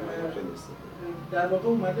در واقع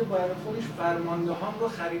اومده برای خودش فرمانده هم رو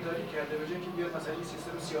خریداری کرده به جای که بیاد مثلا این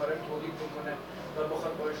سیستم CRM تولید بکنه و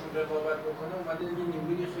بخواد باشون رقابت بکنه اومده یه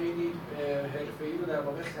نیروی خیلی حرفه‌ای رو در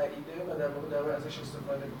واقع خریده و در واقع ازش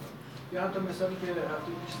استفاده میکنه. یا حتی مثالی که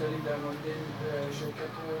هفته پیش داریم در مورد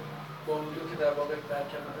شرکت بامدو که در واقع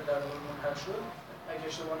در واقع منحل شد، اگه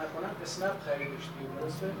اشتباه نکنم اسنپ خریدش دیگه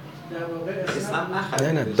درسته؟ در واقع اسنپ نخرید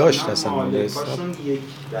نه داشت اصلا مالکاشون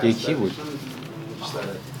یکی بود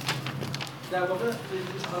در واقع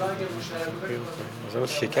حالا اگر مشترک بود مثلا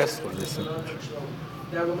شکست خورد اسنپ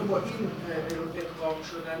در واقع با این ادغام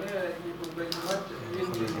شدن یه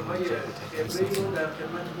نیروهای خبره‌ای رو در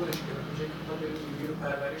خدمت خودش گرفت که میخواد به نیروی رو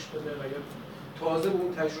پرورش بده و یا تازه به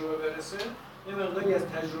اون تجربه برسه یه مقداری از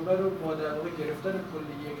تجربه رو با در واقع گرفتن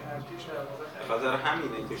کلی یک ارتش در واقع خاطر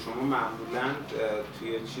همینه که شما معمولاً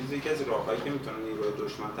توی چیزی که از راههایی که میتونه نیروی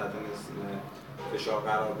دشمن تحت فشار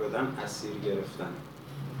قرار بدن اسیر گرفتن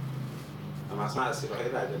مثلا اسیرهای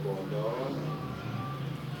رده بالا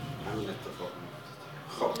همین اتفاق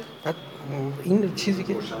خب این چیزی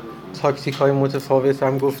که تاکتیک های متفاوت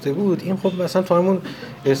هم گفته بود این خب مثلا تو همون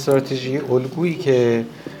استراتژی الگویی که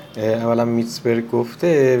اولا میتسبرگ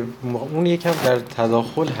گفته اون یکم در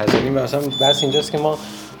تداخل هست. یعنی مثلا بس اینجاست که ما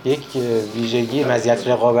یک ویژگی مزیت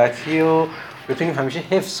رقابتی رو بتونیم همیشه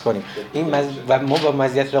حفظ کنیم و ما با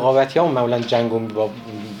مزیت رقابتی ها معمولا جنگو با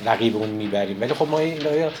رقیبمون میبریم ولی خب ما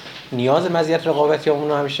نیاز مزیت رقابتی همون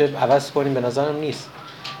رو همیشه عوض کنیم به نظرم نیست.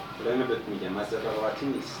 اینو بهت میگم مزیت رقابتی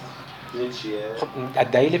نیست. این چیه؟ خب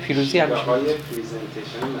دلیل پیروزی همیشه شیوه های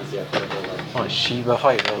پریزنتیشن مزیت رقابتی. شیوه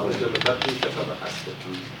های رقابتی.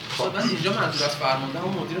 خب من اینجا منظور از فرمانده هم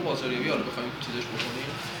مدیر بازاریابی حالا بخوایم چیزش بکنیم.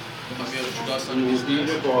 میخوام داستان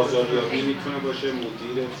مدیر بازاریابی میتونه باشه،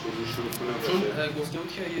 مدیر فروش میتونه باشه. چون گفته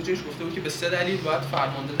بود که یه جایش گفته بود که به 3 دلیل باید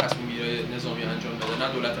فرمانده تصمیم گیری نظامی انجام بده،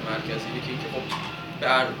 نه دولت مرکزی. یکی اینکه خب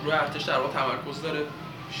روی ارتش در واقع تمرکز داره،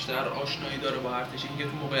 بیشتر آشنایی داره با ارتش، اینکه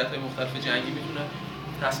تو موقعیت‌های مختلف جنگی میتونه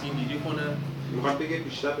تصمیم گیری کنه. میخوام بگه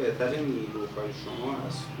بیشتر بهتر نیروهای شما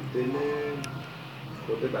از دل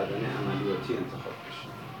خود بدن عملیاتی انتخاب بشه.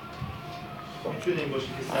 میتونه این باشه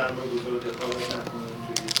که سرمایه‌گذار رقابت نکنه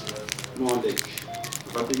اینجوری مالک.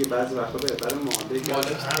 میخوام بگه بعضی وقتا بهتر مالک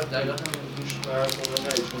دقیقاً روش فرق کنه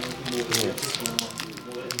نه چون موقعیت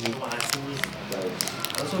شما اصلی نیست.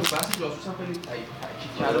 اصلا بحث جاسوس هم خیلی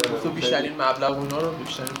تاکید کرده گفت بیشترین مبلغ اونا رو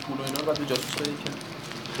بیشترین پول و اینا رو بعد به جاسوس بدید که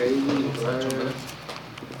خیلی انجام بده.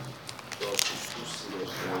 جاسوس دوستی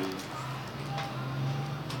داشتن.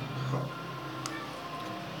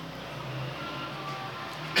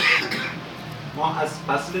 ما از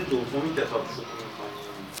فصل دومی کتاب شروع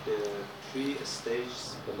می‌کنیم که 3 stages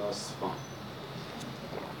plus fun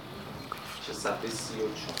چه صفحه 34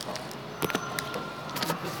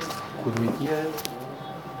 کدومیکیه؟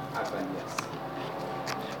 اولی هست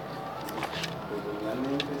کدومیان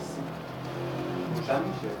نمیرسیم روشن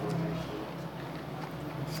میشه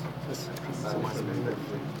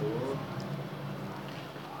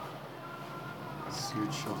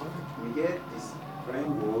میگه this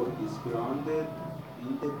framework is grounded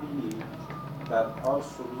in the belief that all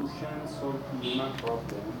solutions solve human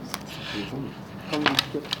problems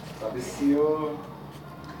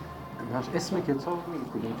اسم کتاب میگه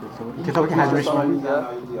کدوم کتاب؟ کتابی که حجمش معلومه؟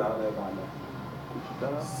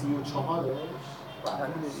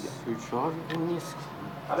 34 اون نیست.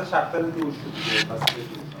 حالا چپتر دور شد دیگه پس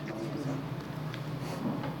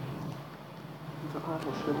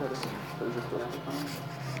مشکل داره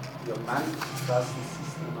یا من رسم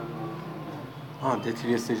سیستم من The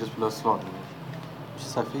 3 stages plus 1 میشه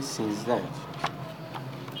صفحه 13 من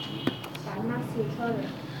 34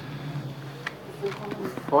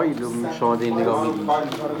 فایل رو شما دارید نگاه میدید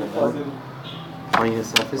پایین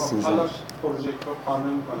صفحه 13 حالا پروژکتور کار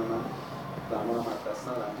نمی‌کنه من زمان مدرس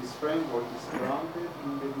ندارم This framework is grounded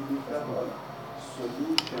in the belief that all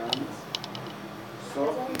solutions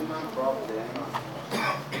solve human problems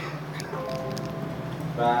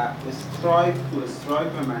و strive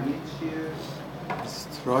به معنی چیه؟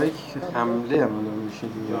 استرایک حمله هم میشه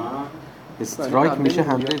دیگه جان استرایک میشه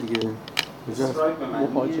حمله دیگه استرایک به معنی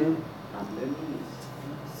حمله نیست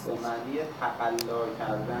به معنی تقلا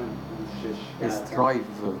کردن کوشش کردن استرایو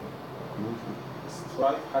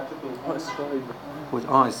استرایو خط دوم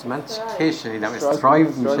من که شنیدم استرایو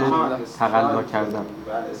میشه تقلا کردن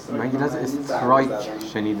من یه از استرایک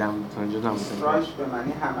شنیدم تا اینجا نمیدونم استرایک به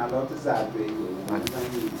معنی حملات ضربه‌ایه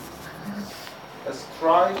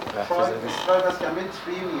استرایک از کلمه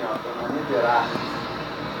تری میاد به معنی درخت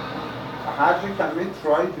هر جا کلمه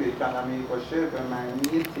ترای توی کلمه باشه به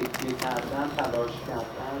معنی تکیه کردن تلاش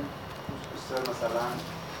کردن مثلا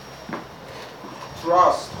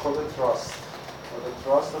تراست خود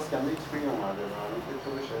تراست از کلمه تری اومده به معنی که تو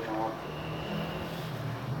بهش اعتماد کنی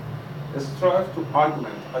strive to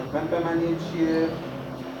augment به معنی چیه؟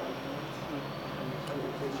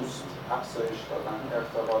 افزایش دادن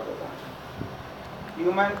ارتقا دادن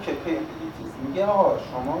human capabilities میگه آقا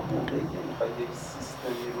شما موقعی که میخوای یک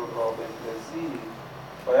سیستمی رو راه بندازی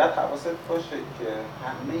باید حواست باشه که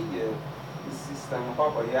همه این سیستم ها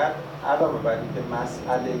باید علاوه بر اینکه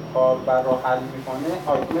مسئله کاربر رو حل میکنه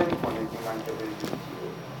آگمنت کنه human capability رو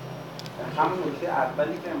همون نکته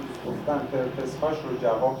اولی که امروز گفتن پرپس هاش رو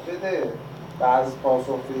جواب بده و از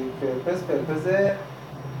پاسخ پرپس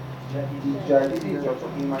جدیدی ایجاد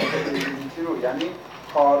human capability رو یعنی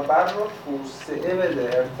کاربر رو توسعه بده،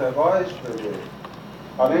 ارتقاش بده.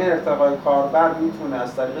 حالا این ارتقای کاربر میتونه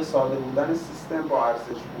از طریق ساده بودن سیستم با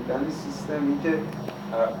ارزش بودن سیستم این که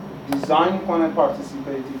دیزاین کنه،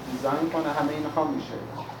 پارتیسیپیتیو دیزاین کنه، همه اینها میشه.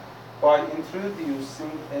 By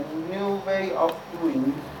introducing a new way of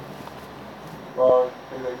doing با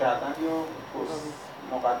پیدا کردن یا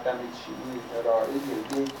مقدمه چینی ارائه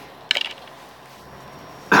یک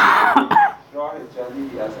راه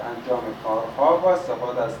جدیدی از انجام کارها با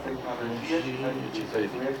استفاده از تکنولوژی دیگر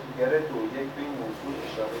دو یک به این موضوع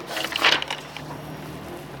اشاره کردیم.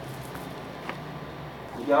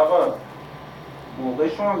 میگه آقا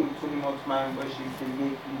موقع شما میتونی مطمئن باشی که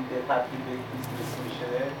یک ایده تبدیل به بیزنس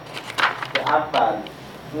میشه که اول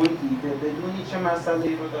اون ایده بدون هیچ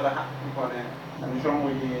مسئله‌ای رو داره حل میکنه. یعنی شما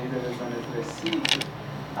موقع یه ایده به ذهنت رسید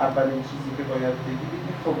اولین چیزی که باید بگید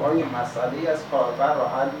خب آیا مسئله‌ای از کاربر رو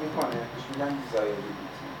حل میکنه؟ بهش میگن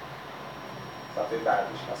دیزایربیلیتی. صفحه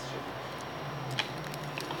بعدش هست شد.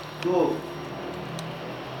 دو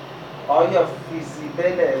آیا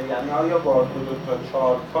فیزیبله، یعنی آیا با 2 تا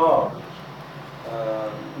 4 تا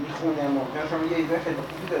میخونه؟ ممکنه شما یه ایده خیلی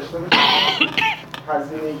خوبی داشته باشید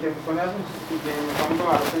هزینه‌ای که میکنه از اون چیزی که میخوام تو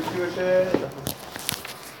معرفه چی باشه؟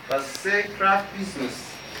 و 3 کرافت بیزنس.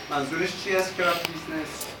 منظورش چی از کرافت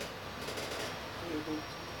بیزنس؟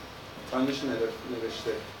 آنش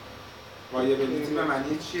نوشته وایبلیتی به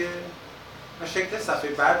معنی چیه؟ من شکل صفحه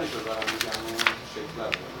بعدش رو دارم میگم شکل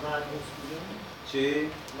ملموس بودن؟ چی؟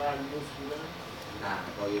 ملموس بودن؟ نه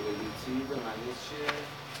وایبلیتی به معنی چیه؟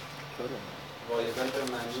 وایبل به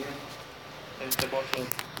معنی ارتباط نه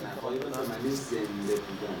وایبل به معنی زنده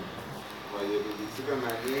بودن وایبلیتی به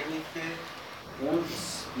معنی اینه که اون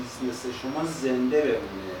بیزنس شما زنده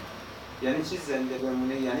بمونه. یعنی چی زنده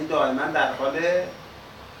بمونه؟ یعنی دائما در حال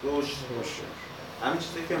رشد باشه. همین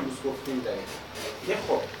چیزی که امروز گفتیم دقیقا. یه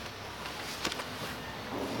خب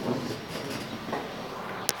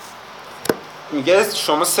میگه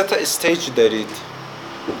شما 3 تا استیج دارید.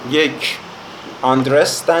 یک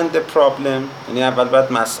understand the problem، یعنی اول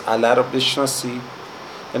باید مسئله رو بشناسید.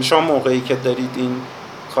 یعنی شما موقعی که دارید این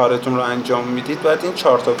کارتون رو انجام میدید باید این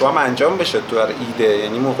 4 تا گام انجام بشه تو ایده.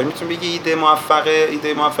 یعنی موقعی میتونی بگی ایده موفقه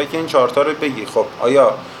این 4 تا رو بگی. خب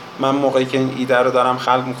آیا من موقعی که این ایده رو دارم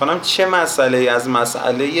خلق میکنم چه مسئله از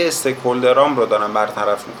مسئله استیک‌هولدرام رو دارم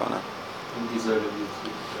برطرف میکنم؟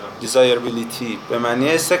 دیزایربیلیتی به معنی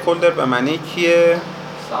استیک‌هولدر به معنی کیه؟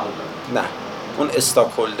 نه، اون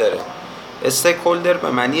استاک‌هولدره. استیک‌هولدر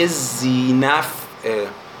به معنی ذی‌نفعه.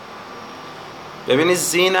 ببینید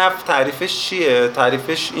ذی‌نفع تعریفش چیه؟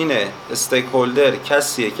 تعریفش اینه: استیک‌هولدر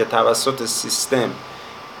کسیه که توسط سیستم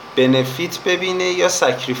بنفیت ببینه یا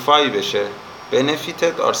سکریفای بشه.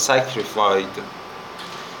 benefited or sacrificed.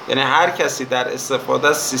 یعنی هر کسی در استفاده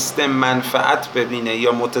از سیستم منفعت ببینه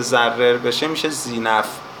یا متضرر بشه میشه ذی‌نفع.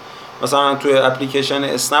 مثلا توی اپلیکیشن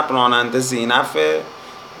اسنپ راننده ذی‌نفعه،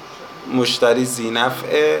 مشتری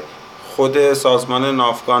ذی‌نفعه، خود سازمان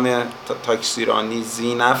ناوگان تاکسیرانی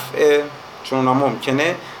ذی‌نفعه، چون اونا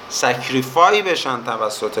ممکنه سکریفای بشن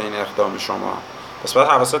توسط این اقدام شما. پس باید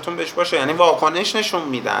حواستون بهش باشه، یعنی واکنش نشون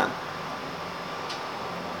میدن.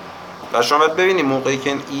 و شما باید ببینید موقعی که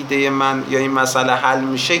این ایده من یا این مسئله حل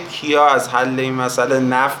میشه کیا از حل این مسئله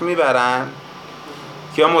نفع میبرن،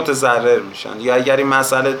 کیا متضرر میشن، یا اگر این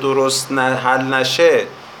مسئله درست حل نشه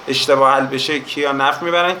اشتباه حل بشه کیا نفع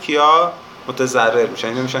میبرن کیا متضرر میشن.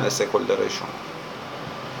 اینا میشن استیک‌هولدرهای شما.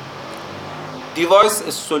 Devise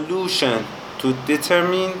a solution to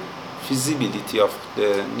determine feasibility of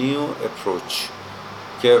the new approach.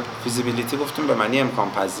 که feasibility گفتیم به معنی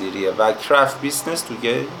امکان پذیریه و craft business to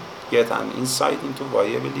get an insight into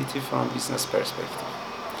viability from business perspective.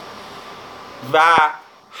 و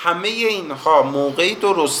همه اینها موقعی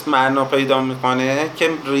درست معنا پیدا میکنه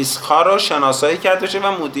که ریسک ها رو شناسایی کرده شه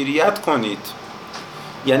و مدیریت کنید.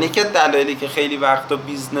 یعنی که دلایلی که خیلی وقتا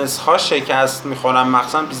بیزنس ها شکست میخورن،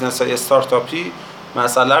 مخصوصا بیزنس های استارتاپی،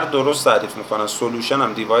 مسئله رو درست تعریف میکنن، سولوشن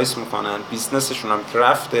هم دیوایس میکنن، بیزنسشون هم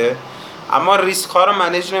کرافته، اما ریسک ها رو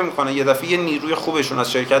منیج نمیکنن. یه دفعه یه نیروی خوبشون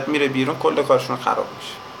از شرکت میره بیرون، کل کارشون خراب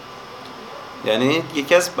میشه. یعنی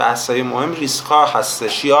یکی از بحث‌های مهم ریسک ها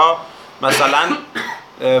هستش. یا مثلا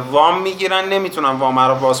وام میگیرن نمیتونن وام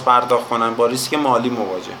رو باز پرداخت کنن، با ریسک مالی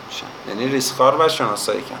مواجه میشن. یعنی ریسک ها رو باید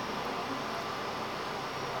شناسایی کنن.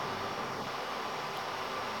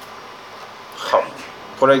 خب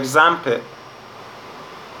for example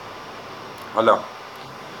حالا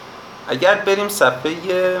اگر بریم صفحه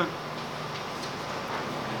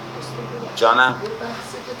جانم یه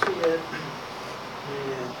بحثی که توی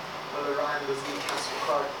راه اندازی کسب و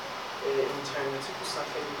کار اینترنتی دوستان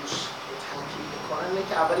خیلی روش تاکید میکنن اینه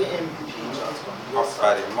که اول یه MVP ایجاد کنن.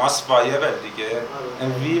 آفرین، ماست وایبل دیگه.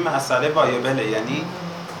 MVP مسئله وایبله، یعنی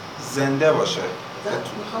زنده باشه.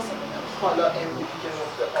 میخواستم بگم حالا MVP که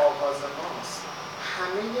نقطه آغاز ماست،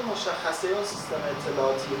 همه مشخصه و سیستم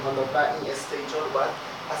اطلاعاتی حالا و این استیجا رو باید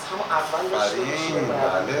از همون اول داشته باشیم.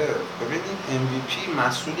 بله، ببینید MVP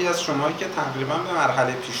محصولی از شمایی که تقریبا به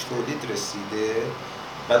مرحله پیش تولید رسیده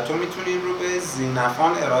و تو میتونی این رو به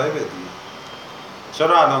ذی‌نفعان ارائه بدی.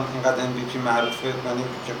 چرا الان اینقدر MVP معروفه؟ یعنی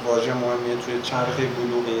که واژه مهمیه توی چرخه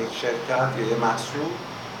بلوغ یک شرکت یا یه محصول،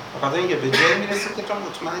 بخاطر اینکه به جایی میرسه که تو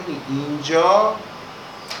مطمئنی اینجا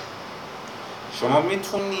شما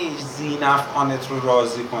میتونی ذی‌نفعانت رو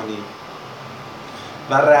راضی کنی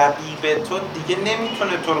و رقیب تو دیگه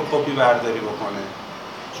نمیتونه تو رو کپی برداری بکنه،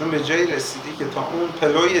 چون به جایی رسیدی که تا اون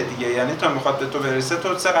پلوی دیگه، یعنی تا میخواد به تو برسه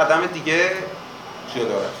تو 3 قدم دیگه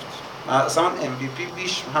جلو رفت. اصلا MVP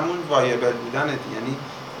بیش همون وایبل بودنه، یعنی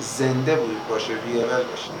زنده بود باشه، ویبل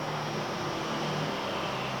باشه.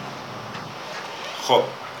 خب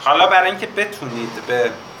حالا برای اینکه بتونید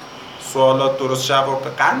به سوالات درست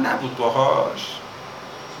جواب قند نبود باهاش،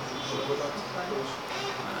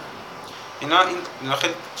 اینا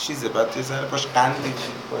خیلی چیزه، باید یه ذره باش قندی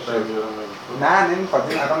باشه. نه نمیخواد،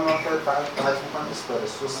 این الان ما فقط میکنم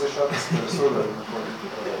اسپرسو، 3 شات اسپرسو داریم میکنیم.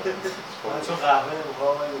 چون قهوه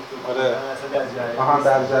مقام آره آها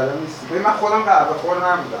در جریان نیستی. ببین من خودم قهوه خور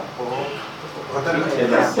نمیدم. خب بخاطر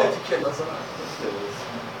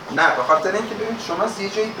نه به خاطر اینکه ببین شما از یه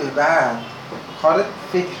جایی به بعد کارت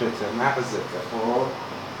فکرته، مغزته، خب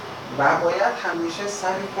و باید همیشه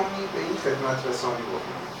سعی کنی به این خدمت رسانی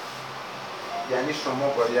بکنی. یعنی شما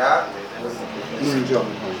باید اینجا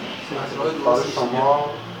میکنید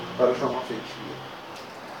کار شما فکریه.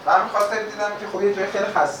 من خاطر دیدم که خب یه جای خیلی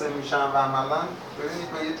خسته میشم و عملا ببینید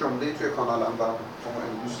من یه جمله‌ای توی کانالم دارم شما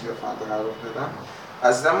امروز یا فردا قرار دادم،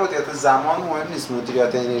 از نظر مدیریت زمان مهم نیست،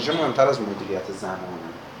 مدیریت انرژی مهمتر از مدیریت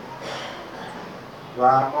زمانه. و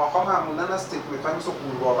ماها معمولا از تکنیک‌های مثل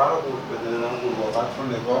قورباغه رو قورت بده، قورباغه رو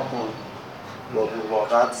نگاه کن، با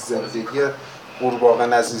قورباغه زندگی قورباغه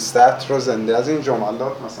نزیستت رو زنده، از این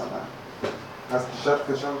جملات مثلا از دیشب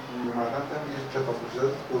داشتم می‌اومدم یه کتاب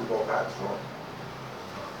فروشی قورباغه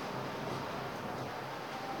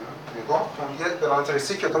نگاه کن، یه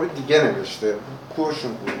برانتریسی کتاب دیگه نوشته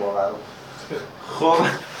کورشون قورباغه رو. خب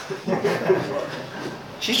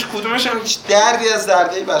هیچ کدومش هم هیچ دردی از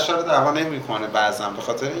درده بشر رو دعوا نمی‌کنه بعضا، به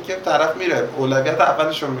خاطر اینکه طرف میره اولویت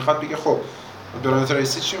اولش رو میخواد بگه خب برانت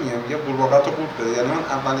رئیسی چی میگه؟ میگه قورباغه رو قورت بده، یعنی اون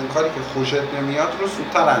اولین کاری که خوشت نمیاد رو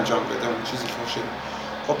زودتر انجام بده، اون چیزی که خوشت.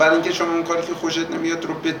 خب برای اینکه شما اون کاری که خوشت نمیاد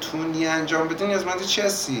رو بتونی انجام بدی نیازمند چی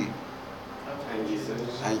هستی؟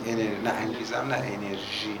 انگیزه. نه انگیزه هم نه،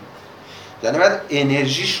 انرژی. یعنی باید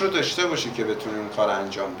انرژیش رو داشته باشی که بتونی اون کار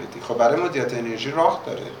انجام بدی. خب برای مدیریت انرژی راه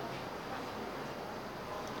داره.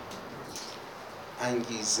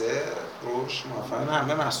 انگیزه، روش، موفقیت،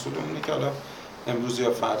 همه مسئول اونه که حالا امروز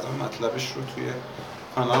یا فردا مطلبش رو توی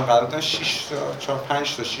کانال قرار دادن.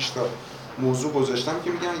 5 تا 6 تا موضوع گذاشتم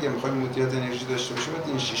که میگن اگه میخوای مدیریت انرژی داشته باشی باید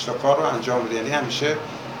این 6 تا کار رو انجام بدی. یعنی همیشه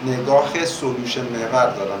نگاه سولوشن محور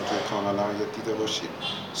دارم توی کانالم، اگه دیده باشید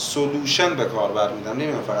سولوشن به کار برمیدم،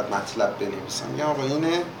 نمیام فقط مطلب بنویسم. میگم آقا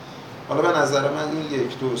اینه، حالا به نظر من این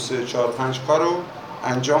 1 2 3 4 5 کار رو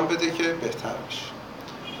انجام بده که بهتر بشه.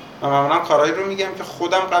 و معمولا کارهایی رو میگم که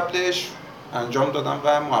خودم قبلش انجام دادم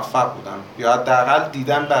و موفق بودم، یا حداقل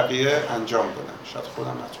دیدم بقیه انجام دادن، شاید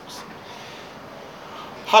خودم نتونستم.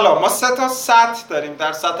 حالا ما 3 تا سطح داریم.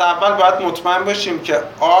 در سطح اول باید مطمئن باشیم که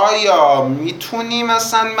آیا میتونیم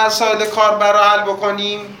مثلا مسائل کاربر رو حل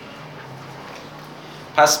بکنیم.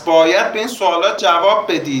 پس باید به این سوالات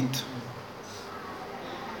جواب بدید.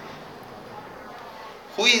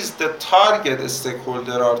 Who is the target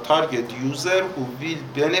stakeholder or target user who will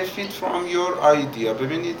benefit from your idea؟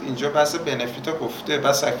 ببینید اینجا بحث benefit ها گفته،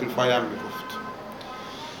 بس sacrifice هم میگفت.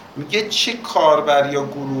 میگه چه کاربر یا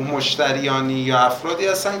گروه مشتریانی یا افرادی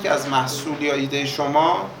هستن که از محصول یا ایده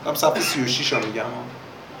شما، صفحه 36 رو میگم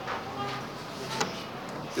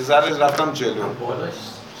یه ذره رفتم جلو، بالاش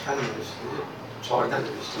چند نوشته؟ 14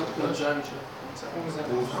 نوشته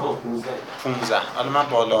 15. حالا من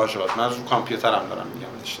بالا شد، من رو کامپیوترم دارم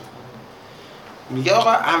میگم داشتم. میگه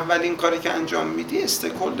آقا اولین کاری که انجام میدی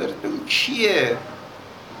استیکهولدرت بگو کیه،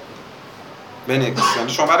 بنویس. یعنی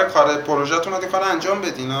شما برای کار پروژه‌تون اومدین کار انجام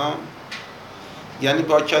بدین ها. یعنی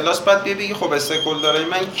با کلاس بعد بگی خب استیکهولدرای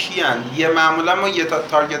من کیان. یه معمولا ما یه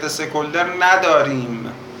تارگت استیکهولدر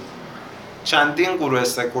نداریم، چندین گروه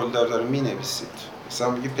استیکهولدر داریم. مینویسید مثلا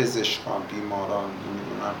میگی پزشکان، بیماران،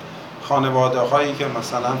 نمیدونم خانواده هایی که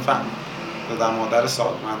مثلا پدر مادر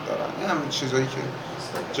سالمند دارن، این همین چیزایی که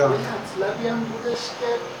جان مطلبی هم بودش که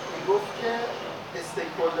میگفت که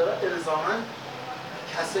استیکهولدرها الزاماً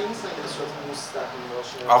کسایی نیستن که به صورت مستقیم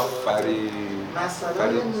باشه. آفرین.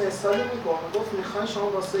 مثلا یه مثالی میگفت میخوان شما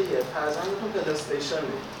واسه یه فرزندتون پلی استیشن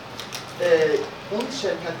اون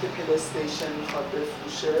شرکت که پلی استیشن میخواد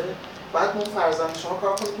بفروشه بعد اون فرزند شما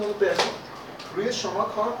کار کنه که اونو بخواد روی شما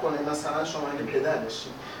کار کنه، مثلا شما اگه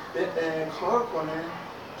پدرشین کار کنه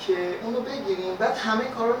که اونو بگیریم، بعد همه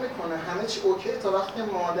کارو میکنه، همه چی اوکی تا وقتی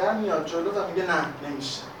مادر میاد جلو و میگه نه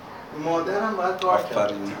نمیشه. مادرم باید کار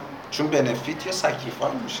کنه چون بنفیت یا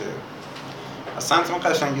سکریفای میشه. اصلا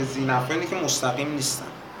اون قشنگ زینفه اینه که مستقیم نیستن.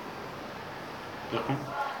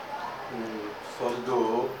 سوال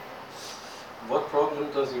 2 What problem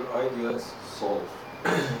does your ideas solve?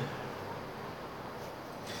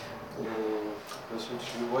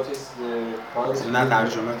 What is the نه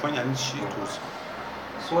ترجمه کن یعنی چی توضیح.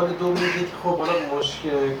 سوال 2 میگه که خب حالا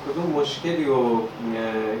کدوم مشکلی رو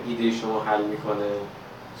ایده شما حل میکنه؟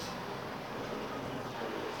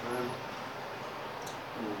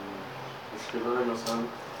 مشکل مثلا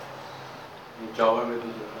جواب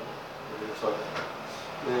بدید.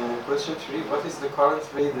 Question 3 What is the current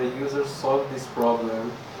way the user solve this problem?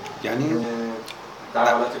 یعنی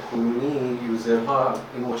در حالت کنونی یوزرها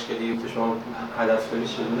این مشکلی که شما هدف داری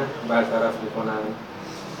چگونه برطرف میکنن؟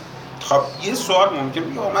 خب یه سوال ممکن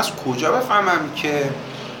بگه من از کجا بفهمم که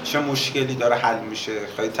چه مشکلی داره حل میشه؟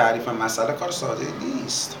 خیلی تعریف مسئله کار ساده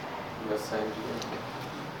نیست.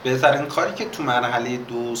 بهترین کاری که تو مرحله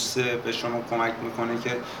 2 3 به شما کمک میکنه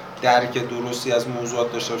که درک درستی از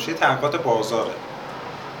موضوعات داشته باشید تحقیقات بازاره.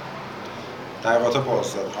 تحقیقات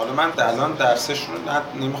بازار. حالا من الان درسش رو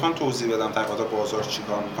نمیخوام توضیح بدم تحقیقات بازار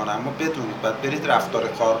چیکار میکنه، اما بدونید بعد برید رفتار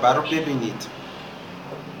کاربر رو ببینید.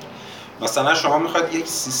 مثلا شما میخواید یک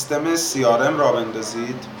سیستم CRM را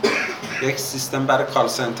بندازید، یک سیستم برای کال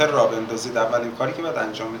سنتر را بندازید. اولین کاری که باید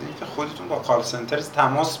انجام بدید که خودتون با کال سنتر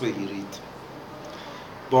تماس بگیرید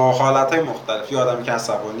با حالتهای مختلف. یه آدمی که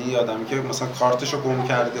عصبانی، یه آدمی که مثلا کارتشو گم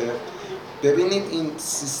کرده. ببینید این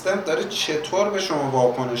سیستم داره چطور به شما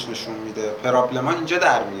واکنش نشون میده. پرابلما اینجا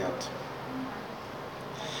در میاد.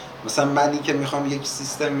 مثلا منی که میخوام یک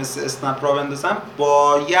سیستم مثل اسنپ را بندازم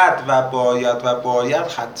باید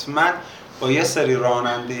حتما با یه سری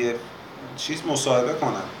راننده چیز مصاحبه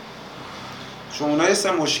کنم، چون اونا یه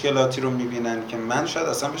سری مشکلاتی رو میبینن که من شاید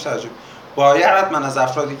اصلا بهش توجه. باید حتما از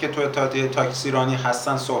افرادی که تو اتحادیه تاکسی رانی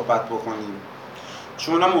هستن صحبت بکنیم،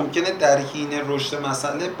 چون اونا ممکنه در حین رشد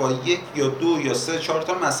مسئله با یک یا دو یا سه چهار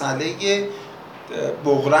تا مسئله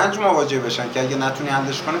بغرنج مواجه بشن که اگه نتونی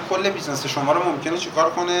حلش کنه کل بیزنس شما رو ممکنه چیکار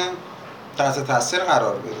کنه؟ تحت تاثیر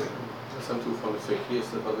قرار بده. مثلا طوفان فکری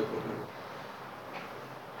استفاده کنه.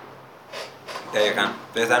 دقیقاً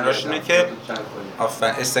بهترین راهش اینه که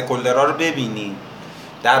استیک‌هولدرها رو ببینی،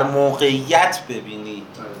 در موقعیت ببینی.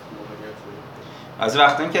 از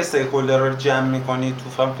وقتی که استیک‌هولدرها رو جمع می‌کنی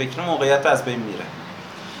طوفان فکری موقعیت از بین میره.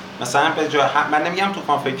 مثلا به جای من نمیگم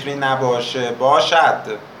طوفان فکری نباشه،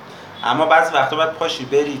 باشد، اما بعضی وقتا باید پاشی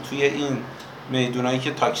بری توی این میدونایی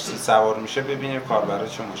که تاکسی سوار میشه ببینی کاربر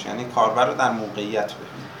چه میشه، یعنی کاربر رو در موقعیت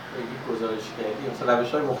ببینی. گزارش کردی مثلا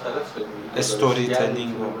روش‌های مختلف استوری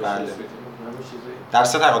تلینگ و بله.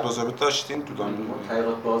 درس تحقیقات بازار داشتین تو دانشگاه؟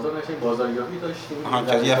 تحقیقات بازار نشین، بازاریابی داشتیم. آها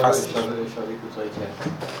که یه فصل داره. اشاره کوتاهی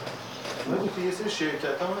کرد. ما تو یه سری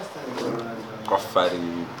شرکت‌ها هستن این کارو انجام.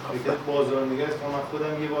 آفرین. شرکت بازارنگار است. من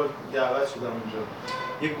خودم یه بار دعوت شدم اونجا.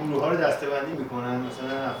 یه گروه‌ها رو دسته‌بندی می‌کنن،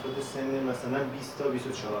 مثلا افراد سن مثلا 20 تا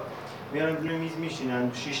 24. میارن روی میز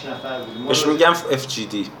میشینن 6 نفر بود. بهش میگم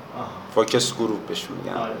FGD. فوکس گروپ بهش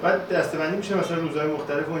میگن. آره. بعد دسته‌بندی میشه مثلا روزهای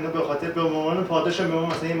مختلف و اینا به خاطر به عنوان پاداشم به ما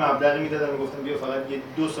مثلا یه مبلغی میدادن میگفتن بیا فقط یه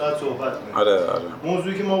 2 ساعت صحبت کنیم. آره.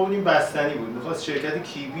 موضوعی که ما بودیم بستنی بود. می‌خواست شرکت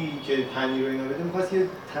کیوی که پنیر و اینا بده می‌خواست یه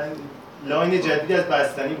لاین جدید از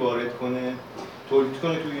بستنی وارد کنه، تولید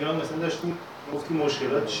کنه تو ایران. مثلا داشتیم گفتیم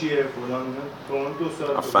مشکلات چیه فلان اینا. تو 2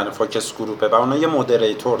 ساعت آفرین فوکس گروپه و اونا یه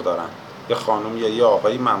مودریتور دارن. یه خانم یا یه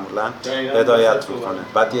آقایی معمولا هدایت میکنه،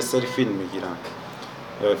 بعد یه سری فیلم میگیرن،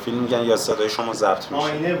 فیلم میگن یا صدای شما ضبط میشه.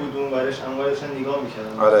 آینه بود اون ورش انگار داشتن نگاه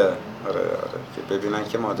میکردن. آره که ببینن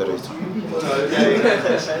که مودریتور.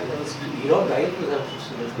 ایران بعید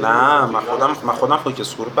بودم. نه من خودم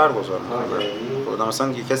فوکس گروپ برگزار میکنم. خودم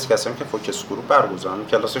مثلا یکی از کسایی که فوکس گروپ برگزار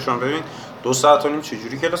میکنم، کلاسشون ببین 2 ساعت و نیم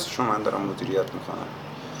چجوری کلاسشون من دارم مدیریت میکنم.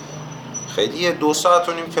 خیلی 2 ساعت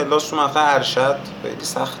و نیم کلاس تو مقطع ارشد خیلی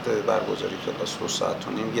سخته برگزاری کلاس 2 ساعت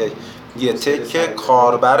و نیم یه تک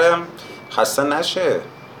کاربرم خسته نشه.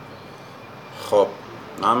 خب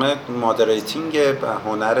نام مادریتینگ و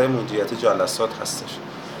هنر مدیریت جلسات هستش.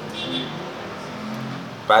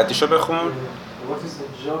 بعدیشو بخون. What is the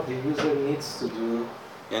job the user needs to do؟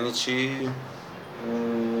 یعنی چی؟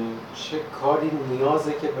 چه کاری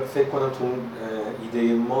نیازه که فکر کنم تو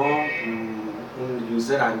ایده ما اون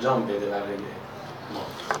یوزر انجام بده برای ما.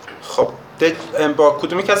 خب با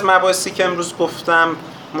کدومی که از مباحثی که امروز گفتم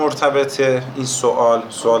مرتبطه این سوال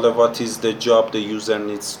what is the job the user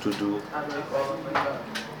needs to do؟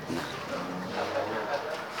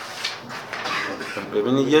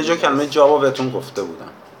 ببینید یه جا کلمه جابو بهتون گفته بودم.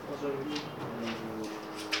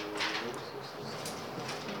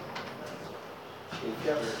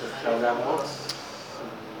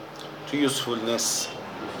 تو یوزفولنس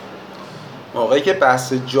موقعی که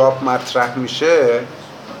بحث جاب مطرح میشه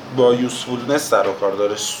با یوزفولنس سر و کار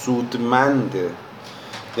داره، سودمنده.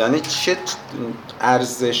 یعنی چه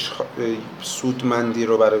ارزش سودمندی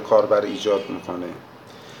رو برای کاربر ایجاد میکنه.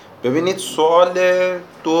 ببینید سوال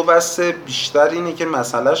 2 و 3 بیشتر اینه که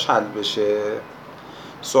مسئلهش حل بشه.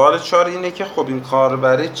 سوال 4 اینه که خب این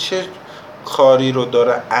کاربر چه کاری رو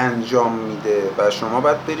داره انجام میده و شما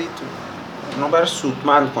باید برید اونو برای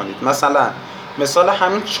سودمند کنید. مثال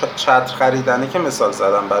همین چتر خریدنه که مثال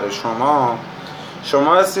زدم برای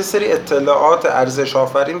شما از یه سری اطلاعات ارزش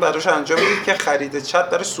آفرین براش انجام میدید که خرید چتر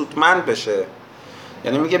داره سودمند بشه.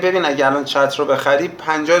 یعنی میگه ببین اگه الان چتر رو بخری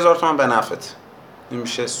 50,000 تومان به نفعت. این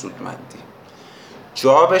میشه سودمندی.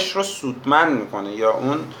 جابش رو سودمند میکنه یا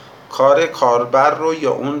اون کار کاربر رو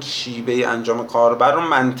یا اون شیوه انجام کاربر رو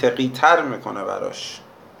منطقی تر میکنه براش.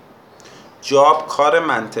 جاب کار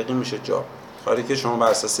منطقی میشه. جاب کاری که شما بر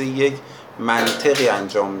اساس یک منطقی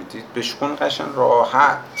انجام میدید. بشکن قشن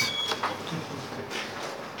راحت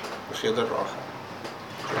خیلی راحت.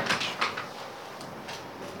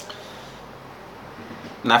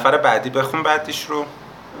 نفر بعدی بخون بعدیش رو.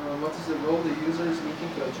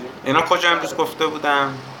 اینا کجا امروز گفته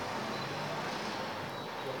بودم؟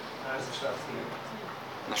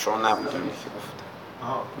 نه شما نبودیم که گفته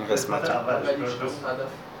این قسمت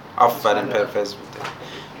آفرین پرپز بوده.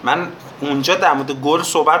 من اونجا در مورد گل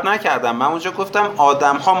صحبت نکردم. من اونجا گفتم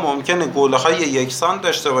آدم ها ممکنه گل های یکسان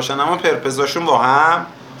داشته باشن اما پرپزاشون با هم،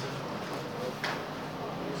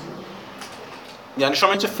 یعنی شما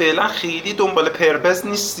اینجا فعلا خیلی دنبال پرپز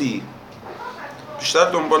نیستی. بیشتر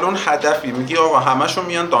دنبال اون هدفی. میگی آقا همشون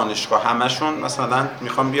میان دانشگاه، همشون مثلا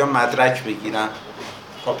میخوان بیان مدرک بگیرن.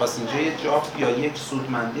 خب پس اینجا یه جا یا یک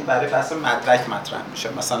سودمندی برای بحث مدرک مطرح میشه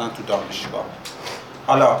مثلا تو دانشگاه.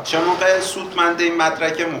 حالا چه موقع سودمنده این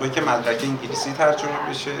مدرک؟ موقعی که مدرک انگلیسی ترجمه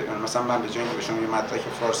بشه، مثلا من به جای اینکه بهشون یه مدرک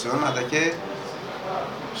فارسی بدم، مدرک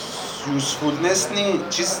یوزفولنس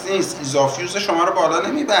نیست، ایزافیوز شما رو بالا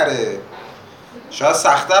نمیبره. شاید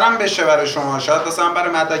سخت‌تر هم بشه برای شما. شاید مثلا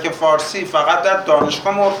برای مدرک فارسی فقط در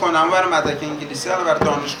دانشگاه مهر کنه، اما برای مدرک انگلیسی حالا برای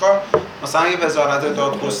دانشگاه مثلا یه وزارت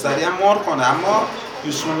دادگستری هم مهر کنه. اما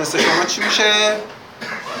یوزفولنس شما چی میشه؟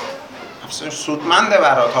 سودمنده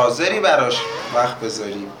برات، حاضری براش وقت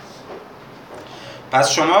بذاری. پس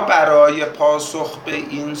شما برای پاسخ به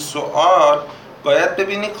این سوال باید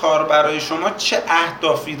ببینی کاربرای شما چه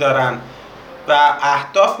اهدافی دارن و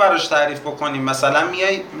اهداف براش تعریف بکنیم. مثلا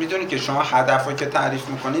میدونی که شما هدفو که تعریف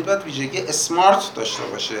میکنید باید ویژگی اسمارت داشته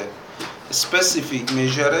باشه. specific,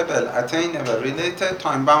 measurable, attainable, related,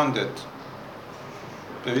 time bounded.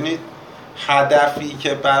 ببینید هدفی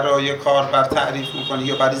که برای کاربر تعریف میکنید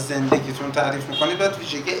یا برای زندگیتون تعریف میکنید باید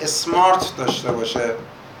ویژگی اسمارت داشته باشه،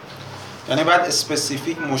 یعنی باید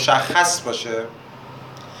اسپسیفیک، مشخص باشه،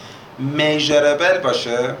 میجربل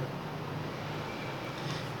باشه،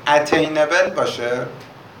 اتینبل باشه،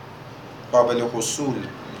 قابل حصول،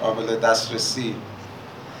 قابل دسترسی،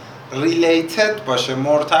 ریلیتد باشه،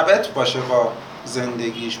 مرتبط باشه با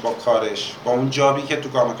زندگیش، با کارش، با اون جابی که تو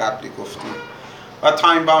گام قبلی گفتیم، و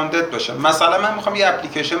تایم باوندد باشه. مثلا من میخوام یه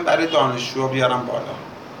اپلیکیشن برای دانشجو بیارم بالا،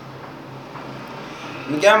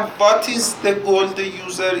 میگم what is the goal the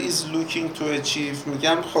user is looking to achieve.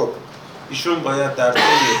 میگم خب ایشون باید در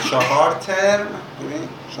طی 4 ترم، ببین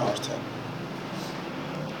 4 ترم،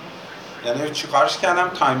 یعنی چی کارش کردم؟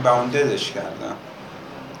 تایم باونددش کردم،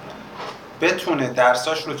 بتونه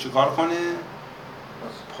درساش رو چیکار کنه؟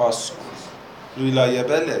 پاس کنه.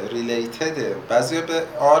 ریلایبله، ریلیتده، بعضی به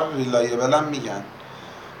آر ریلایبل هم میگن،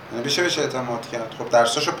 یعنی بشه اعتماد کرد. خب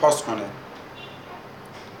درساشو پاس کنه.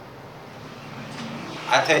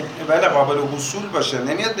 بله، قابل حصول باشه.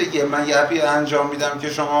 نمیاد بگه من یه اپی انجام میدم که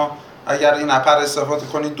شما اگر این اپ رو استفاده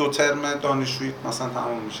کنید 2 ترم دانشجویی مثلا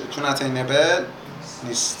تموم میشه، چون اتینبل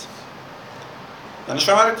نیست. یعنی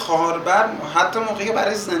شما برای کاربر، حتی موقعی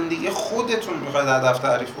برای زندگی خودتون میخواید هدف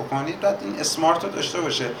تعریف بکنید، باید این اسمارت رو داشته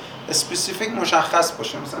باشه، اسپسیفیک، مشخص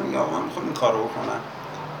باشه. مثلا یا من میخوام این کارو بکنم،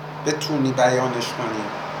 بتونی بیانش کنی.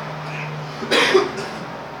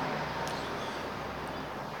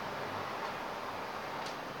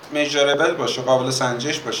 میجربل باشه، قابل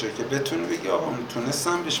سنجش باشه که بتونی بگی آقا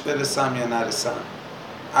تونستم بهش برسم یا نرسم.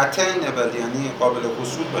 اتینبل یعنی قابل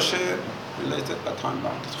حصول باشه، ریلیتد با تایم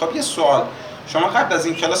باوندد. خب یه سوال، شما قبل از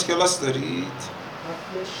این کلاس دارید؟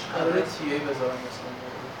 قراره تی ای بذارم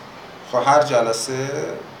مثلا. خب هر جلسه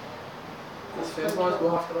گفتم باز 2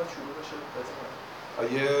 هفته بعد شروع بشه بذارم.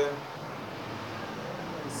 آیه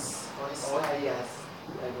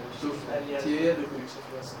تی ای دوکلیکس.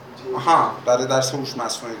 آها، برای درس هوش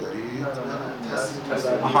مصنوعی دارید؟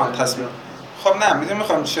 آها، تصمیم. خب نه،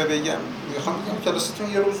 میخوام چه بگم؟ میخوام بگم کلاستون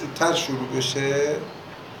یه روز زودتر شروع بشه.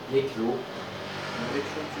 یک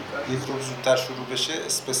روز زودتر شروع بشه.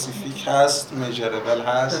 اسپسیفیک هست، میجربل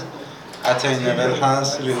هست، اتینبل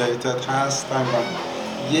هست، ریلیتد هست.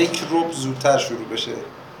 یک روز زودتر شروع بشه.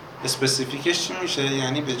 اسپسیفیکش چی میشه؟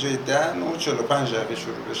 یعنی به جای 10 9 45 دقیقه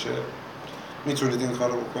شروع بشه. میتونید این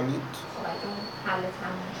کارو بکنید؟ خب اگه اون حل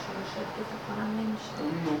تموم شروع شد که فکر کنم نمیشه.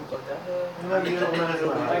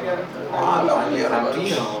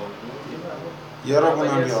 یه رو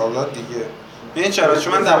بونم یا الله دیگه. ببین چرا؟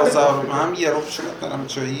 چون من 12 رو هم یه رو شروع دارم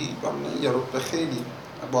چایی با من یه رو به خیلی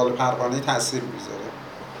بالا پروانه تاثیر میذاره.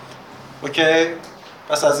 اوکی؟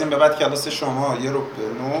 پس از این به بعد کلاس شما یه رو به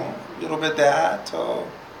 9 یه رو به 10 تا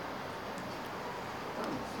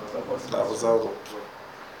 12 رو.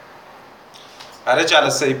 برای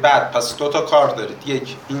جلسه بعد پس 2 تا کار دارید.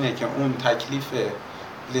 یک اینه که اون تکلیف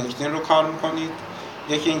لینکدین رو کار میکنید،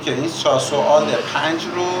 یکی این که این سوال 5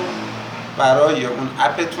 رو برای اون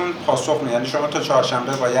اپتون پاسخ میدید. یعنی شما تا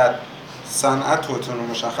چهارشنبه باید صنعتتون رو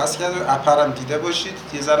مشخص کرده و اپ هم دیده باشید،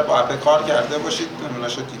 یه ذره با اپ کار کرده باشید،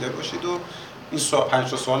 نمونه‌اش رو دیده باشید و این 5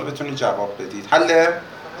 تا سوال بتونید جواب بدید. حله؟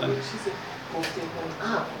 گفتیم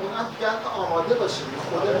اون اپ باید آماده باشه،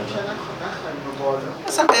 خودمون که نخواهیم رو بالا.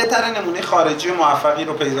 مثلا بهتره نمونه خارجی موفقی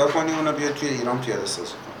رو پیدا کنی، اونو بیاد توی ایران پیاده سازی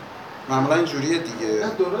کنی. معمولا اینجوریه دیگه. نه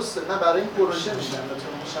درسته، نه برای این پروژه میشن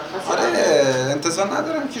مشخصه. آره، انتظار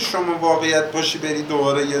ندارم که شما واقعیت باشی بری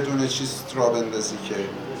دوباره یه دونه چیز را بندازی که.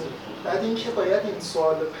 بعد اینکه باید این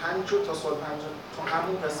سوال 5 رو تا سوال 5 تو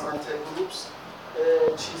همون قسمت گروپس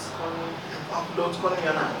چیز کنیم، آپلود کنیم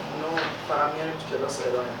یا نه؟ اینو فقط میاریم تو کلاس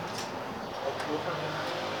ارائه.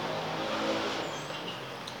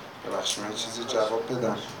 ببخشید من چیزی جواب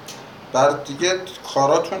بدم. بعد دیگه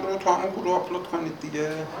کاراتون رو تو همون گروه آپلود کنید دیگه.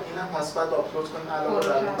 اینم پس بعد آپلود کنید علاوه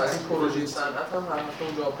بر اون برای پروژه صنعت هم هر هفته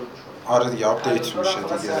اونجا آپلودش کنید. آره دیگه آپدیت میشه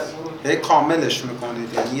دیگه. هی کاملش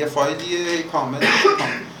میکنید، یعنی یه فایلیه هی کاملش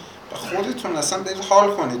میکنید. به خودتون اصلا برید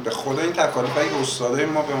حال کنید. به خدا این تکالیفایی که استادای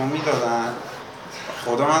ما به ما میدادن،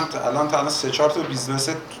 خدا من الان تا 3-4 تا بیزنس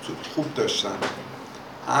خوب داشتم.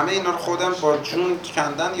 همه اینا رو خودم با جون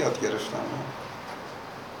کندن یاد گرفتم.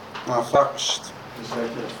 موفق باشید.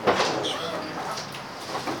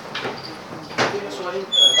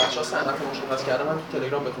 بچه‌ها صنعت مشخص کردن من تو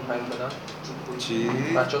تلگرام بهتون پیام بدم. چی؟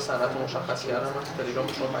 بچه‌ها صنعت مشخص کردن من تو تلگرام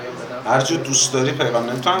بهتون پیام بدم. هر جور دوست داری پیغام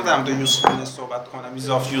نمیتونم در مورد یوز صحبت کنم،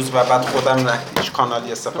 ایزاف یوز و بعد خودم نه هیچ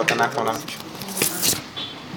کانالی استفاده نکنم.